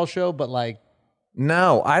Chappelle Show, but like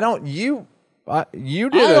No, I don't. You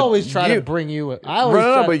did. I always try to bring you. I always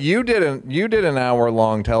No, try but you did an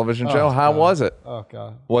hour-long television show. How God. was it? Oh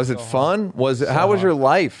god, Was it fun? Was it? How was your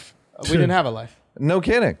life? we didn't have a life. No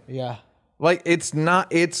kidding. Yeah. Like it's not.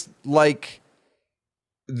 It's like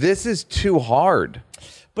this is too hard.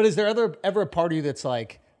 But is there ever a part of you that's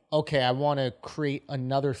like, okay, I want to create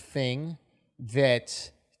another thing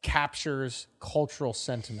that captures cultural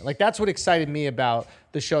sentiment? Like that's what excited me about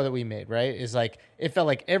the show that we made, right? Is like it felt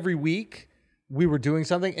like every week we were doing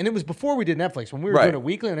something, and it was before we did Netflix. When we were Right. doing it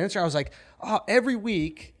weekly on Instagram, I was like, oh, every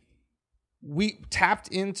week we tapped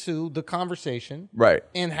into the conversation, Right.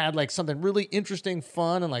 and had like something really interesting,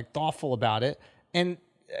 fun, and like thoughtful about it, and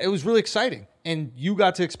it was really exciting. And you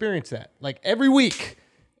got to experience that. Like every week,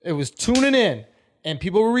 it was tuning in, and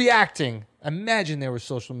people were reacting. Imagine there was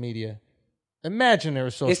social media. Imagine there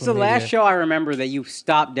was social media. It's the last show I remember that you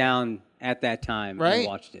stopped down at that time Right? and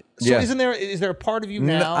watched it. So Yeah. is there a part of you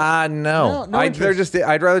now? No. No I'd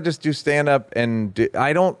rather just do stand up and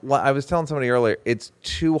I was telling somebody earlier, it's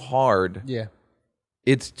too hard. Yeah.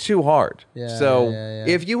 It's too hard. Yeah, So yeah.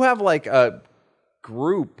 if you have like a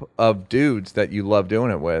group of dudes that you love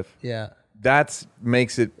doing it with, Yeah. that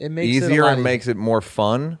makes it, It makes it a easier lot and easier. makes it more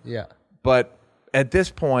fun. Yeah. But at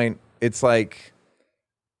this point, it's like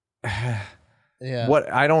Yeah.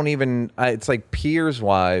 what I don't even. It's like peers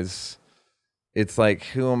wise. It's like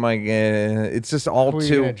who am I gonna? It's just all Who are you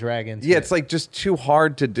too gonna drag into Yeah, it? it's like just too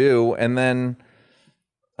hard to do. And then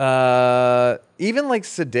even like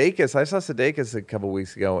Sudeikis, I saw Sudeikis a couple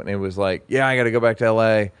weeks ago, and it was like, yeah, I got to go back to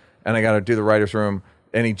L.A. and I got to do the writers' room.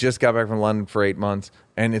 And he just got back from London for 8 months,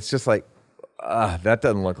 and it's just like, that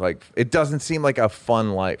doesn't look like. It doesn't seem like a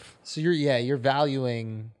fun life. So you're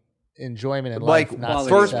valuing enjoyment in Like life, not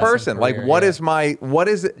first success in person. Like career, what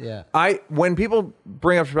yeah. is it? Yeah. When people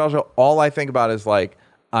bring up Chappelle Show, all I think about is like,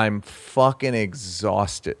 I'm fucking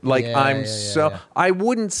exhausted. Like I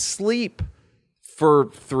wouldn't sleep for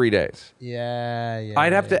 3 days. Yeah.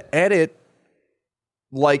 I'd have to edit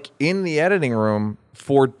like in the editing room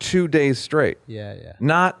for 2 days straight. Yeah.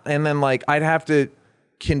 And then like I'd have to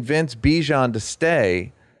convince Bijan to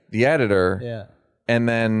stay, the editor. Yeah. And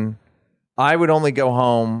then I would only go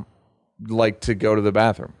home like to go to the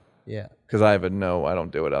bathroom. Yeah. Because I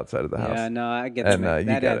don't do it outside of the house. Yeah, no, I get And that. you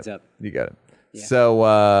That get adds it. up. You get it. Yeah.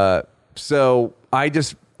 So I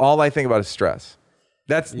just, all I think about is stress.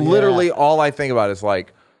 That's literally all I think about is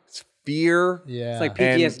like fear. Yeah. It's like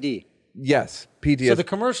And- PTSD. Yes, PTSD. So the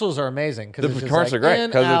commercials are amazing because The commercials are great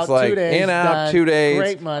because it's like in, out, 2 days.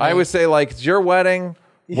 Great money. I would say like, it's your wedding.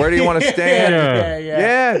 Where do you want to stand?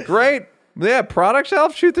 Yeah. Great. Yeah, product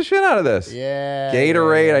shelf, shoot the shit out of this. Yeah.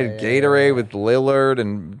 Gatorade. I had Gatorade with Lillard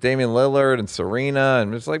and Damian Lillard and Serena,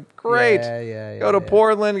 and it's like great. Go to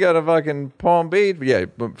Portland, go to fucking Palm Beach. Yeah,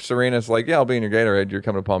 but Serena's like, yeah, I'll be in your Gatorade. You're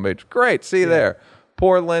coming to Palm Beach. Great, see you there.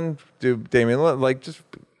 Portland, do Damian Lillard. Like, just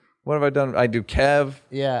what have I done? I do Kev.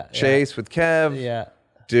 Yeah. Chase with Kev. Yeah.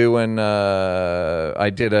 Doing I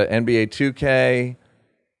did a NBA 2K,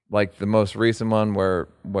 like the most recent one where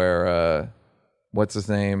what's his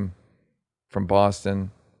name from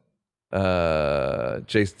Boston,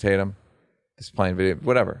 Jason Tatum, just playing video,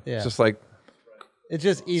 whatever. Yeah. It's just like It's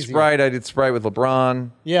just easy. Sprite. I did Sprite with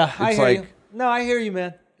LeBron. Yeah, I It's hear like- you. No, I hear you,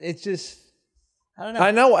 man. It's just, I don't know.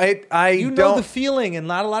 I know. I You know don't. the feeling, and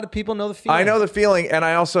not a lot of people know the feeling. I know the feeling, and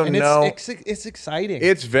I also and know it's exciting.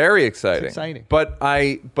 it's very exciting. It's exciting.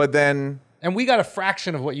 But then. And we got a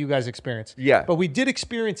fraction of what you guys experience. Yeah. But we did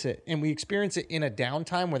experience it, and we experienced it in a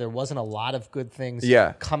downtime where there wasn't a lot of good things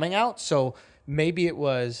coming out. So maybe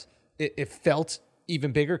it felt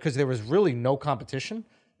even bigger because there was really no competition.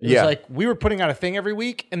 It was like we were putting out a thing every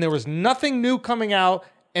week, and there was nothing new coming out,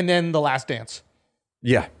 and then The Last Dance.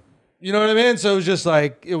 Yeah. You know what I mean? So it was just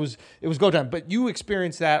like it was go time. But you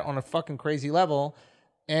experienced that on a fucking crazy level,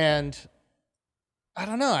 and I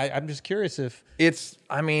don't know. I'm just curious if It's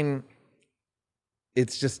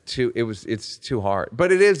just too. It's too hard,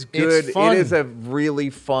 but it is good. It's fun. It is a really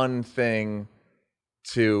fun thing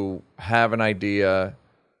to have an idea,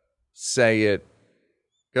 say it,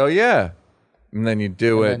 go and then you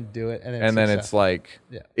do and it, then do it, and and then success. it's like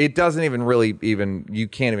it doesn't even really you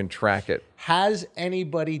can't even track it. Has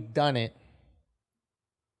anybody done it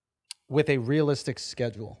with a realistic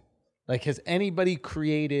schedule? Like, has anybody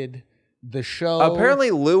created the show?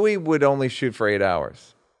 Apparently, Louis would only shoot for 8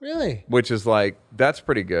 hours, Really? which is like that's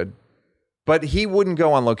pretty good. But he wouldn't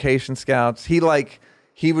go on location scouts. He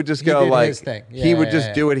would just go did like his thing. he would Yeah, just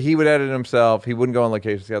yeah. do it. He would edit himself. He wouldn't go on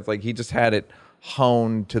location scouts. Like he just had it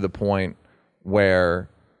honed to the point where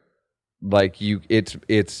like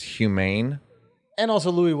it's humane. And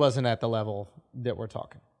also, Louis wasn't at the level that we're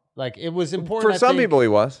talking. Like, it was important For some people he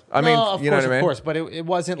was. I mean, of you know course, what I mean? of course, but it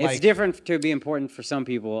wasn't It's like different to be important for some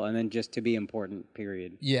people and then just to be important,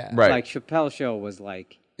 period. Yeah, Right. Like Chappelle Show was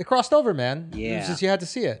like, It crossed over, man. It was Yeah. just you had to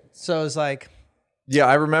see it. So it's like, Yeah,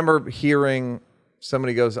 I remember hearing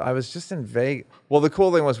somebody goes, I was just in Vegas. Well, the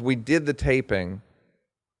cool thing was we did the taping.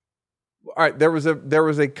 All right, there was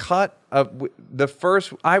a cut of the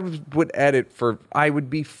first. I would edit for. I would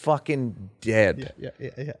be fucking dead.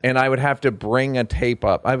 yeah. And I would have to bring a tape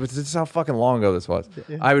up. This is how fucking long ago this was.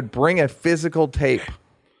 I would bring a physical tape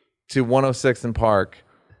to 106 in Park,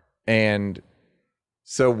 and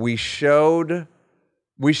so we showed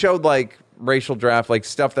like racial draft, like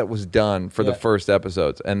stuff that was done for the first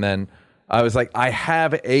episodes, and then I was like, I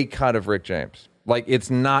have a cut of Rick James. Like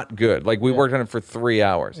it's not good. Like we worked on it for 3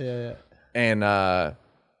 hours. Yeah. And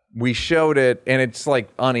we showed it, and it's like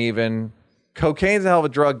uneven. Cocaine's a hell of a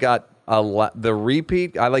drug. Got the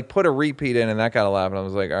repeat. I like put a repeat in, and that got a laugh. And I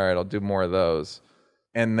was like, all right, I'll do more of those.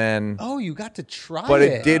 And then, Oh, you got to try but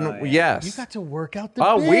it. it didn't. Yes. You got to work out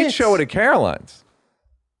the We'd bits. show it at Caroline's.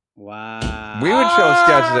 wow. We would show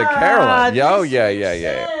sketches at Caroline's. Oh this yeah.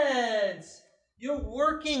 makes sense. You're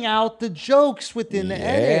working out the jokes within the Yeah.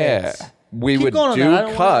 edits. We Keep would going on that. I do don't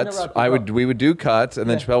wanna cuts. interrupt you. We would do cuts, and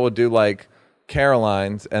then Chappelle would do like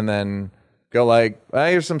Caroline's, and then go like,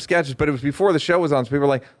 here's some sketches, but it was before the show was on, so people were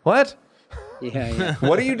like, what? Yeah.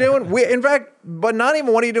 What are you doing? In fact, but not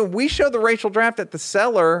even what are you doing? We showed the racial draft at the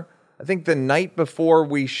Cellar, I think the night before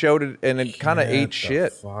we showed it, and it kind of ate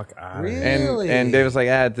shit. Fuck out. Really? And Dave was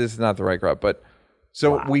like, this is not the right crowd. But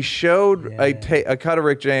so we showed a cut of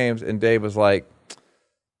Rick James, and Dave was like,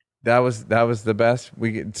 that was the best.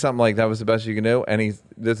 Something like that was the best you can do. And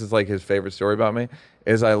this is like his favorite story about me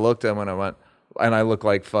is I looked at him and I went, and I look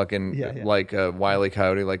like fucking like a Wile E.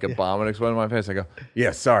 Coyote, like a bomb would explode in my face. I go,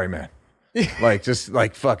 yeah, sorry, man. Like just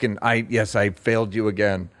like fucking I failed you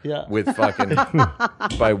again with fucking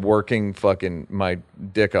by working fucking my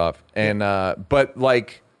dick off. And but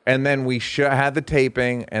like and then we had the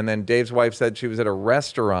taping, and then Dave's wife said she was at a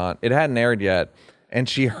restaurant. It hadn't aired yet, and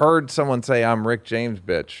she heard someone say, "I'm Rick James,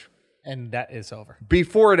 bitch." And that is over.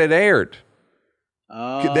 Before it had aired.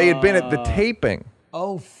 They had been at the taping.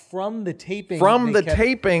 Oh, from the taping. From the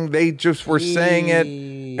taping, they just were saying it.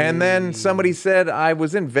 And then somebody said, I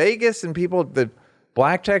was in Vegas, and people at the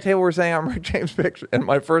blackjack table were saying, I'm Rick James Bitch. And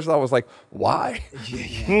my first thought was like, why?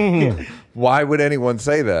 Why would anyone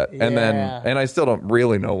say that? And then, and I still don't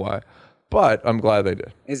really know why. But I'm glad they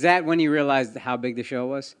did. Is that when you realized how big the show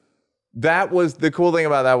was? That was, the cool thing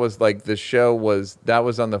about that was like the show was, that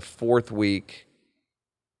was on the 4th week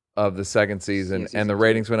of the 2nd season, and the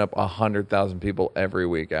ratings went up 100,000 people every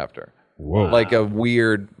week after. Whoa. Like a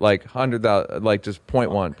weird, like 100,000, like just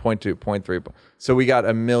 0.1, 0.2, 0.3. So we got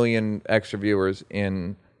 1 million extra viewers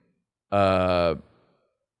in,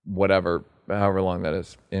 whatever, however long that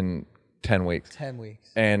is, in 10 weeks. 10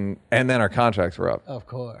 weeks. And then our contracts were up. Of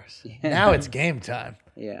course. Now it's game time.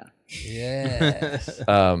 Yeah. Yes.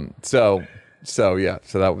 So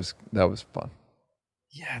that was fun.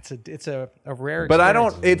 Yeah, it's a rare experience. But I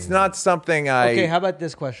don't, it's not something Okay, how about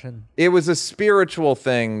this question? It was a spiritual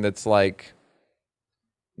thing that's like,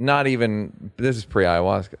 not even, this is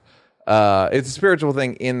pre-ayahuasca. It's a spiritual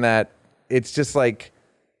thing in that it's just like,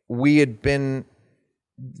 we had been,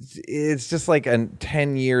 it's just like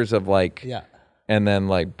 10 years of like, and then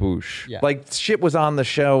like boosh. Yeah. Like shit was on the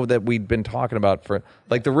show that we'd been talking about for,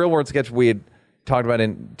 like the Real World sketch we had talked about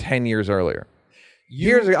in 10 years earlier. I'm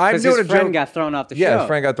doing his a friend joke. got thrown off the show. Yeah, his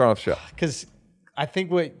friend got thrown off the show. Because I think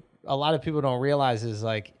what a lot of people don't realize is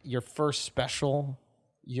like your first special,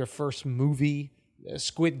 your first movie,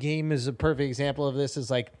 Squid Game is a perfect example of this. Is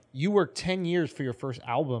like you worked 10 years for your first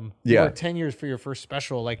album. You worked 10 years for your first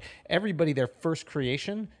special. Like everybody, their first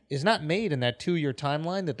creation is not made in that 2-year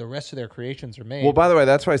timeline that the rest of their creations are made. Well, by the way,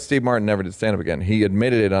 that's why Steve Martin never did stand up again. He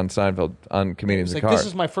admitted it on Seinfeld on Comedians in like, the Car. this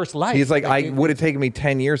is my first life. He's like, I would have taken me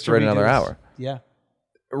 10 years to write another hour. Yeah.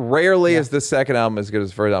 Rarely is the second album as good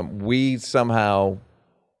as the first album. We somehow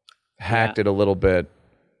hacked it a little bit.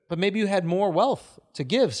 But maybe you had more wealth to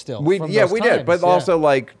give still. We from did. times. But also,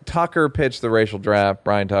 like, Tucker pitched the racial draft.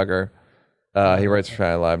 Brian Tucker. He writes for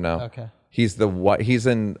Saturday Night Live now. Okay. He's he's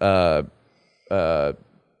in I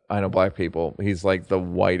Know Black People. He's like the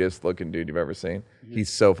whitest looking dude you've ever seen. He's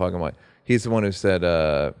so fucking white. He's the one who said,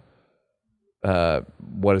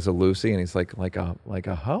 what is a Lucy? And he's like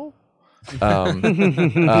a hoe?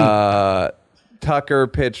 Tucker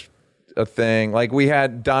pitched a thing. Like we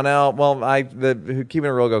had Donnell. Well, Keeping It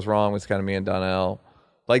Real Goes Wrong was kind of me and Donnell.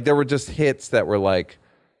 Like there were just hits that were like,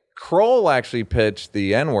 Kroll actually pitched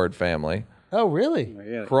the N-Word Family. Oh, really?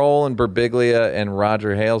 Kroll and Birbiglia and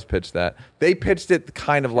Roger Hales pitched that. They pitched it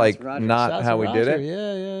kind of like not Shouts how to we Roger. did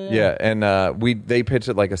it. Yeah. And they pitched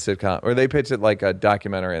it like a sitcom, or they pitched it like a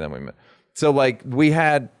documentary, and then we met. So like we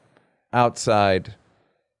had outside,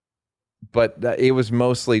 but it was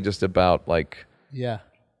mostly just about like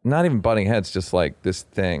not even butting heads, just like this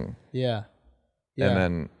thing. Yeah. And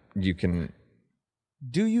then you can.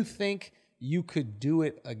 Do you think you could do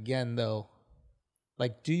it again though?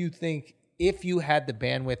 Like, do you think if you had the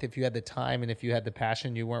bandwidth, if you had the time, and if you had the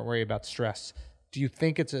passion, you weren't worried about stress, do you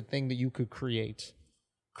think it's a thing that you could create?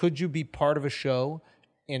 Could you be part of a show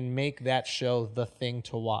and make that show the thing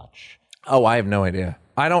to watch? Oh, I have no idea.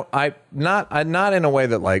 Not in a way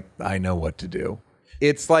that like I know what to do.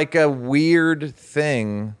 It's like a weird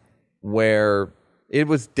thing where it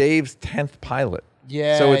was Dave's 10th pilot.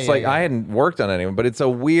 Yeah. So it's like I hadn't worked on anyone, but it's a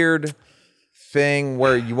weird thing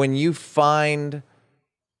where when you find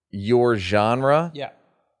your genre,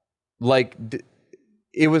 like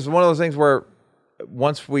it was one of those things where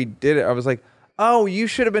once we did it, I was like, oh, you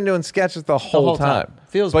should have been doing sketches the whole time.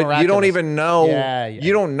 Feels but miraculous. you don't even know.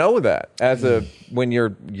 You don't know that as when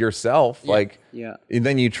you're yourself. Like, and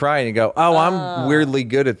then you try and you go, oh, I'm weirdly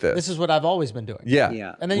good at this. This is what I've always been doing.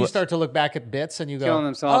 Yeah. And then you start to look back at bits and you go, Killing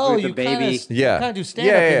themselves with the baby. You kind of do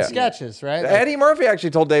stand-up in sketches, right? Like, Eddie Murphy actually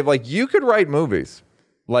told Dave, like, you could write movies.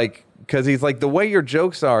 like because he's like the way your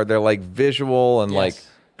jokes are, they're like visual and like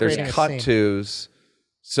there's Creating a cut scene. tos,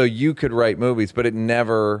 so you could write movies, but it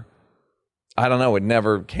never. I don't know. It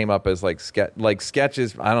never came up as like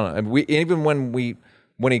sketches. I don't know. And even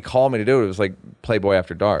when he called me to do it, it was like Playboy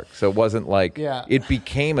After Dark. So it wasn't like it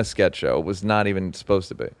became a sketch show. It was not even supposed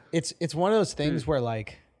to be. It's one of those things where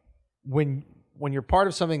like when you're part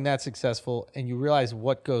of something that's successful and you realize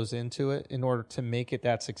what goes into it in order to make it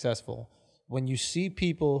that successful, when you see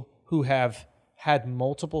people who have had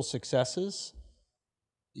multiple successes,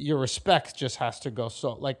 your respect just has to go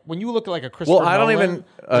so. Like when you look at like a Christopher Well, I don't Nolan,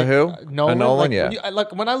 even who Nolan. Nolan, like, yeah.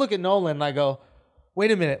 when I look at Nolan, I go,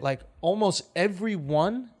 wait a minute. Like almost every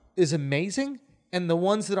one is amazing, and the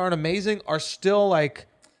ones that aren't amazing are still like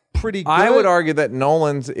pretty good. I would argue that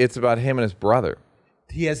Nolan's. It's about him and his brother.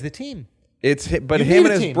 He has the team. But You him need a and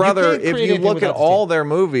his team. You brother. can't If create you anything look at without the all team. their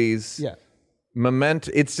movies, Yeah. Memento.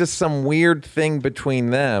 It's just some weird thing between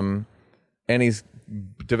them, and he's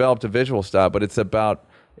developed a visual style. But it's about.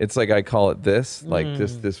 It's like I call it this, like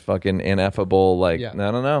this fucking ineffable, like I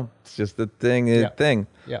don't know. It's just the thing. Thing.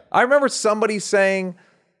 Yeah. I remember somebody saw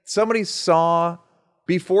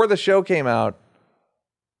before the show came out.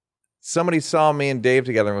 Somebody saw me and Dave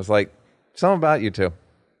together and was like, "Something about you two."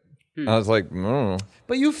 I was like,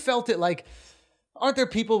 But you felt it like, aren't there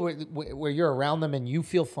people where you're around them and you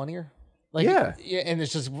feel funnier? Like, Yeah. And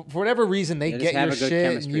it's just for whatever reason they just get have your a good shit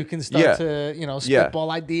chemistry. and you can start Yeah. to Yeah. spitball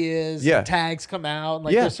ideas. Yeah. And tags come out. And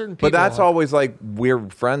like yeah, there's certain people. but that's like, always like we're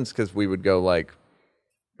friends because we would go like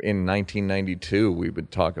in 1992 we would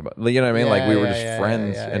talk about we were just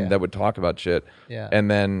friends and that would talk about shit. Yeah. And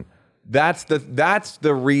then that's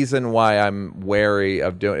the reason why I'm wary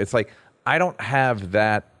of doing it's like I don't have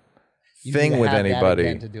that you thing need to with have that anybody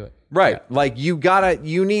again to do it. right like you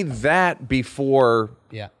need that before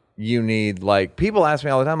Yeah. you need like people ask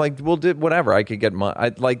me all the time like we'll do whatever I could get money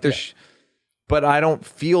I like there's but I don't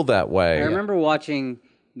feel that way. I remember watching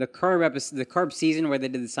the Curb season where they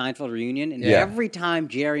did the Seinfeld reunion, and Yeah. every time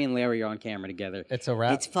Jerry and Larry are on camera together, It's a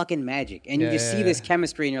wrap. It's fucking magic, and you Yeah, just yeah, see this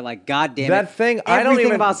chemistry, and you're like, God damn That it! thing, I don't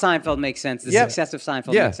Everything even- about Seinfeld makes sense. The Yeah. success of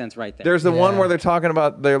Seinfeld makes sense right there. There's the one Yeah. where they're talking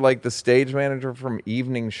about they're like the stage manager from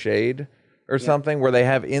Evening Shade or something where they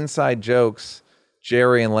have inside jokes,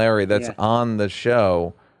 Jerry and Larry, that's Yeah. on the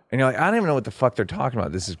show. And you're like, I don't even know what the fuck they're talking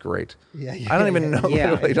about. This is great. Yeah, I don't even know.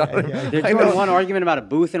 Yeah. Really, They're I doing know. one argument about a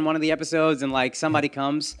booth in one of the episodes, and like somebody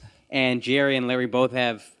comes, and Jerry and Larry both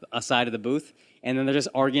have a side of the booth, and then they're just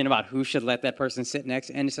arguing about who should let that person sit next.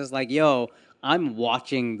 And it's just like, yo, I'm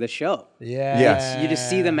watching the show. Yeah. Yes. You just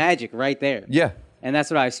see the magic right there. Yeah. And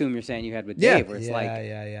that's what I assume you're saying you had with Yeah. Dave, where it's like,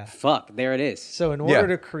 Yeah. fuck, there it is. So in order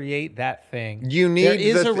to create that thing, You need there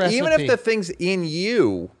is a recipe. even if the thing's in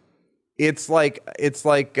you, it's like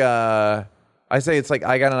I say it's like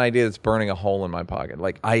I got an idea that's burning a hole in my pocket.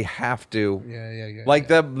 Like I have to. Yeah. Like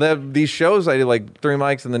these shows I did, like 3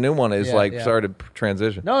 mics, and the new one is sorry to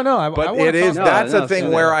transition. No, I But wanna it is talk- that's no, a thing so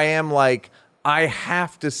where there. I am like I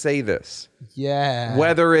have to say this, Yeah.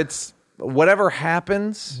 whether it's whatever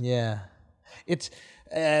happens. Yeah, it's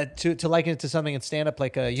to liken it to something in stand up,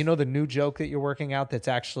 like the new joke that you're working out that's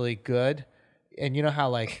actually good, and you know how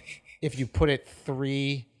like if you put it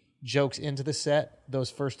 3 jokes into the set,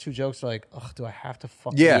 those first 2 jokes are like, oh, do I have to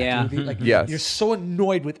fucking Yeah. do these? Like, Yes. you're so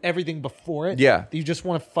annoyed with everything before it, Yeah. that you just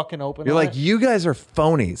want to fucking open. You're on like, it. you guys are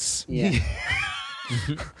phonies. Yeah.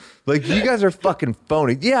 Like you guys are fucking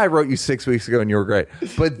phony. Yeah, I wrote you 6 weeks ago and you were great.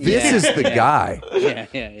 But this Yeah. is the guy.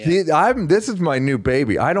 Yeah. This is my new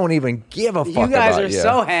baby. I don't even give a fuck You guys about are you.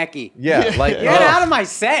 so hacky. Yeah, like Get ugh. out of my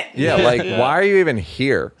set. Yeah, like why are you even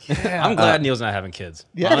here? I'm glad Neil's not having kids.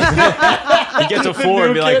 Yeah. He gets a 4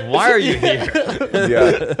 and be like, why are you here?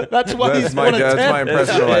 Yeah, that's why that's he's my one of dad. 10. That's my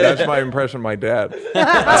impression. That's my impression of my dad.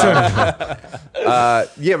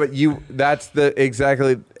 Yeah, but that's the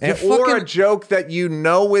exactly or a fucking- joke that you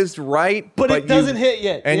know is right, But it doesn't hit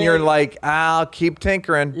yet. and Yeah. you're like, I'll keep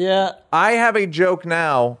tinkering. Yeah. I have a joke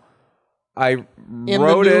now. I the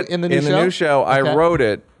wrote new- it in the new new show. I Okay. wrote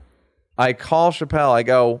it. I call Chappelle. I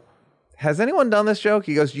go, has anyone done this joke?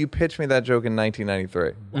 He goes, you pitched me that joke in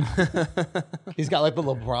 1993. He's got like the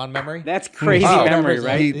LeBron memory. That's crazy Oh, memory, Remembers,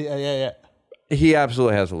 right? Yeah. He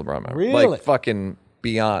absolutely has a LeBron memory. Really? Like fucking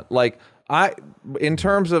beyond. Like in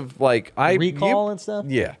terms of like Recall and stuff?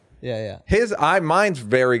 Yeah. Yeah. Mine's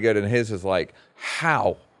very good, and his is like,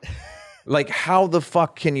 how? Like, how the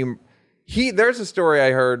fuck can you? There's a story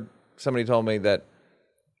I heard. Somebody told me that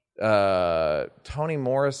Toni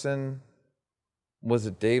Morrison was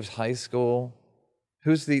at Dave's high school.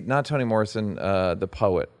 Who's not Toni Morrison? The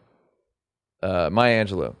poet, Maya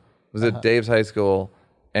Angelou was at Dave's high school,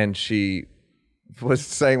 and she was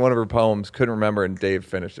saying one of her poems, couldn't remember, and Dave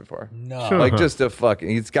finished it for her. No. Like just a fucking.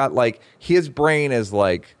 He's got like his brain is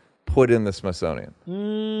like put in the Smithsonian,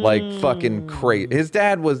 like fucking crazy. His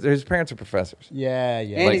parents are professors. Yeah,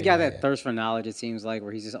 yeah. And Like- he's got that thirst for knowledge, it seems like,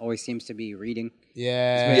 where he just always seems to be reading.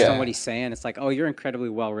 Yeah. Based on what he's saying, it's like, oh, you're incredibly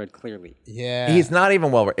well read, clearly. Yeah. He's not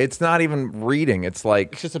even well. It's not even reading. It's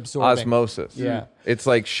like It's just absorbing. osmosis. Yeah. It's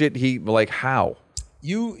like shit. How?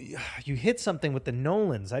 You hit something with the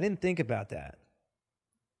Nolans. I didn't think about that.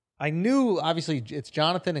 I knew, obviously, it's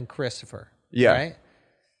Jonathan and Christopher. Yeah. Right?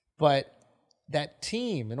 But that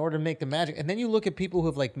team, in order to make the magic, and then you look at people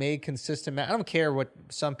who've like made consistent. I don't care what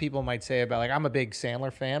some people might say about, like, I'm a big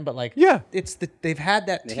Sandler fan, but like, Yeah. they've had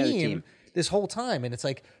that They had a team team. this whole time, and it's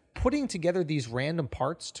like putting together these random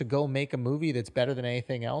parts to go make a movie that's better than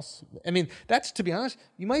anything else. I mean, that's, to be honest,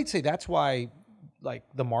 you might say that's why like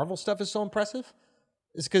the Marvel stuff is so impressive.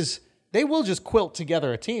 Is because they will just quilt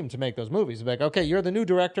together a team to make those movies. Like, okay, you're the new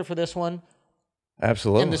director for this one,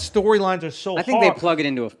 Absolutely. and the storylines are so. I think they hard. plug it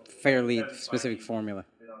into a fairly specific formula.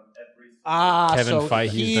 Kevin so Feige,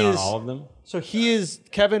 he's he been on is- all of them. So he is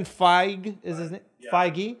Kevin Feige, is his name?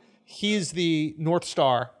 Feige. He's the North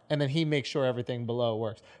Star, and then he makes sure everything below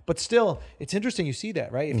works. But still, it's interesting you see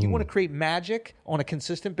that, right? If you want to create magic on a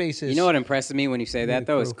consistent basis, You know what impresses me when you say that,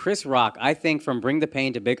 though, is Chris Rock, I think from Bring the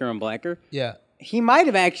Pain to Bigger and Blacker, Yeah. he might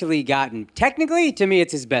have actually gotten, technically, to me,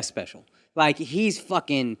 it's his best special. Like, he's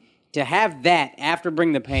fucking, to have that after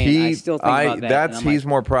Bring the Pain, I still think about that. and I'm He's like,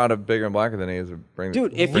 more proud of Bigger and Blacker than he is of Bring.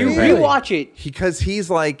 dude, if Bring you the Pain. rewatch it, Because he's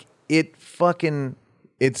like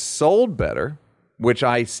it's sold better, which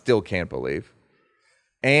I still can't believe.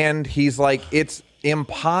 And he's like, it's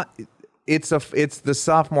the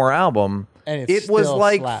sophomore album. And it was still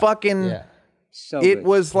like slapped. fucking. Yeah. so It good.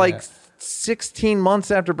 was like 16 months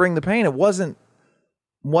after Bring the Pain. It wasn't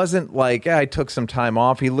like I took some time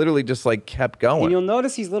off. He literally just like kept And you'll going.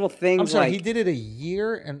 notice these little things I'm sorry, like, he did it a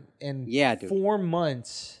year and Yeah, dude. 4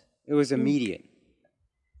 months. it was immediate.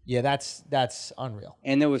 Yeah, that's unreal.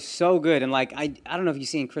 And it was so good. And like, I don't know if you've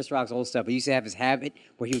seen Chris Rock's old stuff, but he used to have his habit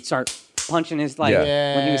where he would start punching his, like,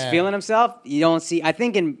 Yeah. when he was Yeah. feeling himself. You don't see, I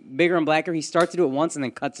think in Bigger and Blacker, he starts to do it once and then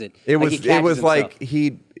cuts it. It Like, was he catches like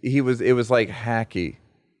himself. it was like hacky.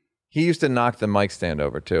 He used to knock the mic stand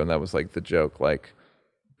over too, and that was like the joke. Like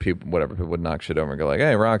people would knock shit over and go like,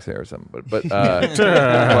 "Hey, Rock's here" or something.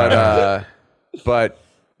 But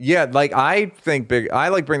yeah, like I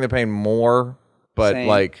like Bring the Pain more, but Same.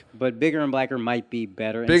 like But Bigger and Blacker might be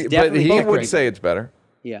better. And it's but definitely he both would great. say it's better.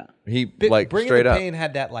 Yeah. He Bringing straight the up. Pain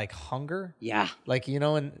had that like hunger. Yeah. Like,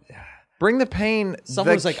 and Bring the Pain.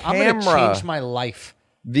 someone the was like, camera, I'm going to change my life.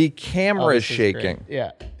 The camera Oh, is this great. shaking.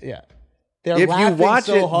 Yeah, yeah. They're If you laughing watch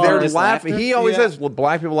so it, hard. they're Just laughing. laughter? He always Yeah. says, well,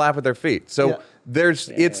 black people laugh with their feet. So Yeah.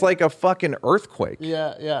 it's like a fucking earthquake.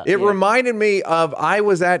 Yeah, yeah. It reminded me of, I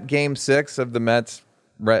was at Game 6 of the Mets,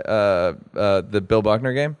 the Bill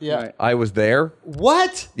Buckner game. Yeah. Right. I was there.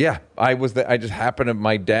 What? Yeah, I was there. I just happened to,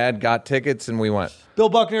 my dad got tickets and we went. Bill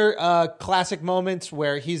Buckner, classic moments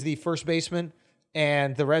where he's the first baseman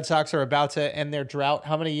and the Red Sox are about to end their drought.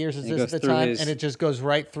 How many years is It this goes at the through time? his- And it just goes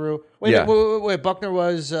right through. Wait, Yeah. wait. Buckner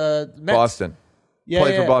was Mets. Boston. Yeah,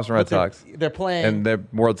 Played for Boston Red But they're- Sox. They're playing. And the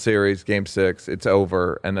World Series, Game 6, it's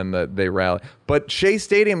over, and then they rally. But Shea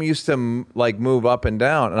Stadium used to like move up and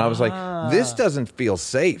down, and I was like, this doesn't feel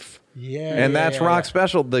safe. Yeah, And yeah, that's yeah, Rock yeah.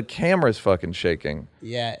 Special. The camera's fucking shaking.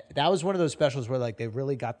 Yeah, that was one of those specials where like they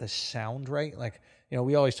really got the sound right. Like,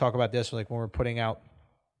 we always talk about this, like when we're putting out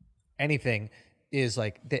anything, is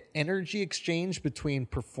like the energy exchange between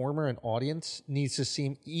performer and audience needs to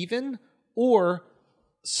seem even or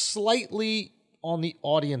slightly on the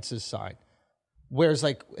audience's side. Whereas,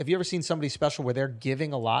 like, have you ever seen somebody special where they're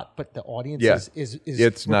giving a lot, but the audience Yeah. is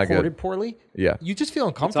It's not good. recorded poorly? Yeah. You just feel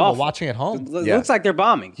It's uncomfortable awful. watching at home. It Yeah. looks like they're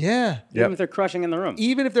bombing. Yeah. Even if they're crushing in the room.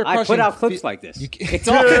 Even if they're I crushing. put out clips like this. You It's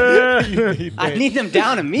awful. I need them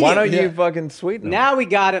down immediately. Why don't you fucking sweeten them? Now we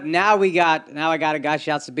got it. Now I got a guy.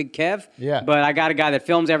 Shouts to Big Kev. Yeah. But I got a guy that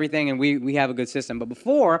films everything, and we have a good system. But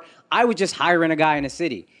before, I would just hire in a guy in a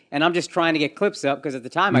city, and I'm just trying to get clips up because at the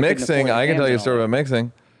time I couldn't Mixing, afford I can tell you a cameras story and all about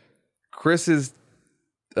mixing. Chris's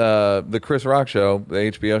the Chris Rock show, the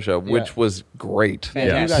HBO show, which was great. Man,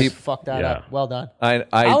 you Yes. guys fucked that Yeah. up. Well done. I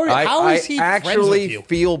How is he friends actually with you?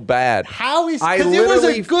 feel bad. How is- I 'cause it was a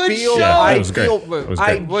literally good feel, show. I It was great. feel, It was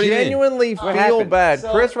I great. What do you mean? genuinely feel happened? bad.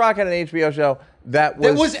 So- Chris Rock had an HBO show that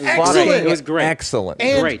was was fucking excellent. It was great. excellent.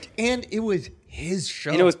 And, Great. And it was his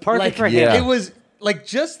show. And it was perfect Like, for him. Yeah. It was like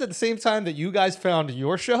just at the same time that you guys found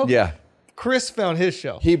your show. yeah, Chris found his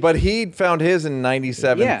show. he found his in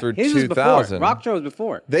 '97 Yeah, through his was before. 2000. Rock show was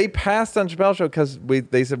before. They passed on Chappelle's show because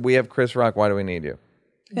they said we have Chris Rock. Why do we need you?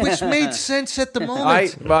 which made sense at the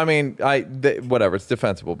moment. Whatever. It's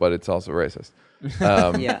defensible, but it's also racist.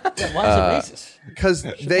 Yeah. Why is it racist? Because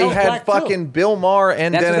they Chappelle's had black, too. fucking Bill Maher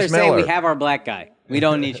and That's Dennis what they're Miller. saying. We have our black guy. We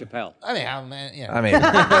don't need Chappelle. I mean, yeah. I mean,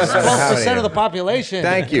 12% of the population.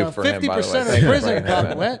 Thank you for him, by the way. 50% of Thank the you prison for bringing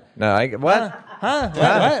that what? No, what? Huh?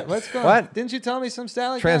 What? What's going on? What? Didn't you tell me some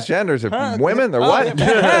style like Transgenders that? are women? They're what?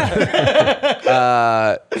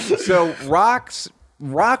 So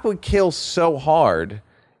Rock would kill so hard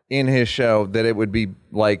in his show that it would be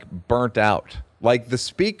like burnt out. Like the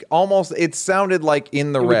speak almost, it sounded like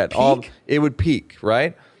in the red. It would peak,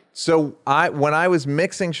 right? So when I was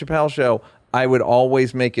mixing Chappelle's show, I would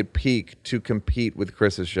always make it peak to compete with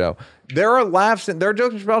Chris's show. There are laughs and there are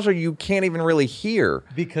jokes in Chappelle's show you can't even really hear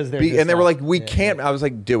because they're and they were like, we yeah, can't. yeah. I was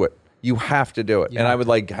like, do it. You have to do it. And I would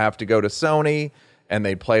like have to go to Sony and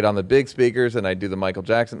they'd play it on the big speakers and I'd do the Michael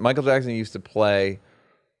Jackson. Michael Jackson used to play.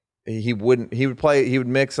 He would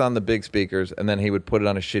mix on the big speakers and then he would put it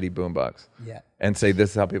on a shitty boombox. Yeah. And say this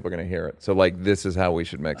is how people are going to hear it. So like this is how we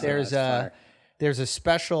should mix it. There's a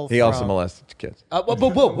special. He also molested kids.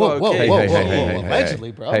 Whoa, Hey,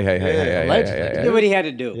 allegedly, bro. Hey, allegedly. He did what he had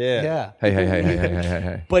to do. Yeah.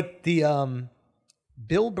 Hey. But the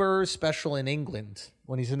Bill Burr special in England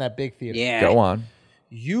when he's in that big theater. Yeah. Go on.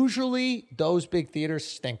 Usually those big theaters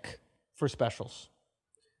stink for specials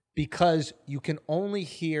because you can only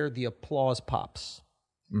hear the applause pops.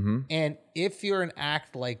 Mm-hmm. And if you're an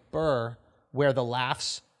act like Burr, where the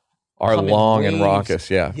laughs are come in long and waves, raucous,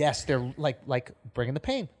 yeah. Yes, they're like Bringing the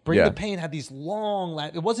Pain. Bringing the Pain had these long.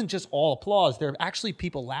 It wasn't just all applause. There are actually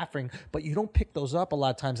people laughing, but you don't pick those up a lot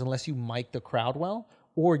of times unless you mic the crowd well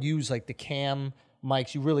or use like the cam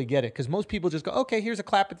mics. You really get it because most people just go, "Okay, here's a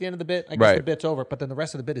clap at the end of the bit. I guess the bit's over." But then the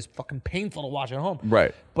rest of the bit is fucking painful to watch at home.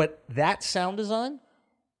 Right. But that sound design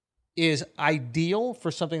is ideal for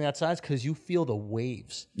something that size because you feel the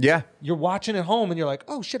waves. Yeah. You're watching at home and you're like,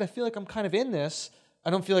 "Oh shit, I feel like I'm kind of in this." I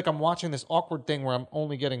don't feel like I'm watching this awkward thing where I'm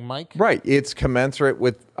only getting mic. Right. It's commensurate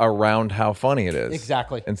with around how funny it is.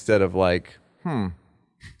 Exactly. Instead of like,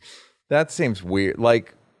 that seems weird.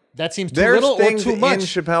 Like, that seems too little or too much. There's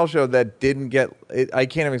things in Chappelle's show that didn't get, I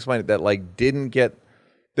can't even explain it, that like didn't get,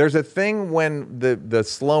 there's a thing when the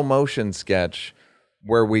slow motion sketch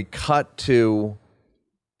where we cut to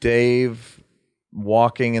Dave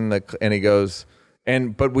walking and he goes,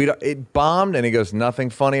 it bombed, and he goes,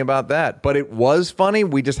 nothing funny about that. But it was funny.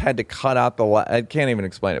 We just had to cut out I can't even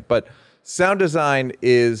explain it. But sound design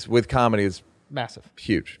with comedy is massive,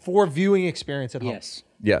 huge for viewing experience at home.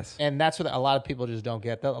 Yes, and that's what a lot of people just don't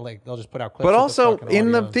get. They'll just put out clips. But also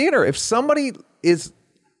in the theater, if somebody is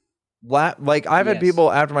like, I've had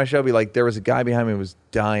people after my show be like, there was a guy behind me who was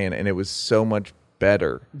dying, and it was so much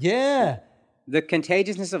better. Yeah. The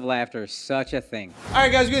contagiousness of laughter is such a thing. All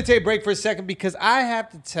right, guys, we're going to take a break for a second because I have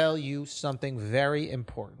to tell you something very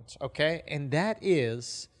important, okay? And that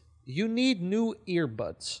is you need new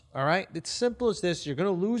earbuds, all right? It's simple as this. You're going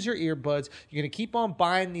to lose your earbuds. You're going to keep on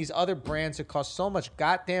buying these other brands that cost so much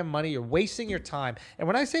goddamn money. You're wasting your time. And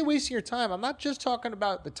when I say wasting your time, I'm not just talking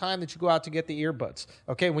about the time that you go out to get the earbuds,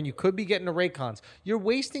 okay, when you could be getting the Raycons. You're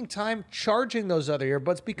wasting time charging those other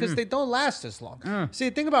earbuds because they don't last as long.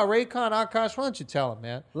 See, think about Raycon, Akash. Why don't you tell them,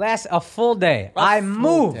 man? Last a full day. I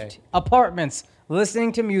moved apartments,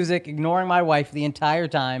 listening to music, ignoring my wife the entire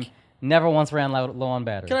time. Never once ran low on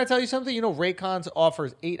battery. Can I tell you something? You know, Raycons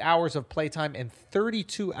offers 8 hours of playtime and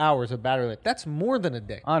 32 hours of battery life. That's more than a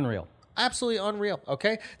day. Unreal. Absolutely unreal,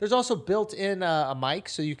 okay? There's also built-in a mic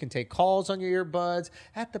so you can take calls on your earbuds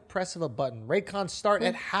at the press of a button. Raycons start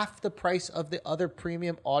at half the price of the other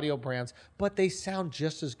premium audio brands, but they sound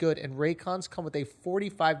just as good. And Raycons come with a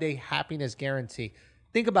 45-day happiness guarantee.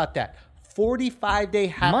 Think about that. 45-day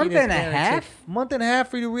happiness guarantee. Month and a half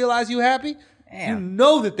for you to realize you're happy? Damn. You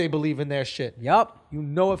know that they believe in their shit. Yup. You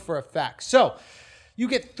know it for a fact. So you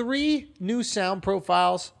get 3 new sound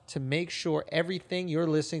profiles to make sure everything you're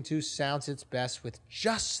listening to sounds its best with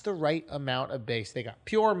just the right amount of bass. They got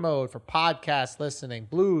pure mode for podcast listening,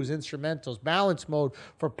 blues, instrumentals, balance mode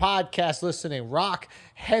for podcast listening, rock,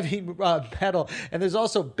 heavy metal, and there's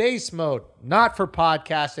also bass mode, not for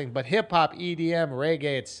podcasting, but hip-hop, EDM,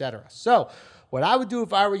 reggae, etc. So what I would do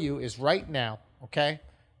if I were you is right now, okay,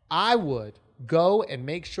 I would go and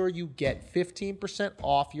make sure you get 15%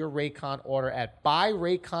 off your Raycon order at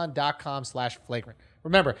buyraycon.com/flagrant.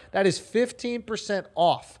 Remember, that is 15%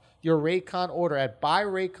 off your Raycon order at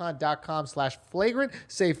buyraycon.com/flagrant.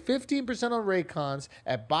 Save 15% on Raycons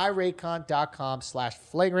at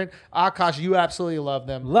buyraycon.com/flagrant. Akash, you absolutely love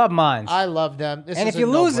them. Love mine. I love them. And if you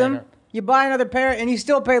lose them, you buy another pair, and you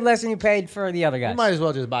still pay less than you paid for the other guys. You might as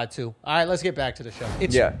well just buy 2. All right, let's get back to the show.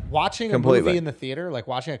 It's watching a completely. movie in the theater, like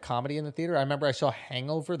watching a comedy in the theater. I remember I saw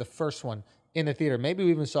Hangover, the first one, in the theater. Maybe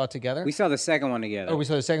we even saw it together. We saw the second one together. Or we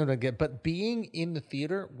saw the second one together. But being in the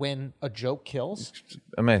theater when a joke kills,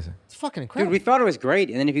 Amazing. it's fucking incredible. Dude, we thought it was great,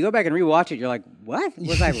 and then if you go back and rewatch it, you're like, "What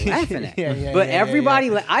was I laughing at?" Yeah, but yeah,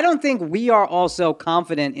 everybody, I don't think we are also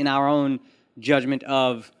confident in our own judgment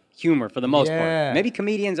of humor for the most part. Maybe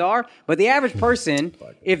comedians are, but the average person,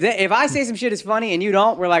 if I say some shit is funny and you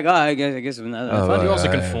don't, we're like, "Oh, I guess it's not funny." You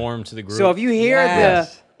also conform to the group. So if you hear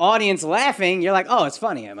the audience laughing, you're like, "Oh, it's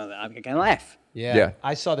funny. I can laugh." Yeah.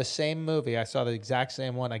 I saw the same movie. I saw the exact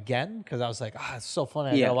same one again because I was like, it's so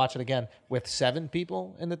funny. I gotta watch it again with 7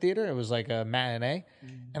 people in the theater. It was like a matinee.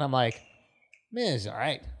 And I'm like, man, it's all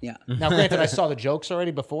right. Yeah. Now, granted, I saw the jokes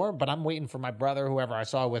already before, but I'm waiting for my brother, whoever I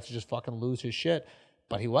saw it with, to just fucking lose his shit.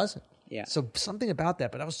 But he wasn't. Yeah. So something about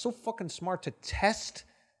that. But I was so fucking smart to test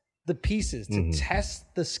the pieces, to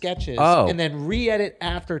test the sketches, and then re-edit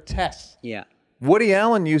after tests. Yeah. Woody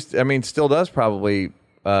Allen still does probably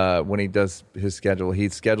when he does his schedule. He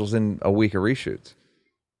schedules in a week of reshoots.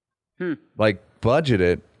 Like, budget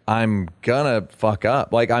it. I'm gonna fuck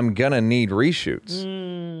up. Like, I'm gonna need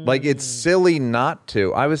reshoots. Like, it's silly not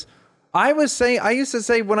to. I used to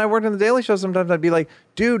say when I worked on the Daily Show, sometimes I'd be like,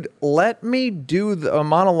 dude, let me do a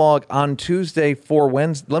monologue on Tuesday for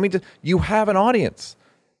Wednesday. You have an audience.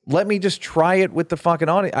 Let me just try it with the fucking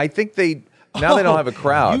audience. I think they don't have a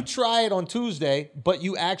crowd. You try it on Tuesday, but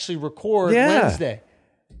you actually record Wednesday.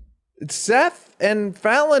 Seth and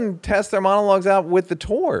Fallon test their monologues out with the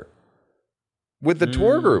tour. With the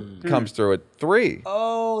tour group comes through at 3.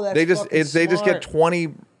 Oh, that's they just smart. get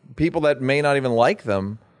 20 people that may not even like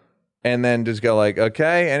them, and then just go like,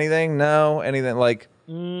 okay, anything, no, anything. Like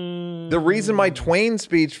the reason my Twain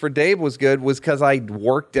speech for Dave was good was because I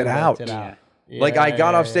worked it out. Like I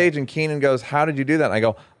got off stage and Keenan goes, "How did you do that?" And I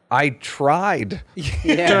go, "I tried."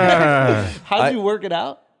 How did you work it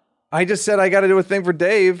out? I just said I got to do a thing for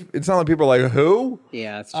Dave. It's not like people are like, "Who?"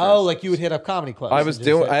 Yeah, that's true. Oh, like you would hit up comedy clubs. I was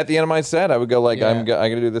doing at the end of my set. I would go like, Yeah. I got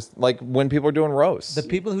to do this. Like when people are doing roasts. The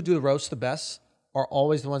people who do the roast the best are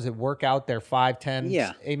always the ones that work out their 5, 10.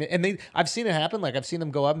 Yeah. And I've seen it happen. Like I've seen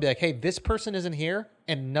them go up and be like, hey, this person isn't here,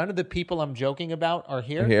 and none of the people I'm joking about are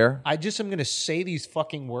here. I just am going to say these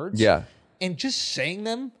fucking words. Yeah. And just saying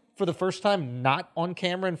them for the first time, not on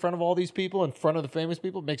camera in front of all these people, in front of the famous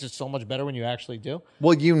people, makes it so much better when you actually do.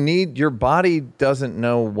 Well, your body doesn't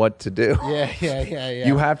know what to do. Yeah.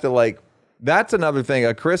 You have to that's another thing,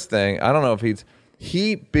 a Chris thing. I don't know if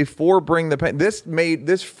before Bring the Pain,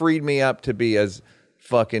 this freed me up to be as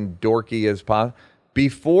fucking dorky as possible.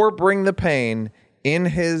 Before Bring the Pain, in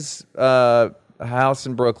his house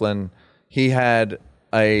in Brooklyn, he had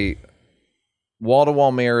a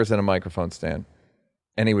wall-to-wall mirrors and a microphone stand.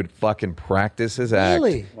 And he would fucking practice his act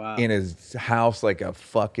in his house like a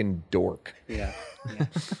fucking dork. Yeah.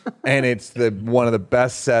 And it's one of the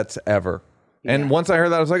best sets ever. Yeah. And once I heard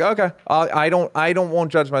that, I was like, okay, I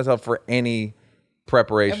won't judge myself for any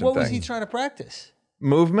preparation. And what was he trying to practice?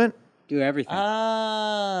 Movement. Do everything.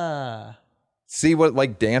 See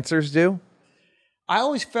what dancers do. I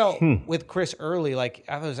always felt with Chris early,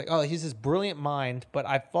 I was like, oh, he's this brilliant mind, but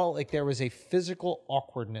I felt like there was a physical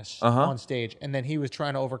awkwardness on stage, and then he was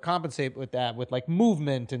trying to overcompensate with that, with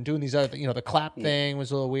movement and doing these other things. The clap thing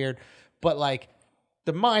was a little weird, but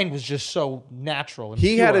the mind was just so natural. And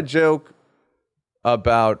he pure. had a joke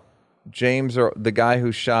about James, or the guy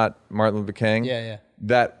who shot Martin Luther King. Yeah.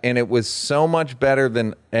 And it was so much better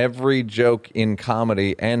than every joke in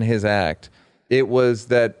comedy and his act. It was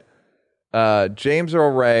that James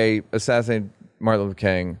Earl Ray assassinated Martin Luther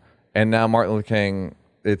King, and now Martin Luther King,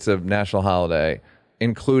 it's a national holiday,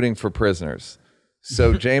 including for prisoners.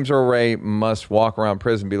 So James Earl Ray must walk around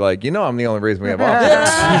prison and be like, I'm the only reason we have officers.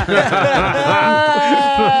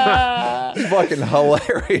 It's fucking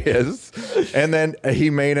hilarious. And then he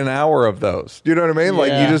made an hour of those. Do you know what I mean?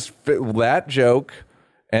 Yeah. You just fit that joke,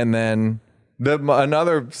 and then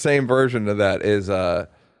another same version of that is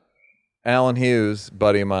Alan Hughes,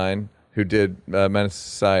 buddy of mine, who did Menace to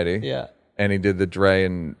Society. Yeah. And he did the Dre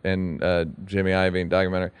and Jimmy Iovine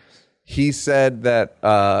documentary. He said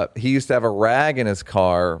that he used to have a rag in his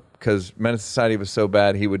car because Menace to Society was so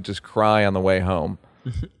bad he would just cry on the way home.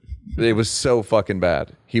 It was so fucking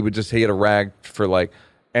bad. He had a rag for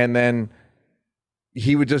and then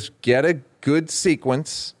he would just get a good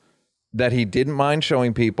sequence that he didn't mind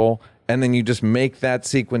showing people, and then you just make that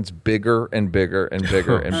sequence bigger and bigger and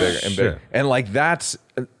bigger and bigger and bigger. And that's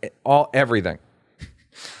everything.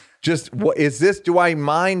 Just what is this? Do I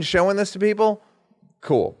mind showing this to people?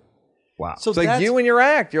 Cool. Wow. So It's like that's- you and your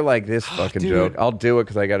act. You're like, this fucking dude. joke. I'll do it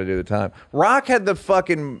because I got to do the time. Rock had the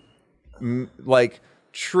fucking like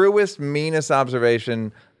truest, meanest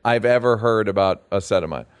observation I've ever heard about a set of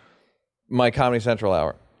mine. My Comedy Central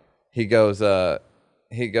hour. He goes, you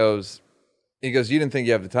didn't think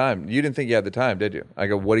you have the time. You didn't think you had the time, did you? I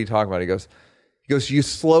go, what are you talking about? He goes, you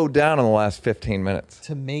slowed down in the last 15 minutes.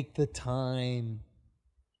 to make the time.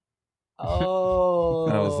 Oh,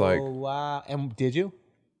 And I was like- wow. And did you?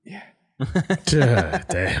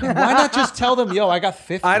 Damn. Why not just tell them, yo, I got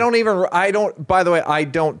 50? by the way, I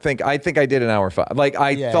think I did an hour 5. Like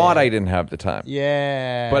I Yeah, thought yeah. I didn't have the time.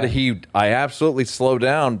 Yeah. But I absolutely slowed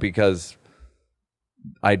down because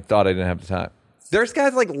I thought I didn't have the time. There's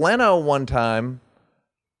guys like Leno one time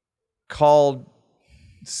called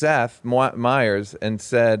Seth Meyers and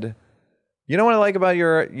said, "You know what I like about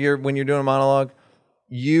your when you're doing a monologue?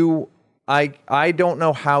 I don't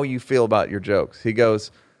know how you feel about your jokes." He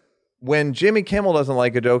goes, when Jimmy Kimmel doesn't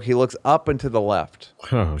like a joke, he looks up and to the left.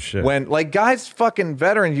 Oh shit. When like guys fucking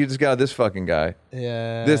veterans, you just got this fucking guy.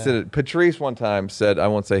 yeah. This is it. Patrice one time said, I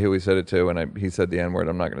won't say who he said it to, and he said the N word.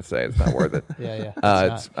 I'm not going to say it. It's not worth it. Yeah.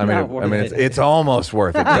 It's almost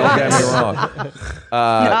worth it. Don't get me wrong.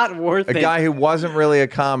 Not worth A it. guy who wasn't really a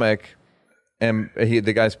comic, and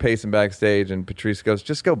the guy's pacing backstage, and Patrice goes,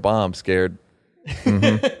 "Just go bomb, scared."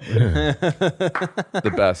 The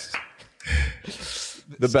best.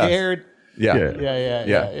 The best. Scared. Yeah.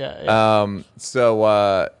 Yeah.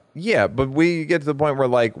 Yeah, but we get to the point where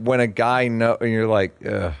like when a guy and you're like,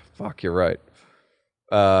 fuck, you're right.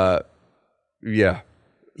 That's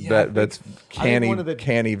canny, one of the-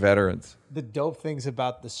 canny veterans. The dope things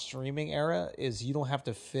about the streaming era is you don't have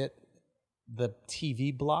to fit the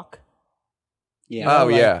TV block. Yeah. Oh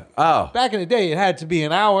yeah. Oh, Back in the day, it had to be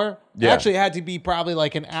an hour. Yeah. Actually, it had to be probably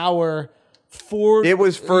like an hour for. it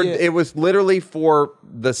was for yeah. it was literally for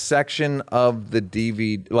the section of the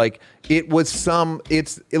DVD. Like it was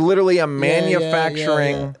it's literally a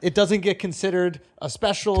manufacturing. Yeah. It doesn't get considered a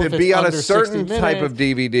special To if it's be on a under certain 60 type of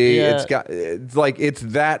minutes. DVD, Yeah. it's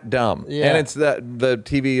that dumb, Yeah. and it's that the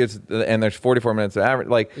TV is, and there's 44 minutes of average.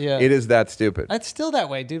 Like Yeah. it is that stupid. It's still that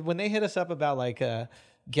way, dude. When they hit us up about like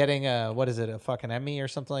getting a fucking Emmy or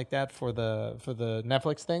something like that for the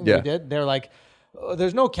Netflix thing Yeah. we did, they're like, oh,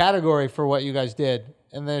 there's no category for what you guys did,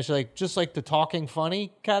 and then it's like just like the talking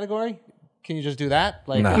funny category. Can you just do that?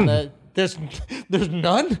 Like there's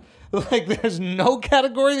none. Like there's no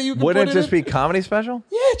category that you can. Wouldn't put it just in? be comedy special?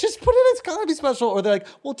 Yeah, just put it as comedy special. Or they're like,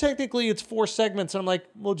 well, technically it's 4 segments, and I'm like,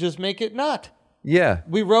 well, just make it not. Yeah.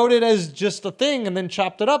 We wrote it as just a thing and then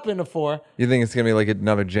chopped it up into 4. You think it's gonna be like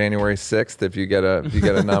another January 6th if you get a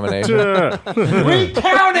nomination?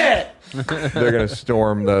 Recount it. They're gonna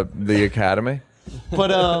storm the Academy.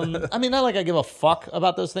 But I mean, not like I give a fuck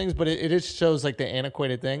about those things, but it just shows like the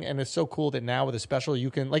antiquated thing, and it's so cool that now with a special you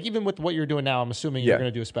can like even with what you're doing now, I'm assuming you're Yeah.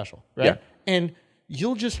 going to do a special, right? Yeah. And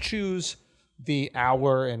you'll just choose the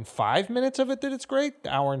hour and 5 minutes of it that it's great,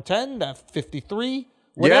 the hour and 10, that 53,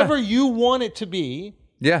 whatever you want it to be,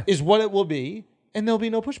 Yeah. is what it will be, and there'll be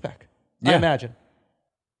no pushback. I Yeah. imagine.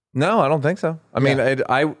 No, I don't think so. I mean,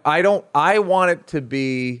 I want it to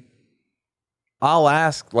be. I'll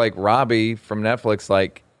ask like Robbie from Netflix,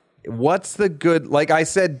 like, what's the good? Like I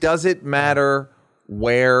said, does it matter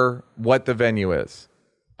what the venue is?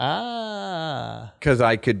 Ah. Because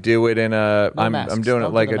I could do it in a. I'm masks. doing it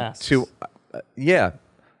Don't like do the a masks. 2. Yeah,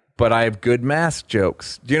 but I have good mask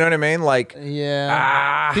jokes. Do you know what I mean? Like,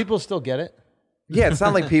 Yeah. People still get it. yeah, it's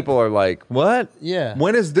not like people are like, what? Yeah.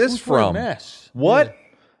 When is this Who's wearing from? masks? What?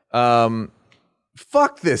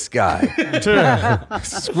 Fuck this guy.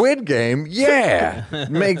 Squid Game, yeah.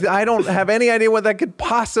 I don't have any idea what that could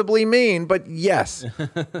possibly mean, but yes.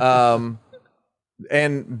 But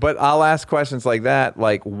I'll ask questions like that,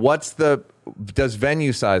 like does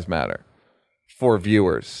venue size matter for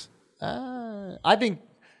viewers? I think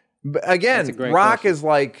But again, That's a great Rock question. is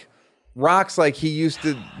like Rock's like he used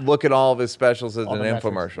to look at all of his specials as all an the metrics,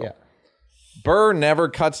 infomercial. Yeah. Burr never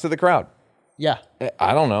cuts to the crowd. Yeah.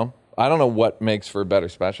 I don't know. I don't know what makes for a better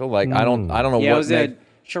special. Like I don't know Yeah, it what was makes.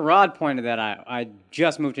 Sherrod pointed that out. I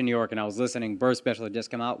just moved to New York and I was listening. Burr's special had just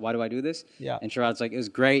come out. Why do I do this? Yeah. And Sherrod's like, it was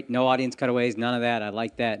great. No audience cutaways. None of that. I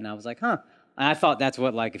like that. And I was like, huh. And I thought that's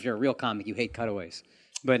what, like, if you're a real comic, you hate cutaways.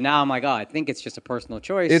 But now I'm like, oh, I think it's just a personal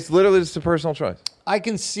choice. It's literally just a personal choice. I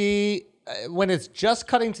can see when it's just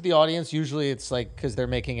cutting to the audience, usually it's like because they're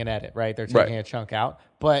making an edit, right? They're taking Right. a chunk out.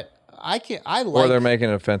 But I like Or they're making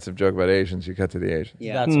an offensive joke about Asians. You cut to the Asians.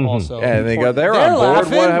 Yeah. that's also And they go, important. they're on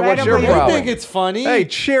board. laughing. What's your They problem? think it's funny. Hey,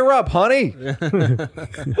 cheer up, honey.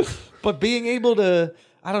 But being able to,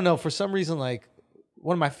 I don't know, for some reason, like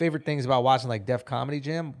one of my favorite things about watching like Def Comedy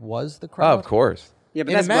Jam was the Oh, crowd. of course. Yeah, but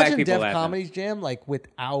And that's black imagine people Def laughing. Comedy Jam like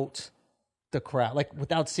without the crowd, like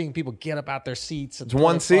without seeing people get up out their seats. And It's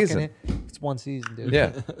one throw their season. It's one season, dude.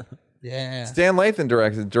 Yeah. Yeah. Dan Lathan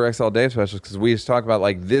directs all Dave specials because we used to talk about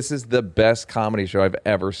like this is the best comedy show I've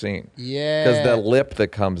ever seen. Yeah. Because the lip that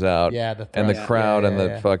comes out, Yeah, the and the thrust. crowd, Yeah, and yeah, the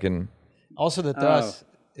yeah. fucking, Also, the thrust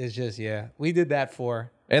is just we did that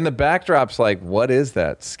for, and the backdrop's like, what is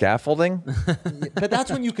that? Scaffolding but that's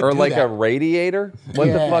when you could or do like that. a radiator? What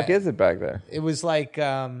the Yeah. fuck is it back there? It was like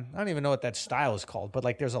I don't even know what that style is called, but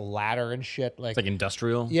like there's a ladder and shit. Like, It's like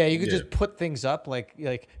industrial. yeah, you could just put things up. Like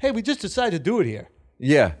hey, we just decided to do it here.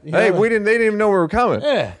 Yeah. know, Hey, like- they didn't even know we were coming.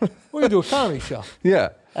 Yeah, we're gonna do a comedy show. Yeah.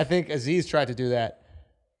 I think Aziz tried to do that,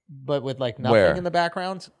 but with like nothing Where? in the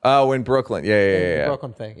background. Oh, in Brooklyn. Yeah. The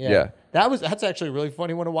Brooklyn thing. Yeah. Yeah. That's actually a really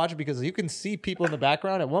funny one to watch because you can see people in the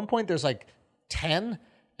background. At one point there's like 10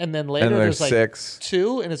 and then later And there's like 6.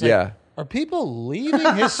 2 and it's like Yeah. are people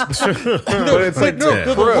leaving his But it's like no, the they're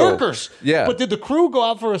the crew. workers. Yeah. But did the crew go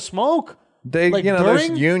out for a smoke? They, Like there's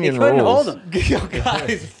during- union They couldn't rules. hold them. Yo,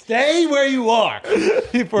 guys, stay where you are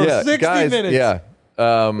for 60 guys, minutes. Yeah.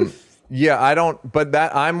 Yeah, I don't, but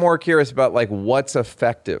I'm more curious about like what's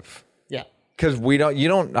effective. Yeah. Because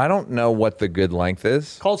I don't know what the good length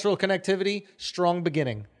is. Cultural connectivity, strong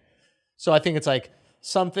beginning. So I think it's like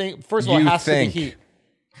something, first of all, it You has think. to be heat.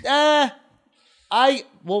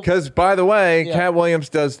 Because, by the way, Yeah. Cat Williams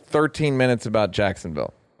does 13 minutes about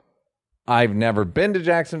Jacksonville. I've never been to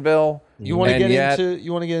Jacksonville. You want to and get yet,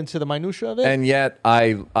 into the minutia of it? And yet,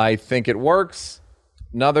 I think it works.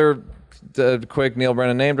 Another quick Neil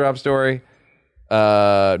Brennan name drop story.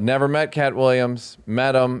 Never met Cat Williams.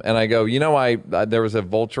 Met him, and I go, there was a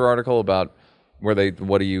Vulture article about what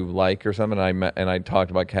do you like or something. And I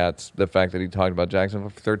talked about Cat's, the fact that he talked about Jacksonville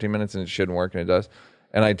for 13 minutes and it shouldn't work, and it does.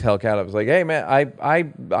 And I tell Cat, I was like, hey man,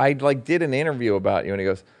 I like did an interview about you, and he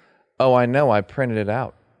goes, oh, I know, I printed it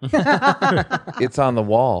out. It's on the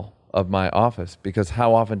wall of my office because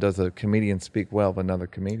how often does a comedian speak well of another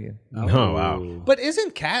comedian? Oh, wow. But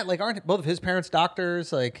isn't Cat, like, aren't both of his parents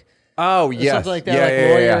doctors? Like, Oh or yes, something like that,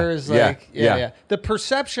 lawyers. yeah. The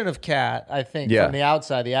perception of Cat, I think, Yeah. from the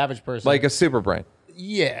outside, the average person, like a super brain.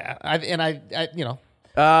 yeah. I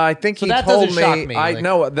I think So he that told doesn't me. shock me, I like-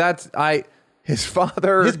 know his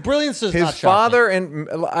father. His brilliance does his not shock father and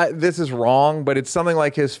this is wrong, but it's something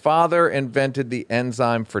like his father invented the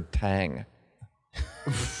enzyme for Tang.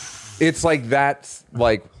 It's like that's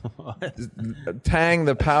like Tang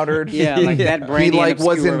the powdered. Yeah, like that He brainy and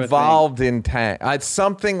was obscure of a thing. involved in Tang. It's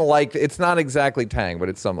something like it's not exactly Tang, but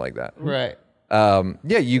it's something like that. right.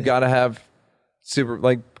 Yeah, you got to have super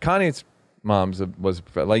like Kanye's mom's was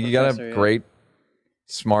like you got to Professor, have yeah. great,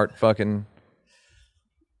 smart fucking.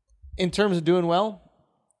 In terms of doing well,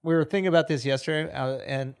 we were thinking about this yesterday,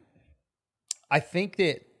 and I think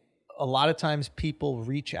that a lot of times people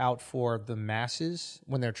reach out for the masses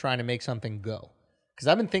when they're trying to make something go. Because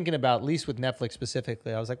I've been thinking about, at least with Netflix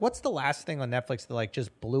specifically, I was like, what's the last thing on Netflix that like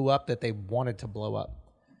just blew up that they wanted to blow up?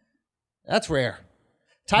 That's rare.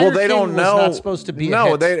 Tiger Well, they King don't was know. not supposed to be a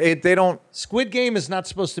no, hit. they don't. Squid Game is not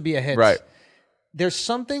supposed to be a hit. Right. There's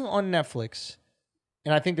something on Netflix,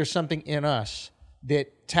 and I think there's something in us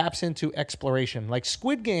that taps into exploration. Like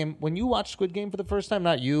Squid Game, when you watch Squid Game for the first time,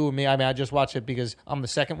 not you or me, I mean, I just watched it because I'm the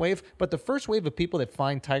second wave, but the first wave of people that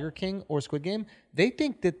find Tiger King or Squid Game, they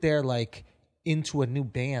think that they're like into a new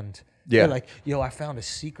band. Yeah. They're like, yo, I found a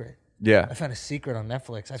secret. Yeah. I found a secret on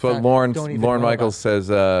Netflix. That's what Lauren Michaels says.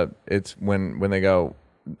 says. It's when they go.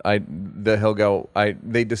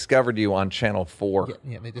 They discovered you on Channel 4.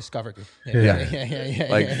 Yeah, they discovered you. Yeah.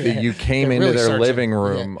 Like you came They're into really their searching. living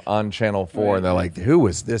room on Channel 4, and they're like, "Who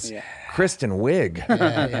is this Kristen Wiig?"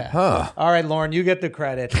 Huh? All right, Lauren, you get the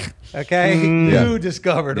credit. Okay, Yeah. you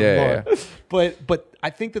discovered him, Yeah, Lauren. But I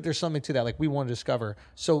think that there's something to that. Like we want to discover.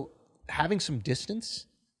 So having some distance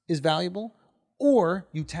is valuable, or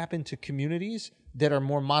you tap into communities that are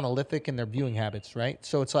more monolithic in their viewing habits, right?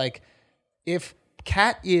 So it's like if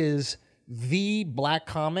Cat is the black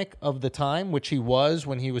comic of the time, which he was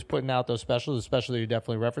when he was putting out those specials, especially you're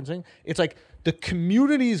definitely referencing, it's like the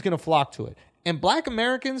community is going to flock to it. And black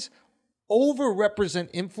Americans overrepresent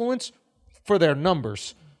influence for their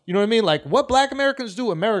numbers. You know what I mean? Like what black Americans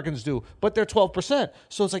do, but they're 12%.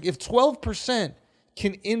 So it's like if 12%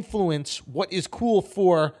 can influence what is cool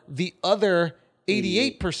for the other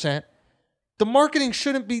 88%, the marketing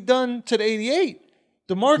shouldn't be done to the 88.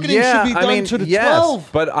 The marketing should be done to the 12.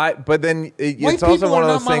 But then White it's also people one are of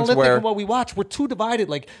not those things monolithic where in what we watch. We're too divided.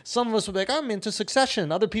 Like some of us will be like, I'm into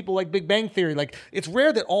Succession. Other people like Big Bang Theory. Like it's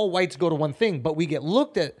rare that all whites go to one thing, but we get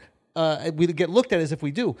looked at we get looked at as if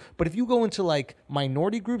we do. But if you go into like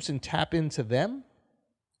minority groups and tap into them,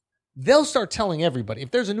 they'll start telling everybody.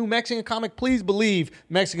 If there's a new Mexican comic, please believe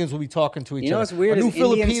Mexicans will be talking to each other. You know what's weird a new is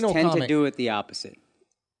Indians Filipino tend comic. to do it the opposite.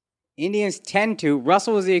 Indians tend to.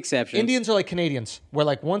 Russell is the exception. Indians are like Canadians, where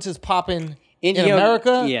like once it's popping in India-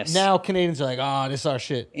 America, yes. now Canadians are like, oh, this is our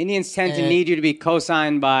shit. Indians tend to And- need you to be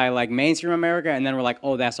co-signed by like mainstream America, and then we're like,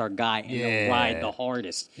 oh, that's our guy, and they'll ride the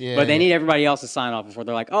hardest. Yeah, but they yeah. need everybody else to sign off before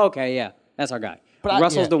they're like, oh, okay, yeah, that's our guy. But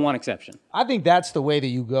Russell's yeah. the one exception. I think that's the way that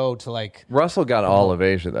you go to like. Russell got all of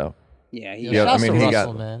Asia though. Yeah, Yeah, Shouts I mean, to he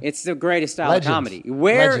Russell, got- man. it's the greatest style Legend. of comedy.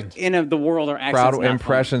 Where Legend. in the world are accents Crowd not funny?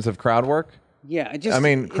 impressions of crowd work. Yeah, it just. I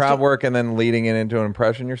mean, it's crowd just- work and then leading it into an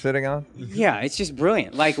impression you're sitting on. Yeah, it's just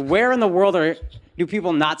brilliant. Like, where in the world do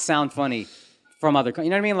people not sound funny from other? You know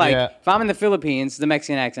what I mean? Like, Yeah. if I'm in the Philippines, the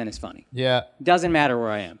Mexican accent is funny. Yeah. Doesn't matter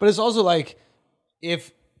where I am. But it's also like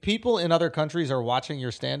if people in other countries are watching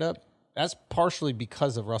your stand up, that's partially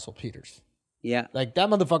because of Russell Peters. Yeah. Like that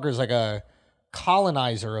motherfucker is like a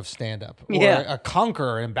colonizer of stand up or Yeah. a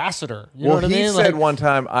conqueror, ambassador. You know Well, what I he mean? said Like, one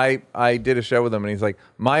time, I did a show with him, and he's like,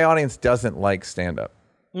 my audience doesn't like stand up.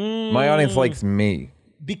 My audience likes me.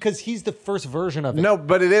 because he's the first version of it. No,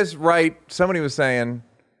 but it is right. Somebody was saying,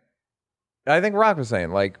 I think Rock was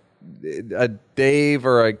saying, like a Dave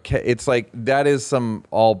or it's like that is some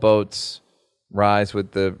all boats rise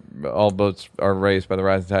with the all boats are raised by the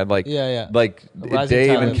rising tide. Like Yeah. like rising Dave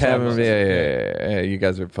tide and lifts all Kevin. boats. Yeah. You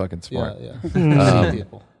guys are fucking smart. Yeah.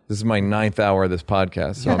 People. This is my 9th hour of this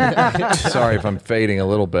podcast, so I'm sorry if I'm fading a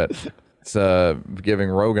little bit. It's giving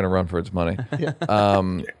Rogan a run for its money.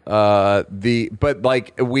 But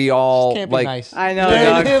like we all Can't be like nice. I know,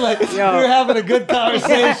 Yeah, dog. like, Yo. we were having a good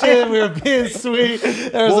conversation. We were being sweet.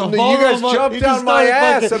 There was well, a you guys photo jumped you down just my started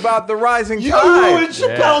ass fucking- about the rising You tide. ruined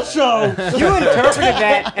Chappelle's show. You interpreted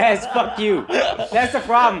that as fuck you. That's the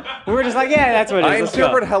problem. We were just like, yeah, that's what it is. I Let's go.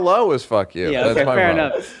 interpret hello as fuck you. Yeah, That's okay, my fair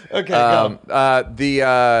problem. enough. Okay,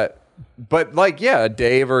 go. But like, yeah,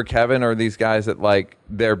 Dave or Kevin or these guys that like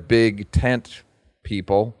they're big tent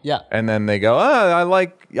people. Yeah. And then they go, I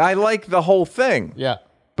like the whole thing. Yeah.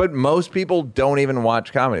 But most people don't even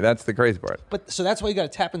watch comedy. That's the crazy part. But so that's why you got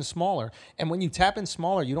to tap in smaller. And when you tap in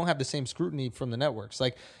smaller, you don't have the same scrutiny from the networks.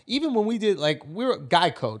 Like even when we did, like we were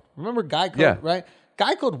Guy Code. Remember Guy Code, Yeah. right?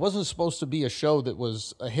 Guy Code wasn't supposed to be a show that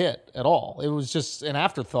was a hit at all. It was just an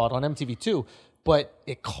afterthought on MTV2. But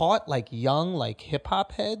it caught like young, like hip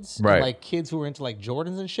hop heads, Right. and, like kids who were into like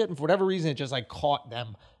Jordans and shit. And for whatever reason, it just like caught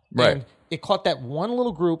them. Right. And it caught that one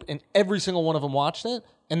little group, and every single one of them watched it.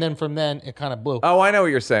 And then from then, it kind of blew. Oh, I know what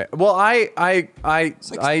you're saying. Well, I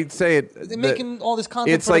say it. They're making all this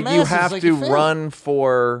content It's for the like you masses, have like to you failed. run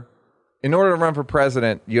for, in order to run for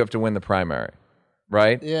president, you have to win the primary,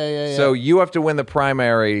 right? Yeah. So you have to win the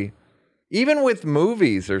primary, even with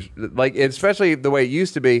movies or like, especially the way it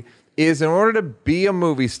used to be, is in order to be a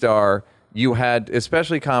movie star, you had,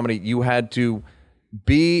 especially comedy, you had to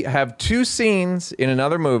have 2 scenes in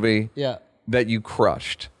another movie Yeah. that you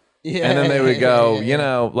crushed. Yeah. And then they would go, yeah. you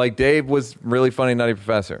know, like Dave was really funny, Nutty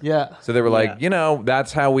Professor. Yeah. So they were like, Yeah. you know,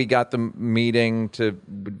 that's how we got the meeting to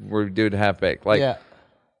we're doing Half Baked. Like, Yeah.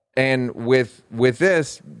 and with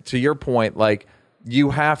this, to your point, like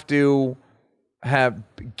you have to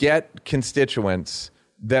get constituents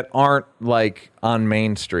that aren't like on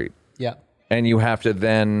Main Street, Yeah. and you have to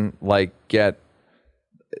then like get.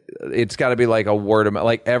 It's got to be like a word of mouth.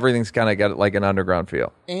 Like everything's kind of got like an underground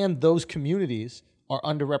feel. And those communities are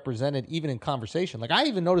underrepresented even in conversation. Like I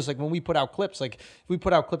even noticed, like when we put out clips, like if we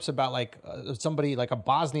put out clips about like somebody like a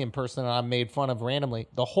Bosnian person that I made fun of randomly,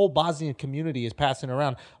 the whole Bosnian community is passing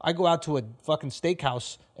around. I go out to a fucking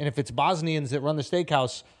steakhouse, and if it's Bosnians that run the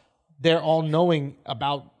steakhouse, they're all knowing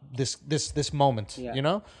about this moment. Yeah. You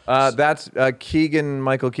know? That's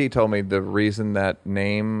Michael Key told me the reason that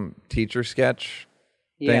name teacher sketch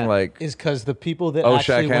thing, Yeah. like Is because the people that Shaq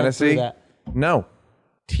actually went through Hennessy. that. No,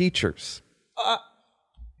 teachers.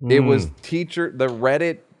 It was the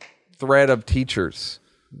Reddit thread of teachers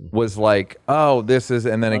was like, oh, this is,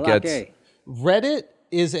 and then it gets. Okay. Reddit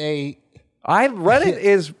is a Reddit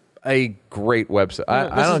is a great website. I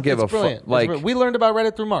This don't is- give it's a fuck. brilliant. It's Like, brilliant. We learned about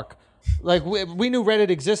Reddit through Mark. Like we knew Reddit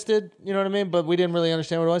existed, you know what I mean, but we didn't really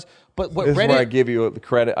understand what it was. But what this is where I Reddit give you the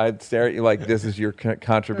credit. I'd stare at you like this is your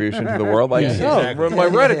contribution to the world. Like, my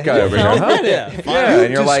Reddit guy over here, huh? Reddit. Yeah,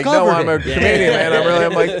 and you're like, no, discovered I'm a it. comedian, man.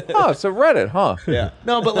 I'm like, oh, so Reddit, huh? Yeah.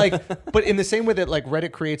 No, but like, but in the same way that like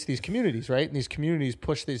Reddit creates these communities, right? And these communities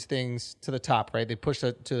push these things to the top, right? They push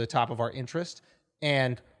it to the top of our interest,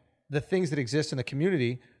 and the things that exist in the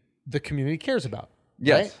community cares about.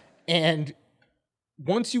 Yes. Right? And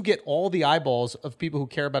once you get all the eyeballs of people who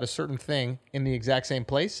care about a certain thing in the exact same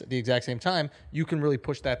place at the exact same time, you can really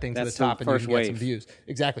push that thing to the That's the top and you first can get some wave. views.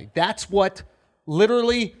 Exactly. That's what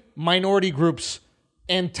literally minority groups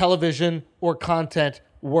and television or content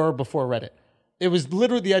were before Reddit. It was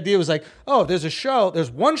literally, the idea was like, oh, there's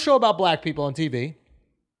one show about black people on TV.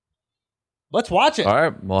 Let's watch it. All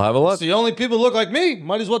right, we'll have a look. It's the only people who look like me.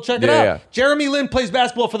 Might as well check it Yeah, out. yeah. Jeremy Lin plays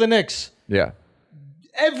basketball for the Knicks. Yeah.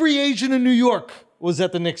 Every Asian in New York was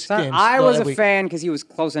at the Knicks games. I was that a week. fan because he was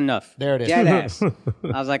close enough. There it is. Dead ass. I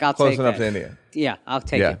was like, I'll Close take enough that. to India. Yeah, I'll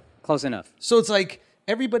take Yeah. it. Close enough. So it's like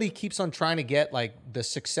everybody keeps on trying to get like the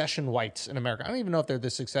succession whites in America. I don't even know if they're the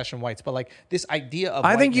succession whites, but like this idea of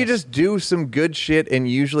I think you whiteness. just do some good shit, and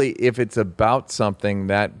usually if it's about something,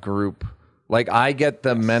 that group, like I get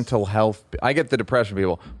the mental health, I get the depression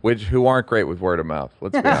people, who aren't great with word of mouth.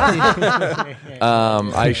 Let's be honest.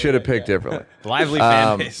 I should have picked differently. Lively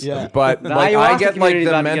fan base. Yeah. But The like, I ayahuasca get like community's the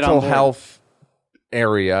about to get mental on board. health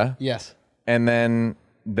area, Yes. and then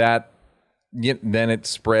then it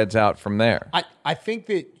spreads out from there. I think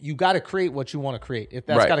that you got to create what you want to create. If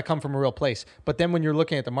that's Right. got to come from a real place. But then when you're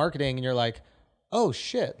looking at the marketing and you're like, oh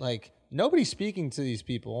shit, like nobody's speaking to these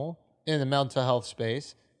people in the mental health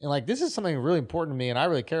space. And like, this is something really important to me and I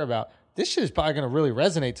really care about. This shit is probably going to really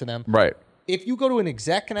resonate to them. Right. If you go to an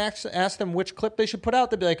exec and ask them which clip they should put out,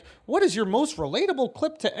 they'll be like, what is your most relatable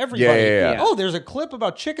clip to everybody? Yeah. Oh, there's a clip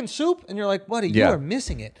about chicken soup. And you're like, buddy, Yeah. you are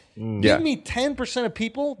missing it. Yeah. Give me 10% of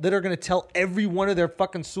people that are going to tell every one of their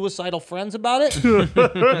fucking suicidal friends about it. And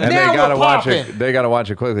Now they gotta we're watch popping. it. They gotta watch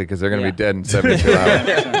it quickly because they're gonna Yeah. be dead in 72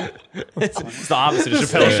 hours. It's the opposite of Chappelle's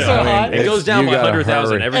So show. hot. It goes down You by gotta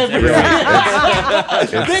 100,000 hurry. every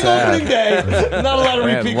week. Big opening day. Not a lot of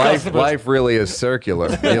Man, repeat life customers. really is circular.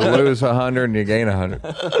 You lose 100 and you gain 100.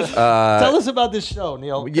 Tell us about this show,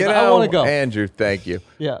 Neil. 'cause You know, I want to go. Andrew, thank you.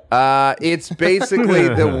 Yeah. It's basically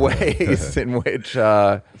the ways in which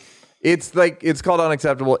it's called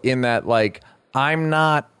Unacceptable in that like I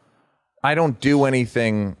don't do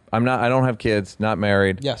anything. I don't have kids, not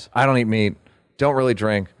married. Yes. I don't eat meat, don't really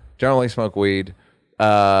drink, don't really smoke weed,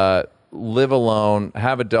 live alone,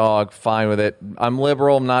 have a dog, fine with it. I'm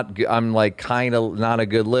liberal, I'm like kind of not a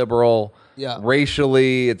good liberal. Yeah.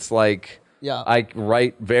 Racially, it's like Yeah. I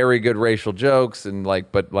write very good racial jokes and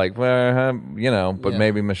but Yeah.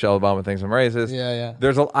 maybe Michelle Obama thinks I'm racist. Yeah.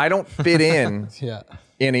 I don't fit in Yeah.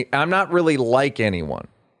 I'm not really like anyone.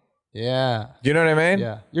 Yeah. Do you know what I mean?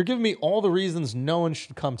 Yeah. You're giving me all the reasons no one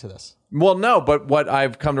should come to this. Well, no, but what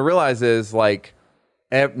I've come to realize is like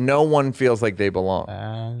no one feels like they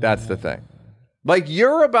belong. That's the thing. Like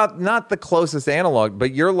you're about not the closest analog,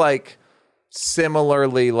 but you're like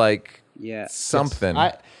similarly like Yeah. something.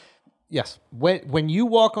 Yes. When you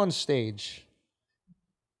walk on stage,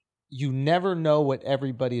 you never know what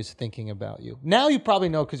everybody is thinking about you. Now you probably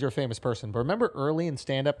know because you're a famous person. But remember early in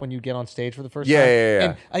stand-up when you get on stage for the first time? Yeah.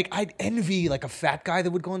 And like I'd envy like a fat guy that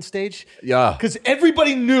would go on stage. Yeah. Because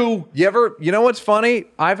everybody knew. You know what's funny?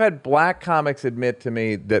 I've had black comics admit to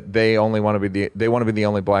me that they want to be the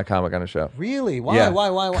only black comic on a show. Really? Why?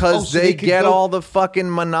 Why? Because Oh, so they could get go- all the fucking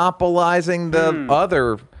monopolizing the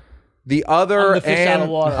other. The other I'm the fish out of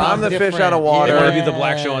and water. I'm the Different. fish out of Yeah. water. They want to be the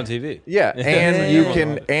black show on TV. Yeah,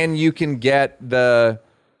 and you can get the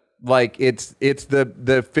like it's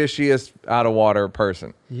the fishiest out of water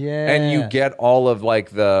person. Yeah. And you get all of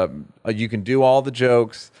like you can do all the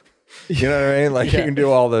jokes. You know what I mean? Like you can do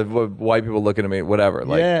all the white people looking at me, whatever.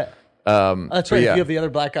 Like yeah. That's but right. yeah. If you have the other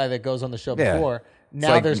black guy that goes on the show Yeah. before,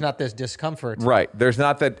 now like- there's not this discomfort. Right. There's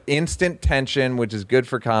not that instant tension, which is good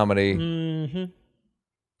for comedy.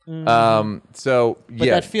 So But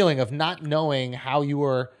yeah. that feeling of not knowing how you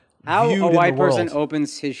were How viewed a in white the world. person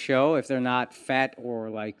opens his show if they're not fat or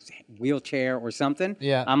like wheelchair or something.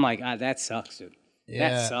 Yeah. I'm like, that sucks, dude. Yeah.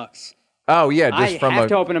 That sucks. Oh yeah, just I from have a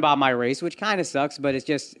to open about my race, which kind of sucks, but it's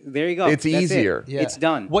just there you go. It's That's it. easier. Yeah. It's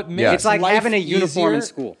done. What makes Yeah. It's like life having a uniform in easier-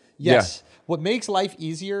 school. Yes. What makes life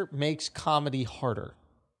easier makes comedy harder.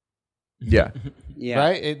 yeah. Yeah.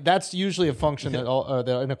 Right? That's usually a function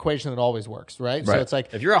an equation that always works, right? So Right. it's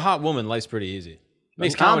like If you're a hot woman, life's pretty easy.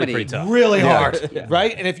 Makes comedy. comedy pretty tough. really hard,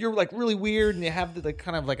 right? And if you're like really weird and you have the, like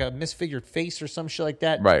kind of like a misfigured face or some shit like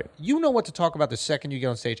that, Right. You know what to talk about the second you get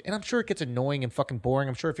on stage. And I'm sure it gets annoying and fucking boring.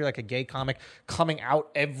 I'm sure if you're like a gay comic coming out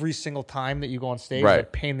every single time that you go on stage, Right.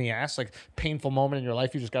 like pain in the ass, like painful moment in your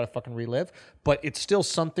life, you just got to fucking relive. But it's still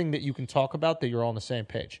something that you can talk about that you're all on the same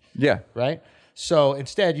page, Yeah. right? So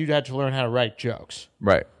instead, you'd have to learn how to write jokes.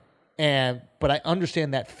 Right. But I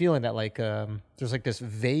understand that feeling that like there's like this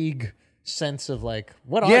vague sense of like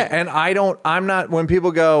what? Yeah, are you? and I'm not. When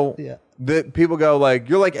people go, people go like,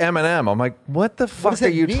 "You're like Eminem." I'm like, "What the fuck does are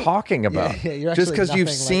that you mean? talking about?" Yeah, you're Just actually because you've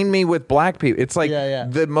nothing seen like- me with black people, it's like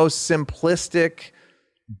the most simplistic,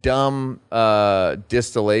 dumb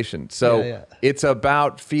distillation. So it's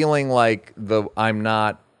about feeling like I'm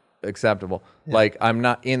not acceptable, like I'm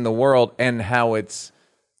not in the world, and how it's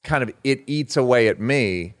kind of it eats away at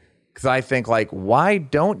me. Because I think, like, why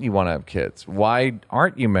don't you want to have kids? Why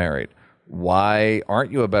aren't you married? Why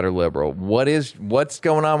aren't you a better liberal? What's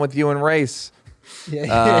going on with you and race?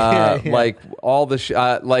 Like all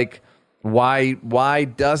the like, why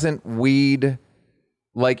doesn't weed,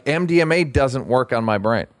 like MDMA doesn't work on my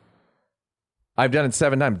brain? I've done it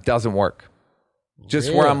 7 times, doesn't work.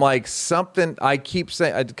 Just where I'm like, something, I keep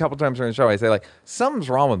saying, a couple times during the show, I say like, something's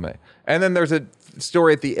wrong with me. And then there's a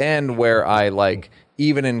story at the end where I like,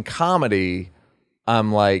 even in comedy,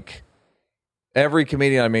 I'm like, every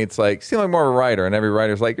comedian I meet's like, seem like more of a writer, and every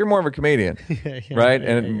writer's like, you're more of a comedian, right?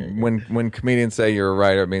 And when comedians say you're a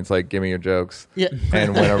writer, it means like, give me your jokes. Yeah.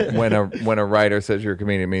 And when a writer says you're a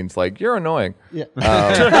comedian, it means like, you're annoying. Yeah.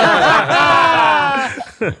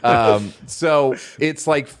 So it's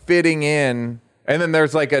like fitting in, and then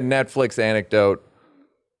there's like a Netflix anecdote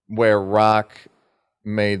where Rock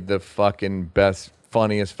made the fucking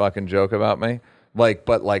funniest fucking joke about me. Like,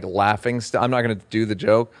 but like laughing stuff. I'm not going to do the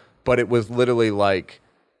joke, but it was literally like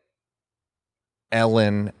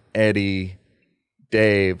Ellen, Eddie,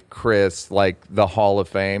 Dave, Chris, like the Hall of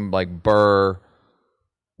Fame, like Burr.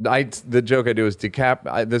 The joke I do is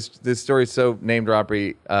this story is so name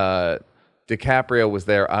droppy. DiCaprio was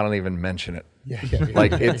there. I don't even mention it.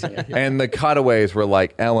 Like it's and the cutaways were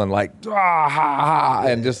like Ellen, like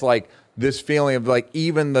and just like this feeling of like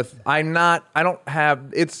even I don't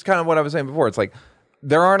have. It's kind of what I was saying before. It's like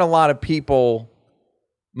there aren't a lot of people,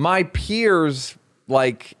 my peers,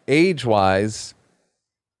 like age wise.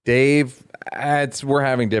 Dave, we're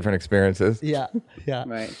having different experiences. Yeah.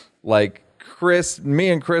 Right. Like Chris,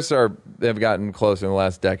 me and Chris have gotten closer in the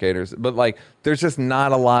last decade or so, but like there's just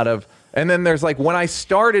not a lot of. And then there's like when I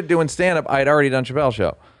started doing stand up, I had already done Chappelle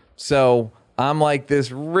Show, so I'm like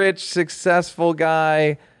this rich, successful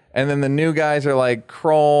guy. And then the new guys are like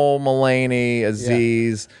Kroll, Mulaney,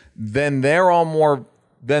 Aziz. Yeah. Then they're all more.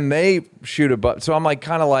 Then they shoot a butt. So I'm like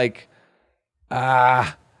kind of like,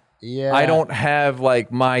 I don't have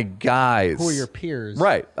like my guys. Who are your peers?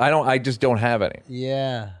 Right. I just don't have any.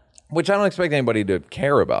 Yeah. Which I don't expect anybody to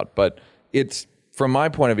care about. But it's from my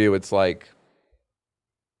point of view, it's like,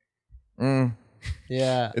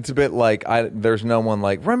 yeah. It's a bit like there's no one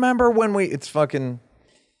like remember when it's fucking.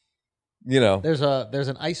 You know, there's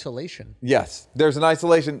an isolation. Yes, there's an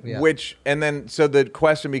isolation, and then so the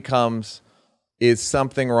question becomes: is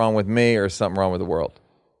something wrong with me, or is something wrong with the world,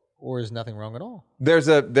 or is nothing wrong at all? There's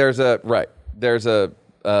a Nipsey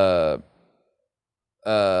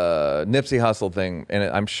Hussle thing, and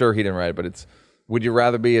I'm sure he didn't write it, but it's: would you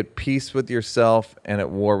rather be at peace with yourself and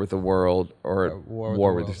at war with the world, or at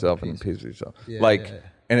war with yourself and at peace with yourself?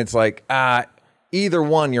 And it's like either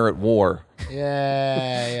one, you're at war.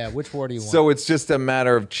 Yeah. Which war do you want? So it's just a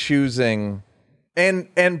matter of choosing.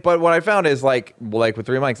 But what I found is like with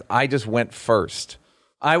 3 Mics, I just went first.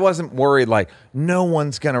 I wasn't worried like no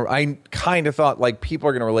one's gonna. I kind of thought like people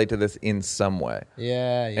are gonna relate to this in some way.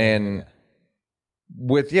 It's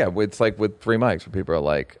like with 3 Mics, where people are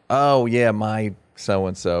like, oh yeah, my so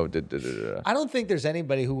and so. I don't think there's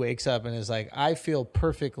anybody who wakes up and is like, I feel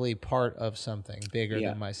perfectly part of something bigger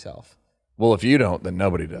than myself. Well, if you don't, then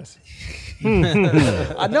nobody does.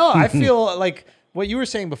 No, I feel like what you were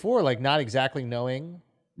saying before, like not exactly knowing,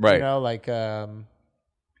 right? You know, like, but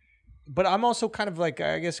I'm also kind of like,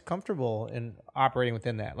 I guess, comfortable in operating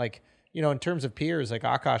within that. Like, you know, in terms of peers, like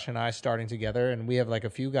Akash and I starting together, and we have like a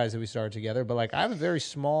few guys that we started together, but like I have a very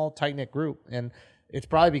small, tight knit group, and it's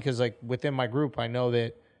probably because like within my group, I know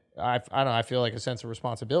that. I don't know. I feel like a sense of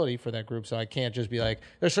responsibility for that group, so I can't just be like.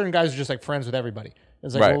 There's certain guys who are just like friends with everybody.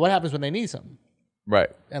 It's like, well, what happens when they need something? Right.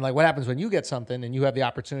 And like, what happens when you get something and you have the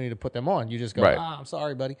opportunity to put them on? You just go, I'm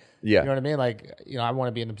sorry, buddy. Yeah. You know what I mean? Like, you know, I want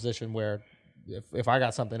to be in a position where if I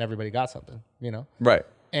got something, everybody got something. You know. Right.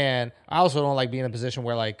 And I also don't like being in a position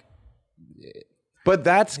where like. But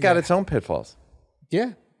that's got its own pitfalls.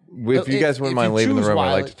 Yeah. If you guys wouldn't mind leaving the room,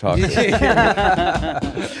 I'd like to talk to you.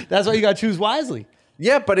 That's why you got to choose wisely.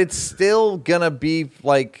 Yeah, but it's still gonna be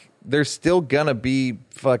like there's still gonna be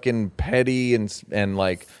fucking petty and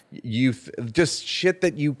like just shit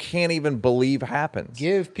that you can't even believe happens.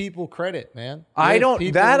 Give people credit, man. I don't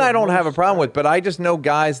have a problem with, but I just know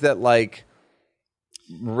guys that like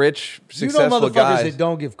rich successful you know motherfuckers guys that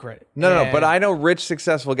don't give credit. No, but I know rich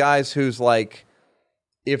successful guys who's like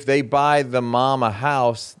if they buy the mom a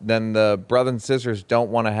house, then the brother and sisters don't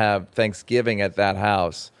want to have Thanksgiving at that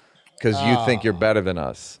house because you think you're better than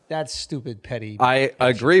us. That's stupid, petty. I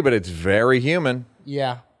agree, but it's very human.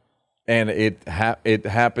 Yeah. And it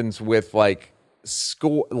happens with like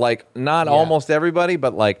school, like not almost everybody,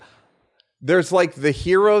 but like there's like the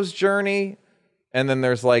hero's journey, and then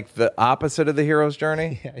there's like the opposite of the hero's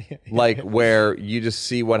journey, like where you just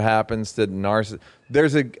see what happens to narcissists.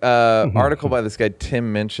 There's a article by this guy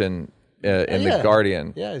Tim Minchin in The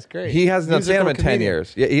Guardian. Yeah, it's great. He hasn't done stand-up in 10 comedian.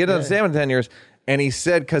 years. Yeah, he hasn't done stand-up in 10 years. And he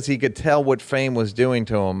said because he could tell what fame was doing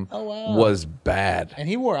to him was bad. And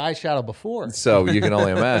he wore eyeshadow before. So you can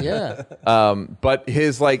only imagine. But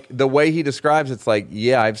his like the way he describes it's like,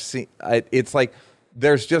 I've seen. It's like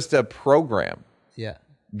there's just a program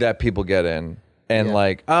that people get in, and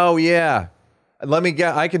like, oh yeah, let me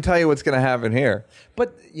get. I can tell you what's going to happen here.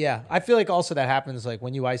 But yeah, I feel like also that happens like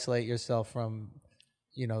when you isolate yourself from,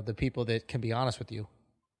 the people that can be honest with you.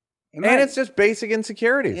 And it's just basic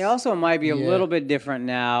insecurities. It also might be a little bit different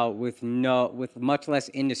now with much less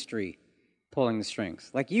industry pulling the strings.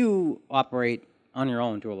 Like you operate on your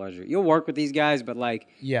own to a large degree. You'll work with these guys, but like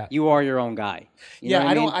you are your own guy. You know what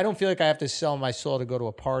I mean? I don't feel like I have to sell my soul to go to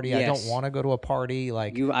a party. Yes. I don't want to go to a party.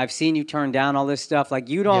 Like I've seen you turn down all this stuff. Like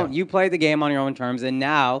you don't. You play the game on your own terms, and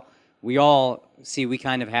now we all see we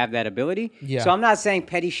kind of have that ability. Yeah. So I'm not saying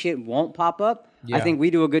petty shit won't pop up. Yeah. I think we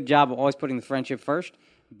do a good job of always putting the friendship first.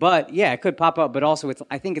 But yeah, it could pop up. But also,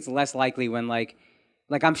 I think it's less likely when like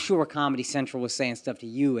I'm sure Comedy Central was saying stuff to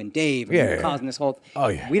you and Dave and you were causing this whole.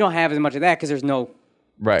 We don't have as much of that because there's no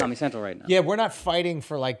Comedy Central right now. Yeah, we're not fighting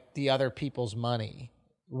for like the other people's money.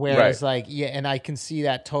 Whereas like and I can see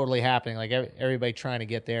that totally happening. Like everybody trying to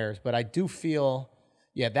get theirs. But I do feel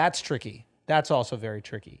that's tricky. That's also very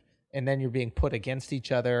tricky. And then you're being put against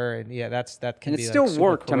each other, and that can and be. It's still like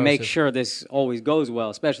work to make corrosive. sure this always goes well,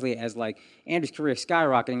 especially as like Andrew's career is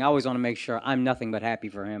skyrocketing. I always want to make sure I'm nothing but happy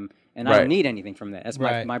for him, and I don't need anything from that. That's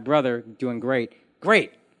my brother doing great.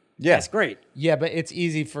 Yeah, that's great. Yeah, but it's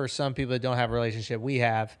easy for some people that don't have a relationship we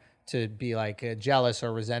have to be like jealous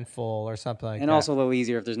or resentful or something like that. And also a little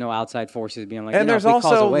easier if there's no outside forces being like. And there's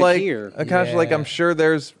also like like I'm sure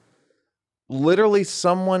there's. Literally,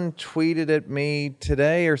 someone tweeted at me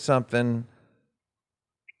today or something,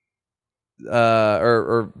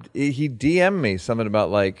 or he DM'd me something about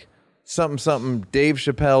like something Dave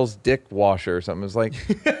Chappelle's dick washer or something. It was like,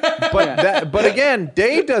 but again,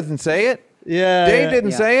 Dave doesn't say it. Yeah, Dave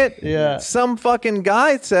didn't say it. Yeah, some fucking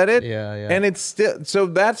guy said it. Yeah. And it's still so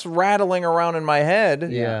that's rattling around in my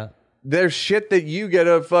head. Yeah. There's shit that you get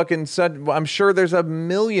a fucking. I'm sure there's a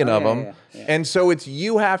million of them, and so it's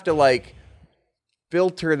you have to like.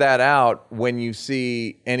 Filter that out when you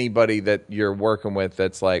see anybody that you're working with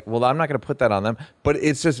that's like, well, I'm not going to put that on them, but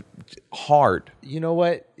it's just hard. You know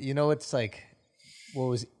what? It's like what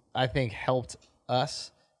was I think helped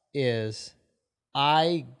us is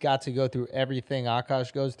I got to go through everything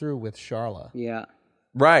Akash goes through with Sharla. Yeah.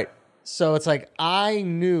 Right. So it's like I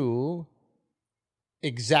knew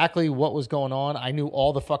exactly what was going on. I knew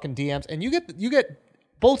all the fucking DMs, and you get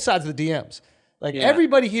both sides of the DMs. Like,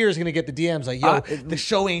 everybody here is going to get the DMs like, yo, the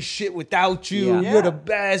show ain't shit without you. Yeah. You're the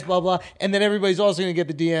best, blah, blah. And then everybody's also going to get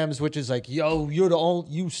the DMs, which is like, yo,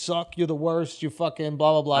 you suck. You're the worst. You fucking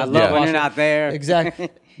blah, blah, blah. I love when you're not there. Exactly.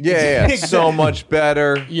 Yeah. So much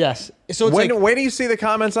better. Yes. So it's when do you see the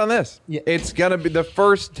comments on this? Yeah. It's going to be the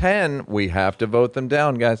first 10. We have to vote them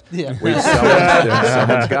down, guys. Yeah.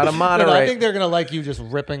 Someone's got to moderate. No, I think they're going to like you just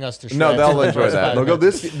ripping us to shreds. No, they'll in the enjoy first that. 5 They'll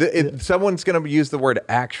go, minutes. someone's going to use the word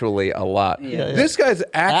actually a lot. Yeah. This guy's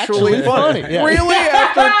actually funny. Yeah. Really?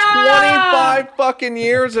 After 25 fucking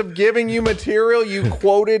years of giving you material you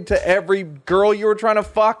quoted to every girl you were trying to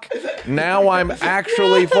fuck, now I'm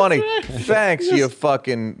actually funny. Thanks, you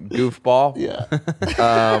fucking goofball. Yeah.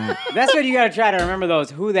 That's what you got to try to remember, though, is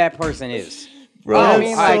who that person is. Bro, I I mean,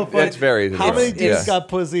 mean, like, it's very easy. How many dudes Yeah. got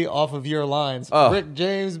pussy off of your lines? Oh. Rick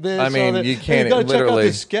James, bitch. I mean, all that. you Hey, can't gotta check out literally-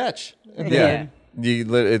 this sketch. And Yeah.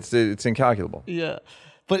 then- It's incalculable. Yeah.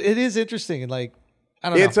 But it is interesting. And like, I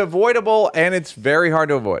don't know. It's avoidable and it's very hard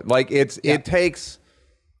to avoid. Like it takes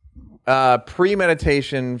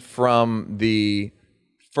premeditation from the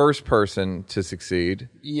first person to succeed,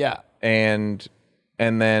 Yeah. and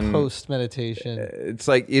then Post meditation. it's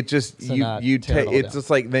like it just So not you tear it take all it's down. just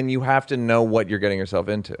like then you have to know what you're getting yourself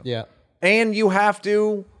into. Yeah. And you have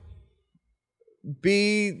to like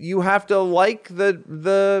the you have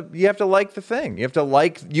to like the thing. You have to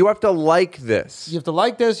like this. You have to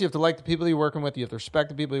like this. You have to like the people you're working with. You have to respect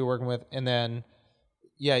the people you're working with. And then,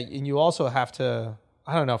 and you also have to,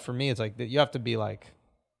 I don't know, for me, it's like you have to be like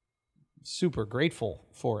super grateful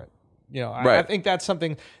for it. You know, I Right. think that's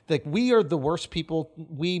something like we are the worst people.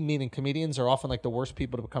 We, meaning comedians, are often like the worst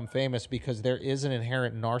people to become famous because there is an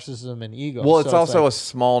inherent narcissism and ego. Well, it's So also like, a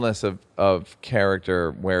smallness of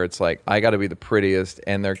character where it's like I got to be the prettiest,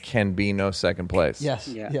 and there can be no second place. yes,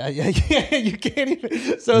 Yeah. yeah. You can't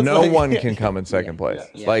even. So it's No like, one can come in second place.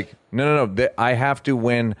 yeah. Like no. I have to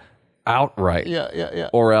win outright. Yeah.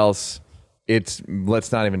 Or else it's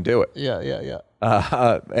let's not even do it. Yeah.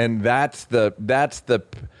 And that's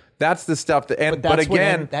the stuff that. And But but that's what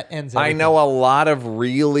again, that ends I everything. know a lot of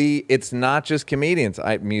really. It's not just comedians.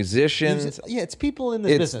 Musicians. It's people in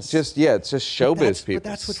this It's business. just it's just showbiz people. But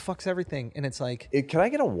that's what fucks everything. And it's like, Can I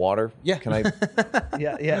get a water? Yeah. Can I?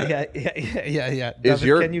 yeah. Is David,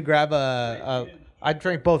 your- can you grab I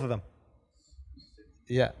drank both of them.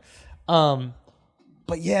 Yeah.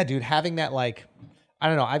 But yeah, dude, having that like, I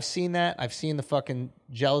don't know. I've seen that. I've seen the fucking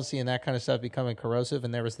jealousy and that kind of stuff becoming corrosive.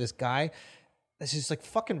 And there was this guy, this just like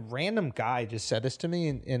fucking random guy just said this to me.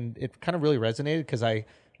 And it kind of really resonated because I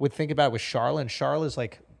would think about it with Charlotte. And Charlotte's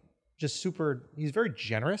like just super, he's very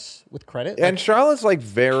generous with credit. And Charlotte's like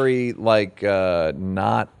very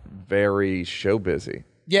not very show busy.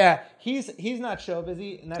 Yeah, he's not show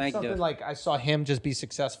busy, and that's Thank you. something like I saw him just be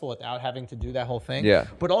successful without having to do that whole thing. Yeah.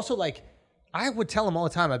 But also like I would tell him all the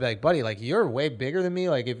time, I'd be like, buddy, like you're way bigger than me.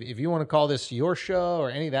 Like if you want to call this your show or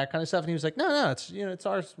any of that kind of stuff. And he was like, no, it's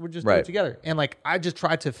ours. We're just doing Right. it together. And like I just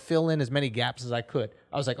tried to fill in as many gaps as I could.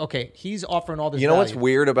 I was like, okay, he's offering all this. You know what's value.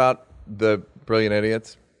 weird about the Brilliant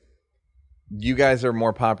Idiots? You guys are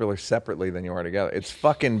more popular separately than you are together. It's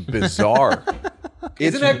fucking bizarre.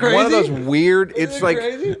 It's Isn't that one of those crazy? weird. Isn't It's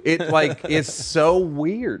it like crazy? it's so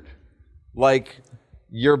weird. Like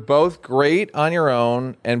you're both great on your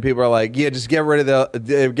own, and people are like, "Yeah, just get rid of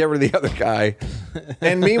the other guy."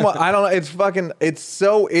 And meanwhile, I don't know. It's fucking. It's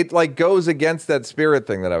so. It like goes against that spirit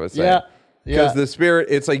thing that I was saying. Yeah. Because the spirit,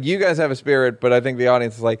 it's like you guys have a spirit, but I think the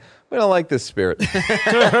audience is like, we don't like this spirit.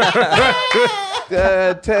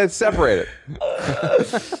 Separate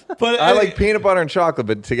it. But I like peanut butter and chocolate,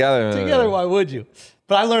 but together. together, why would you?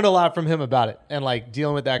 But I learned a lot from him about it and like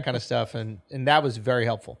dealing with that kind of stuff, and that was very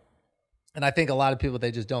helpful. And I think a lot of people,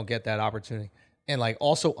 they just don't get that opportunity, and like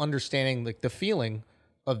also understanding like the feeling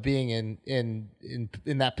of being in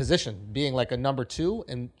that position, being like a number two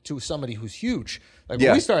and to somebody who's huge. Like when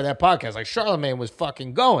Yeah. we started that podcast, like Charlemagne was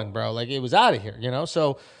fucking going, bro. Like it was out of here, you know?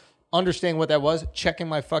 So understanding what that was, checking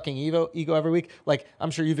my fucking ego every week. Like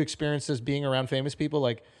I'm sure you've experienced this being around famous people.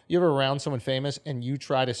 Like you ever around someone famous and you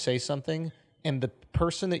try to say something and the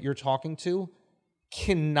person that you're talking to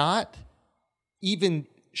cannot even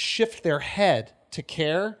shift their head to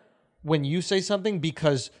care when you say something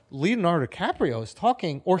because Leonardo DiCaprio is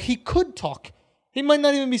talking, or he could talk. He might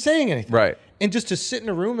not even be saying anything. Right. And just to sit in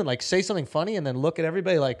a room and like say something funny and then look at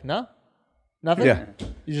everybody like, no, nothing. Yeah.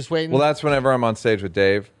 You're just waiting. Well, that's whenever I'm on stage with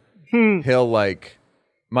Dave. He'll like,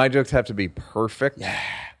 my jokes have to be perfect. Yeah.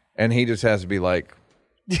 And he just has to be like,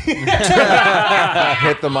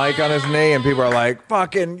 hit the mic on his knee, and people are like,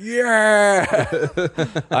 fucking yeah.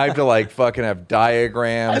 I have to like fucking have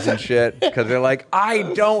diagrams and shit because they're like, I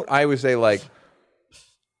would say like,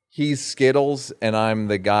 he's Skittles and I'm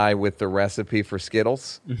the guy with the recipe for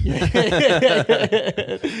Skittles.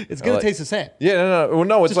 it's gonna taste the same. Yeah, no. Well,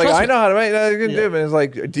 no, it's Just like, trust I me. know how to make it. And it's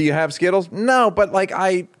like, do you have Skittles? No, but like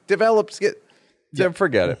I developed Skittles.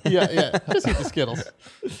 Forget it. Yeah. Just eat the Skittles.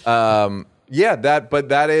 Yeah,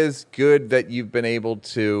 that is good that you've been able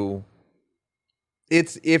to.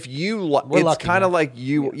 It's if you. We're It's lucky, kind of man. like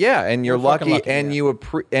you. Yeah, and you're We're fucking lucky, lucky, and yeah. you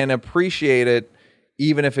appreciate it,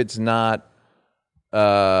 even if it's not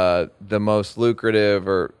the most lucrative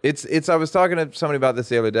or it's. I was talking to somebody about this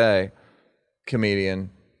the other day. Comedian,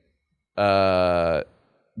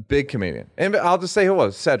 big comedian, and I'll just say who it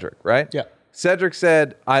was. Cedric, right? Yeah. Cedric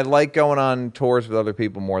said, "I like going on tours with other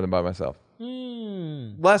people more than by myself.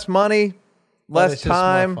 Less money, less it's just more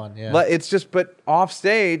time. fun, yeah. It's just, but off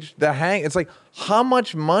stage, it's like, how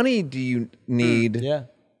much money do you need? Yeah.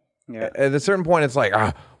 At a certain point, it's like,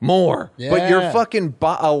 more. But you're Yeah. fucking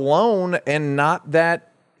alone and not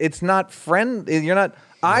that, it's not friend. You're not,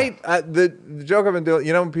 the joke I've been doing,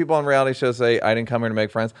 you know, when people on reality shows say, I didn't come here to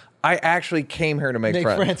make friends. I actually came here to make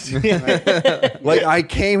friends. Like I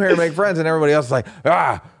came here to make friends, and everybody else is like,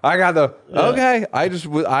 I got the okay.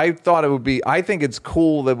 I thought it would be. I think it's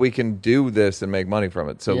cool that we can do this and make money from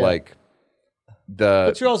it. So Yeah. like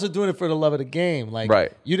But you're also doing it for the love of the game. Like,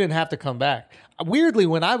 Right. you didn't have to come back. Weirdly,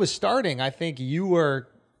 when I was starting, I think you were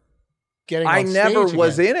getting I on never stage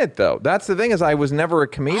was again. in it though. That's the thing is I was never a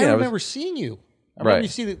comedian. I was- remember seeing you. I remember Right. you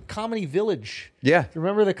see the Comedy Village. Yeah. Do you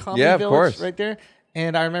remember the Comedy Yeah, of Village course. right there?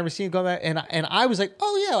 And I remember seeing him go back, and I was like,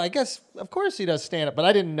 oh yeah, I guess of course he does stand up, but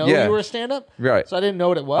I didn't know Yeah. you were a stand up, Right. So I didn't know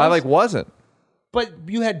what it was. I wasn't. but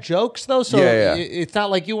you had jokes though, so Yeah. it's not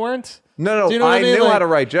like you weren't. No, Do you know what I mean? knew Like- how to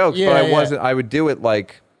write jokes, Yeah, but I yeah. wasn't. I would do it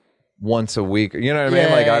like once a week. You know what I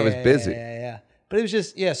mean? Like I was busy. Yeah. But it was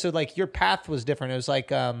just so like your path was different. It was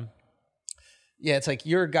like it's like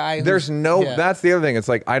you're a guy. There's no. That's the other thing. It's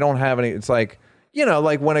like I don't have any. It's like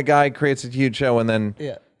like when a guy creates a huge show and then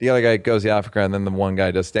the other guy goes to Africa and then the one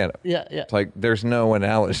guy does stand up. Yeah. It's like there's no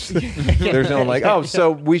analogy. There's no one like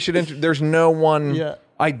so we should. There's no one. Yeah.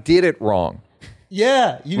 I did it wrong.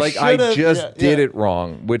 Yeah, you Like I should've- just did yeah. it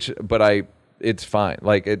wrong. But it's fine.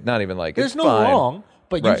 Like it. Not even like There's it's no fine. wrong,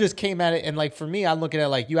 but you Right. just came at it, and like for me, I'm looking at it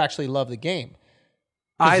like you actually love the game.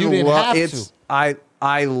 I you didn't love have it's. to.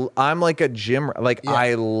 I'm like a gym. Like Yeah.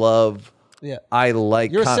 I love. Yeah, I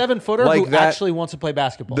like. you're a 7-footer like who that- actually wants to play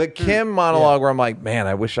basketball. The Kim monologue where I'm like, man,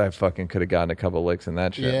 I wish I fucking could have gotten a couple licks in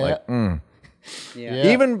that shit. Yeah. Like, Yeah.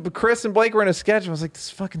 Yeah. even Chris and Blake were in a sketch. I was like, this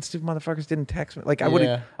fucking stupid motherfuckers didn't text me. Like, I would.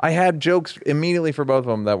 Yeah. I had jokes immediately for both of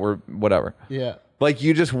them that were whatever. yeah, Like,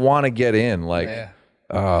 you just want to get in. Like,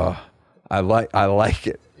 I like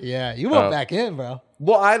it. yeah, you went back in, bro.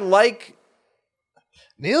 Well, I like.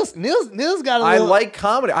 Neil's got a I little. like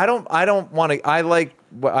comedy. I don't want to. I like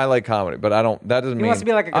comedy, but I don't. That doesn't mean wants to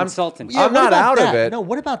be like a I'm- consultant. Yeah, I'm what not about out that? of it. No,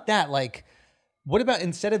 what about that? Like, what about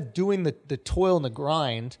instead of doing the toil and the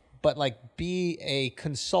grind, but like be a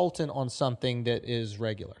consultant on something that is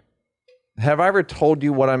regular? Have I ever told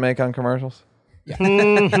you what I make on commercials?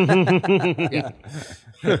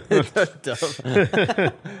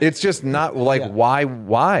 It's just not like Yeah.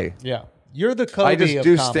 why? Yeah, you're the Kobe I just of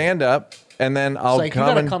do comedy. stand up and then I'll like, you come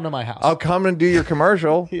gotta and come to my house. I'll come and do your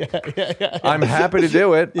commercial. I'm happy to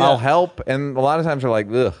do it. I'll help. And a lot of times they're like,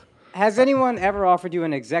 ugh. Has anyone ever offered you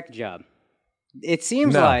an exec job? It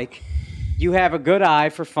seems No. like you have a good eye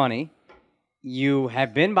for funny. You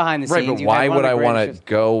have been behind the Right, scenes. but You why had one would of I the want greatest to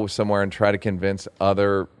go somewhere and try to convince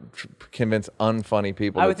unfunny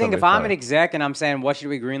people? I that would think if somebody's I'm funny? an exec and I'm saying what should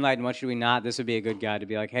we greenlight and what should we not, this would be a good guy to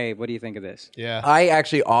be like, hey, what do you think of this? Yeah, I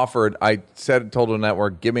actually offered. I told a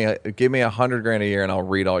network, give me $100,000 a year, and I'll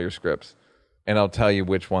read all your scripts, and I'll tell you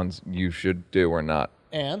which ones you should do or not.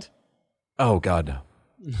 and Oh God, no.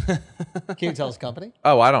 can you tell us company?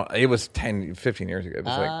 Oh, I don't. It was 10, 15 years ago. It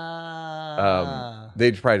was Ah.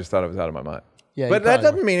 they probably just thought I was out of my mind. Yeah, but you that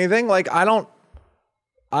probably doesn't mean anything. Like that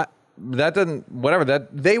doesn't. Whatever. That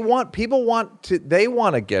they want. People want to. They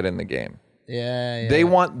want to get in the game. Yeah. They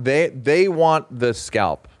want the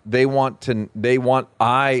scalp. They want to.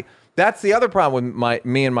 That's the other problem with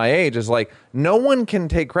me and my age is like no one can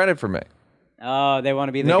take credit for me. Oh, they want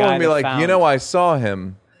to be the No guy one be that like, found- I saw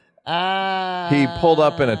him. He pulled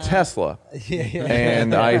up in a Tesla,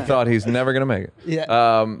 and I thought he's never gonna make it.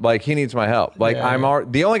 Yeah. Like he needs my help. Like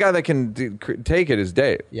the only guy that can take it is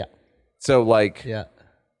Dave. Yeah. So like, Yeah.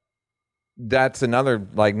 that's another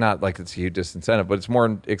like not like it's a huge disincentive, but it's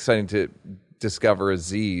more exciting to discover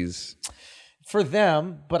Aziz. For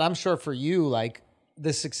them, but I'm sure for you, like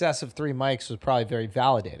the success of Three Mics was probably very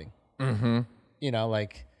validating. Mm-hmm.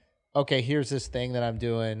 Like, okay, here's this thing that I'm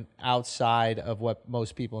doing outside of what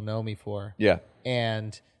most people know me for. Yeah.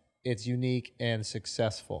 And it's unique and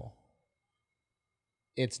successful.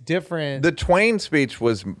 It's different. The Twain speech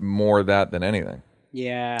was more that than anything.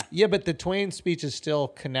 Yeah. Yeah, but the Twain speech is still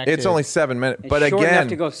connected. It's only 7 minutes, It's but short enough again,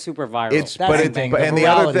 to go super viral. it's That's but the it's thing, but, the and the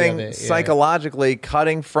other morality of thing it, yeah. psychologically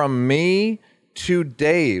cutting from me to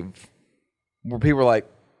Dave, where people are like,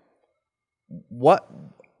 "What?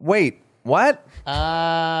 Wait, what?"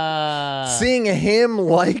 Seeing him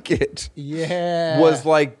like it yeah. was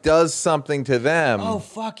like does something to them. Oh,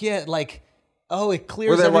 fuck yeah. Like, it where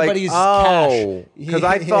clears they're like, everybody's "Oh," cash. because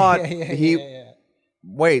I thought he. yeah.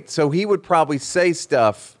 Wait, so he would probably say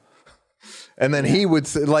stuff, and then he would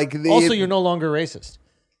say, like. Also, you're no longer racist.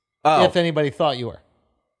 Oh. If anybody thought you were.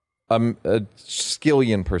 a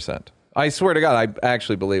skillion percent. I swear to God, I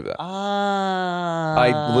actually believe that.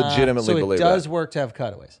 I legitimately so believe it does that. work to have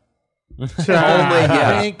cutaways. Only,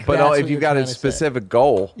 yeah. think But that's what if you've you're got trying a to say. specific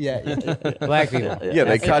goal, Yeah. Black people. yeah,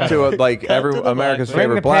 they cut to it like every America's Bring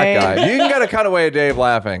favorite the black pain. guy. If you can get a cutaway of Dave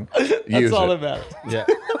laughing, use That's all it. that matters. Yeah,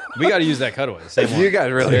 we got to use that cutaway. Same one. You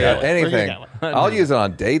guys really got anything. that one. I'll use it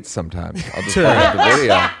on dates sometimes. I'll just bring up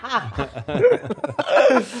the video.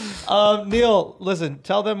 Neil, listen,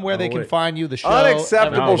 tell them where they can wait. find you, the show.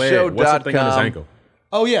 Unacceptable. everything. What's the thing on his Show.com. ankle?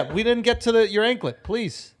 Oh, yeah. We didn't get to your anklet,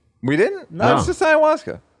 please. We didn't? No, it's just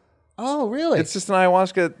ayahuasca. Oh, really? It's just an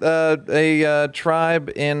ayahuasca, a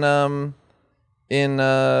tribe in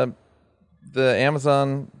the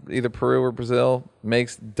Amazon, either Peru or Brazil,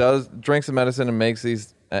 drinks the medicine and makes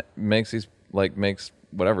these like makes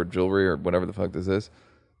whatever jewelry or whatever the fuck this is,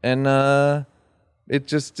 and it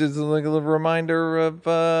just is like a little reminder of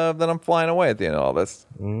that I'm flying away at the end of all this.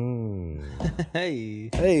 Hey.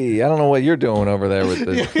 Hey, I don't know what you're doing over there with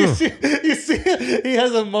this. You see, he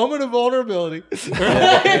has a moment of vulnerability. It's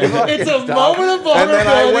a moment of vulnerability. And then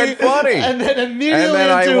I went funny. And then immediately And then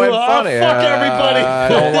I into, went funny. fuck everybody. I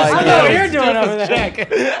don't like I know what it. you're doing over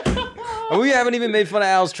there. We haven't even made fun of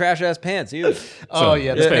Al's trash ass pants either. Oh,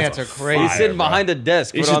 yeah, the pants pants are are crazy. He's sitting behind a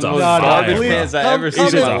desk with He's on just the a most fire, garbage bro. pants I Come- ever come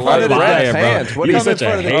seen in in my front of life. the Red desk. pants. What are you He's such a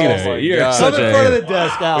front of the hater. desk. Oh my You're God. such Come a in front of hater. the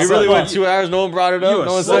desk, Al. We really went 2 hours. No one brought it up.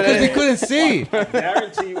 No one said Because we anything. couldn't see. I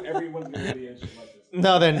guarantee you everyone's going to be inches like this.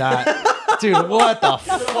 No, they're not. Dude, what the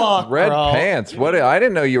fuck, Red bro? pants. What? I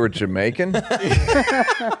didn't know you were Jamaican.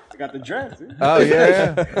 I got the dress. Oh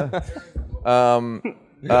yeah.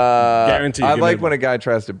 Guarantee you I give like me- when a guy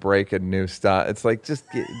tries to break a new style. It's like just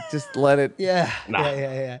let it. Yeah. Nah.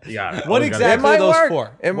 Yeah. Yeah, What always gotta- exactly might are those work.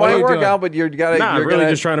 for? It What are might you work doing? out, but you're gotta. Nah, you're I'm really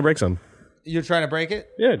gonna, just trying to break some. You're trying to break it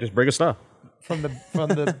Yeah, just break a stuff. from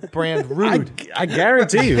the brand Rude, I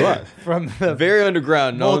guarantee you what. from the Very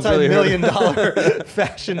underground. No one's really heard of multi-million-dollar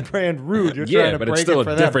fashion brand Rude. You're Yeah, trying to but break it's still it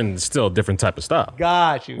for a them. different type of style.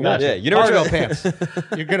 Got you. Yeah, you never cargo tried- pants.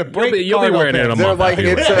 You're gonna break. You'll be wearing it in a They're month. like, I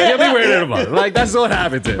feel it's like. a- You'll be wearing it in a month. Like that's what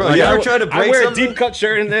happens. Like, you ever I- tried to I break wear something? a deep cut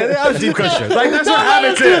shirt and I have a deep cut shirt. Like that's what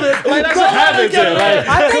happens here. Like that's what happens here. Like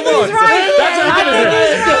I think he's right. that's what happens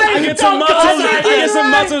here. I get some muscles. I get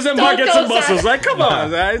some muscles and Mark gets some go muscles. Like come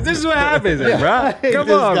on, man. This is what happens here, bro. Come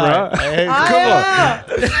This on, guy. bro. I hate Come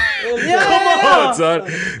on. Come on, son.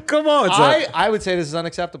 Come on, son. I would say this is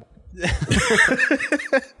unacceptable. You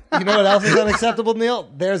know what else is unacceptable,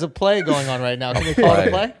 Neil? There's a play going on right now. Can we call it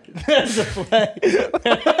a play? There's a play.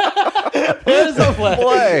 There's a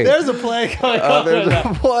play. There's a play going on There's right a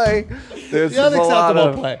now. play. There's The a lot unacceptable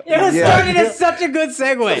of play. It was Yeah. started as such a good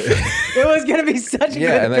segue. It was going to be such a Yeah,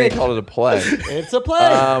 good and then he thing. called it a play. It's a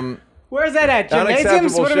play. Where's that at? Gymnasiums?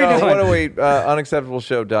 Unacceptable What are we show. doing? What are we?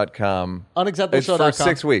 Unacceptableshow.com. It's for Unacceptableshow.com.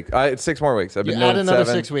 6 weeks. It's 6 more weeks. I've been You doing add another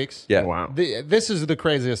 7. 6 weeks. Yeah. Wow. This is the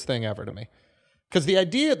craziest thing ever to me. Because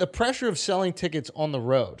the pressure of selling tickets on the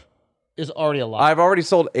road is already a lot. I've already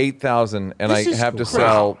sold 8,000, and This I is have to crazy.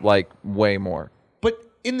 sell like way more. But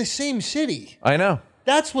in the same city. I know.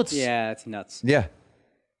 That's what's. Yeah, that's nuts. Yeah.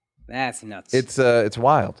 That's nuts. It's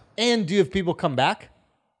wild. And do you have people come back?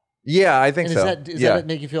 Yeah, I think And so. does yeah. that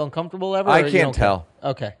make you feel uncomfortable ever? I or you can't don't care? tell.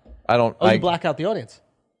 Okay. I don't. Oh, I, you black out the audience.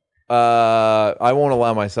 I won't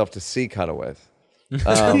allow myself to see cutaways. No,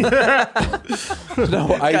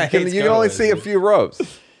 I can. You can only see a few rows.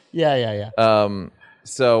 Yeah.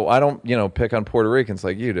 So I don't, pick on Puerto Ricans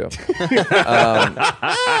like you do.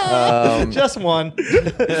 Just one.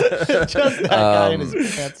 Just that guy in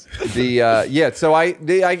his pants. So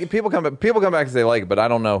people come back and say they like it, but I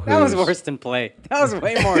don't know who. that was worse than play. That was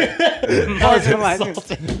way more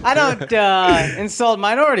marginalized. I don't insult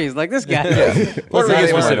minorities like this guy. Puerto Let's Ricans,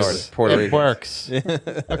 say minorities. Puerto It Ricans. works.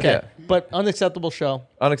 Okay. Yeah. But unacceptable show.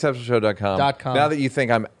 Unacceptableshow.com. Now that you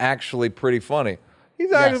think I'm actually pretty funny,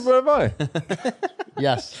 he's actually pretty funny.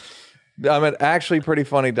 Yes. I'm at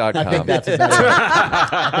actuallyprettyfunny.com. I think that's a better.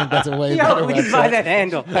 I think that's a way better Yo, we can buy website. that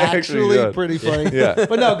handle. Actually, good. pretty funny. Yeah.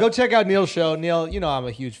 But no, go check out Neil's show. Neil, I'm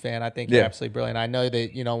a huge fan. I think you're Yeah. absolutely brilliant. I know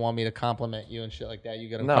that you don't want me to compliment you and shit like that. You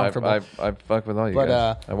get No, uncomfortable. I fuck with all you But,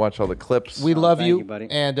 guys. I watch all the clips. we love thank you, you, buddy.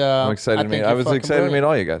 and I'm excited I to think meet. I you're was fucking excited to meet brilliant.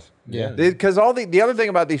 all you guys. Yeah. Because all the other thing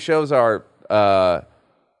about these shows are,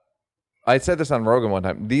 I said this on Rogan one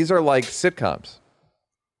time. These are like sitcoms,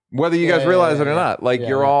 whether you guys realize it or not. Like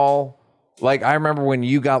you're all. Like I remember when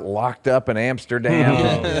you got locked up in Amsterdam,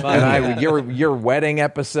 and your wedding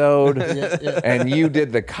episode, and you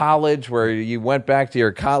did the college where you went back to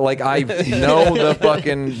your college. Like I know the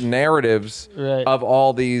fucking narratives of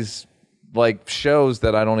all these like shows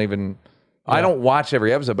that I don't even. I don't watch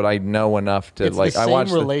every episode, but I know enough to It's like. the I same watch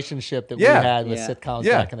relationship that we Yeah. had with Yeah. sitcoms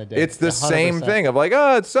Yeah, back in the day. it's the 100%. same thing of like,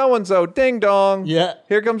 oh, it's so and so, ding dong. Yeah.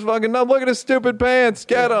 Here comes fucking. No, look at his stupid pants.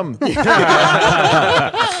 Get him.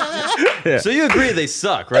 So you agree they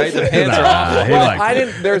suck, right? The pants are awful. Nah, he Well, liked I it.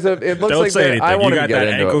 didn't. There's a. It looks Don't like say anything. I You wanted got to get that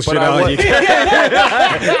into ankle it, shit but I on. was. You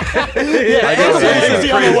I guess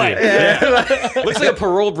It's on the way. Looks like a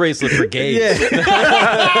parole bracelet for gays.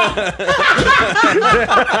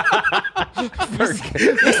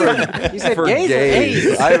 You said for gays or gays.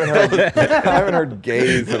 A's? I haven't heard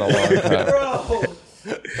gays in a long time.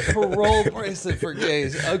 Parole bracelet for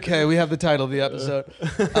gays. Okay, we have the title of the episode.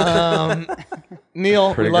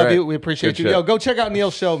 Neil, Pretty we love great. you. We appreciate Good you. shit. Yo, go check out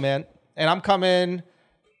Neil's show, man. And I'm coming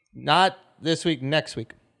not this week, next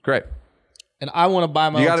week. Great. And I want to buy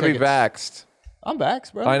my You own got to be tickets. vaxxed. I'm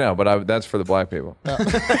vax, bro. I know, but that's for the black people.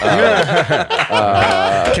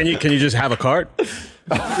 Can you just have a card?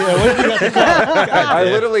 I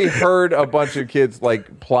literally heard a bunch of kids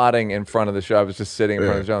like plotting in front of the show. I was just sitting in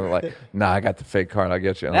front of the show and they're like, nah, I got the fake card. I'll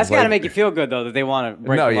get you. And That's I was got to like, make you feel good, though, that they want to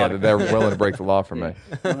break no, the law. yeah, they're willing to break the law for me.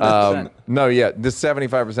 No, yeah, the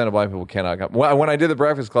 75% of black people cannot come. When I did the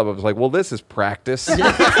Breakfast Club, I was like, well, this is practice.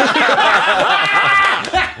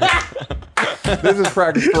 This is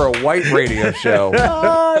practice for a white radio show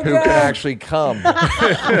who can actually come.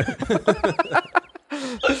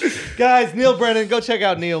 Guys, Neil Brennan, go check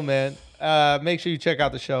out Neil, man. Make sure you check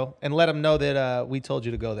out the show and let him know that we told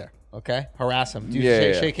you to go there. Okay? Harass him. Do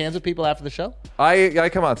you shake hands with people after the show? I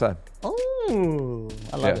come outside. Oh,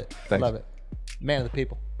 I love it. Thanks. I love it. Man of the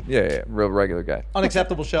people. Yeah, real regular guy.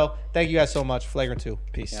 Unacceptable show. Thank you guys so much. Flagrant 2.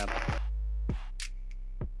 Peace. Yeah.